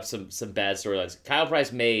brought up some bad storylines. Kyle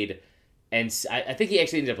Price made, and I think he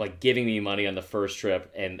actually ended up like giving me money on the first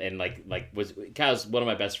trip, and Kyle's one of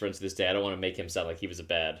my best friends to this day. I don't want to make him sound like he was a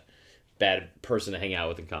bad person to hang out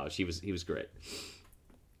with in college. He was great.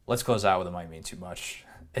 Let's close out with It Might Mean Too Much.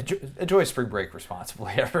 Enjoy spring break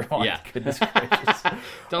responsibly, everyone. Yeah. Goodness gracious.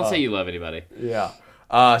 Don't say you love anybody. Yeah.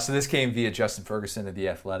 So this came via Justin Ferguson of The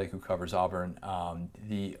Athletic, who covers Auburn.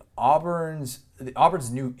 The Auburn's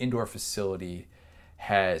new indoor facility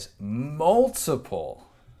has multiple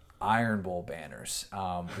Iron Bowl banners.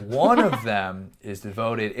 One of them is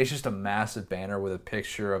devoted. It's just a massive banner with a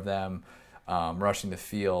picture of them rushing the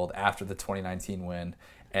field after the 2019 win.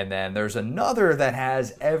 And then there's another that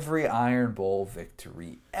has every Iron Bowl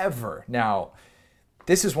victory ever. Now,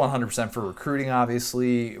 this is 100% for recruiting,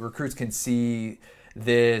 obviously. Recruits can see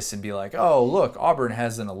this and be like, oh, look, Auburn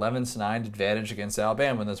has an 11-9 advantage against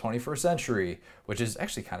Alabama in the 21st century, which is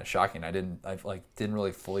actually kind of shocking. I didn't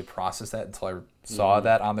really fully process that until I saw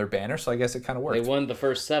that on their banner, so I guess it kind of worked. They won the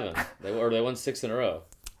first 7. They won 6 in a row.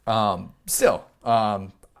 Still,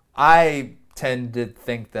 I tend to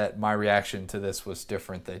think that my reaction to this was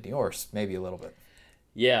different than yours, maybe a little bit.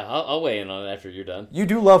 Yeah, I'll weigh in on it after you're done. You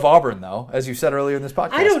do love Auburn, though, as you said earlier in this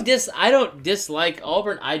podcast. I don't dislike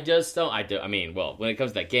Auburn. I just don't. I mean, well, when it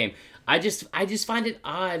comes to that game, I just find it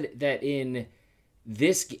odd that in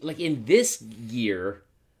this year,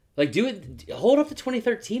 like hold up the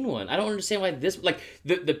 2013 one. I don't understand why this, like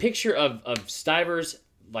the picture of Stivers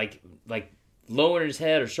like lowering his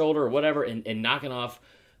head or shoulder or whatever and knocking off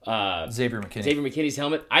Xavier McKinney's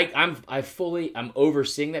helmet. I'm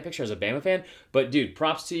overseeing that picture as a Bama fan, but dude,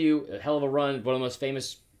 props to you. A hell of a run. One of the most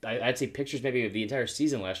famous, I'd say, pictures maybe of the entire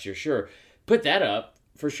season last year. Sure, put that up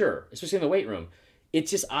for sure, especially in the weight room. It's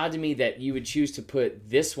just odd to me that you would choose to put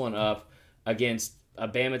this one up against a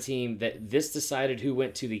Bama team that this decided who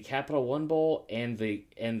went to the Capital One Bowl and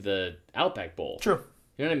the Outback Bowl. True.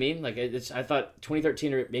 You know what I mean? Like I thought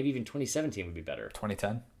 2013 or maybe even 2017 would be better.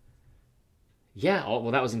 2010. Yeah,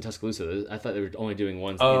 well, that was in Tuscaloosa. I thought they were only doing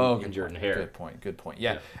one in Jordan Hare. Good point.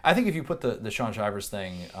 Yeah. I think if you put the Sean Shivers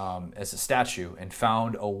thing as a statue and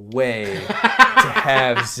found a way to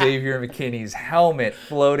have Xavier McKinney's helmet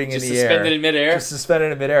floating in the air. Just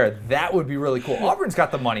suspended in midair, that would be really cool. Auburn's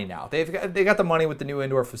got the money now. They got the money with the new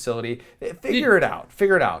indoor facility. Figure it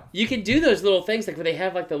out. You can do those little things like where they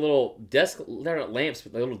have like the little desk, they're not lamps,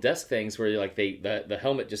 but the little desk things where like the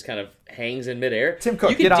helmet just kind of hangs in midair. Tim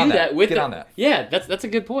Cook, you can get on do that. With get on that. Yeah, that's a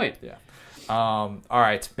good point. Yeah. All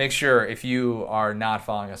right. Make sure if you are not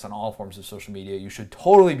following us on all forms of social media, you should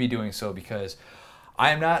totally be doing so, because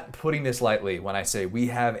I am not putting this lightly when I say we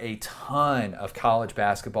have a ton of college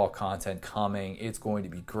basketball content coming. It's going to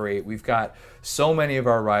be great. We've got so many of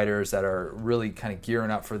our writers that are really kind of gearing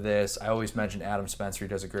up for this. I always mention Adam Spencer. He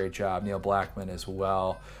does a great job. Neil Blackman as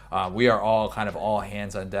well. We are all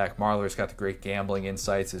hands on deck. Marler's got the great gambling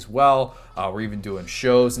insights as well. We're even doing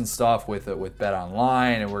shows and stuff with Bet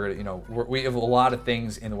Online, and we have a lot of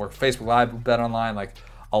things in the work. Facebook Live with Bet Online, like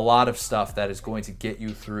a lot of stuff that is going to get you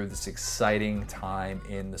through this exciting time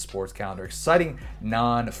in the sports calendar, exciting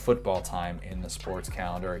non-football time in the sports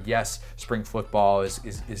calendar. Yes, spring football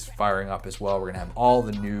is firing up as well. We're going to have all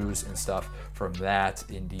the news and stuff from that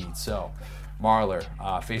indeed. So, Marler,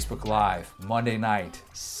 Facebook Live, Monday night,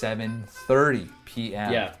 7:30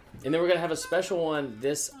 p.m. Yeah, and then we're going to have a special one.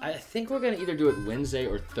 I think we're going to either do it Wednesday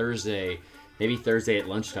or Thursday, maybe Thursday at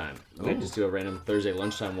lunchtime. We're going to just do a random Thursday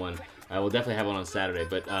lunchtime one. We'll definitely have one on Saturday,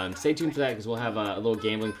 but stay tuned for that because we'll have a little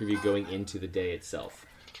gambling preview going into the day itself.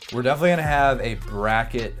 We're definitely going to have a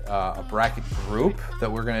bracket group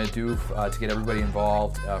that we're going to do to get everybody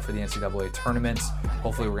involved for the NCAA tournaments.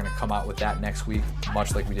 Hopefully we're going to come out with that next week,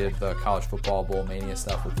 much like we did the College Football Bowl Mania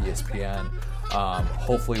stuff with ESPN.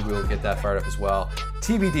 Hopefully we will get that fired up as well.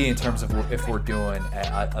 TBD in terms of if we're doing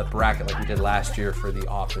a bracket like we did last year for the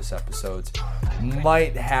Office episodes.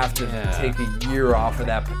 Might have to take a year off of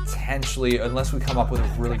that potentially, unless we come up with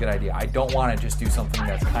a really good idea. I don't want to just do something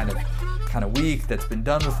that's kind of weak, that's been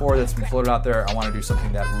done before, that's been floated out there. I want to do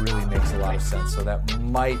something that really makes a lot of sense. So that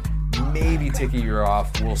might maybe take a year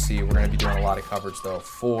off. We'll see. We're going to be doing a lot of coverage though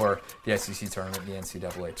for the SEC tournament, the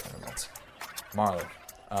NCAA tournaments. Marlon,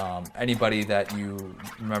 anybody that you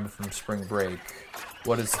remember from spring break,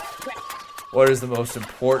 what is the most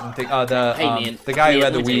important thing? The guy who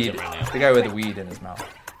had the weed. The guy who had the weed in his mouth.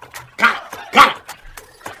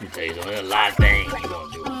 Let me tell you something. There's a lot of things you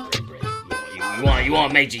want to do on spring break. You want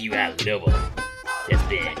to make sure you have liver that's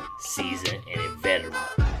been seasoned and inveterate.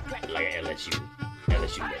 Like LSU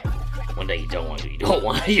live. One day you don't want to. You don't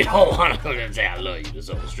want to say I love you to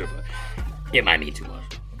some stripper. It might mean too much.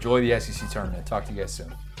 Enjoy the SEC tournament. Talk to you guys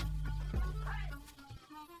soon.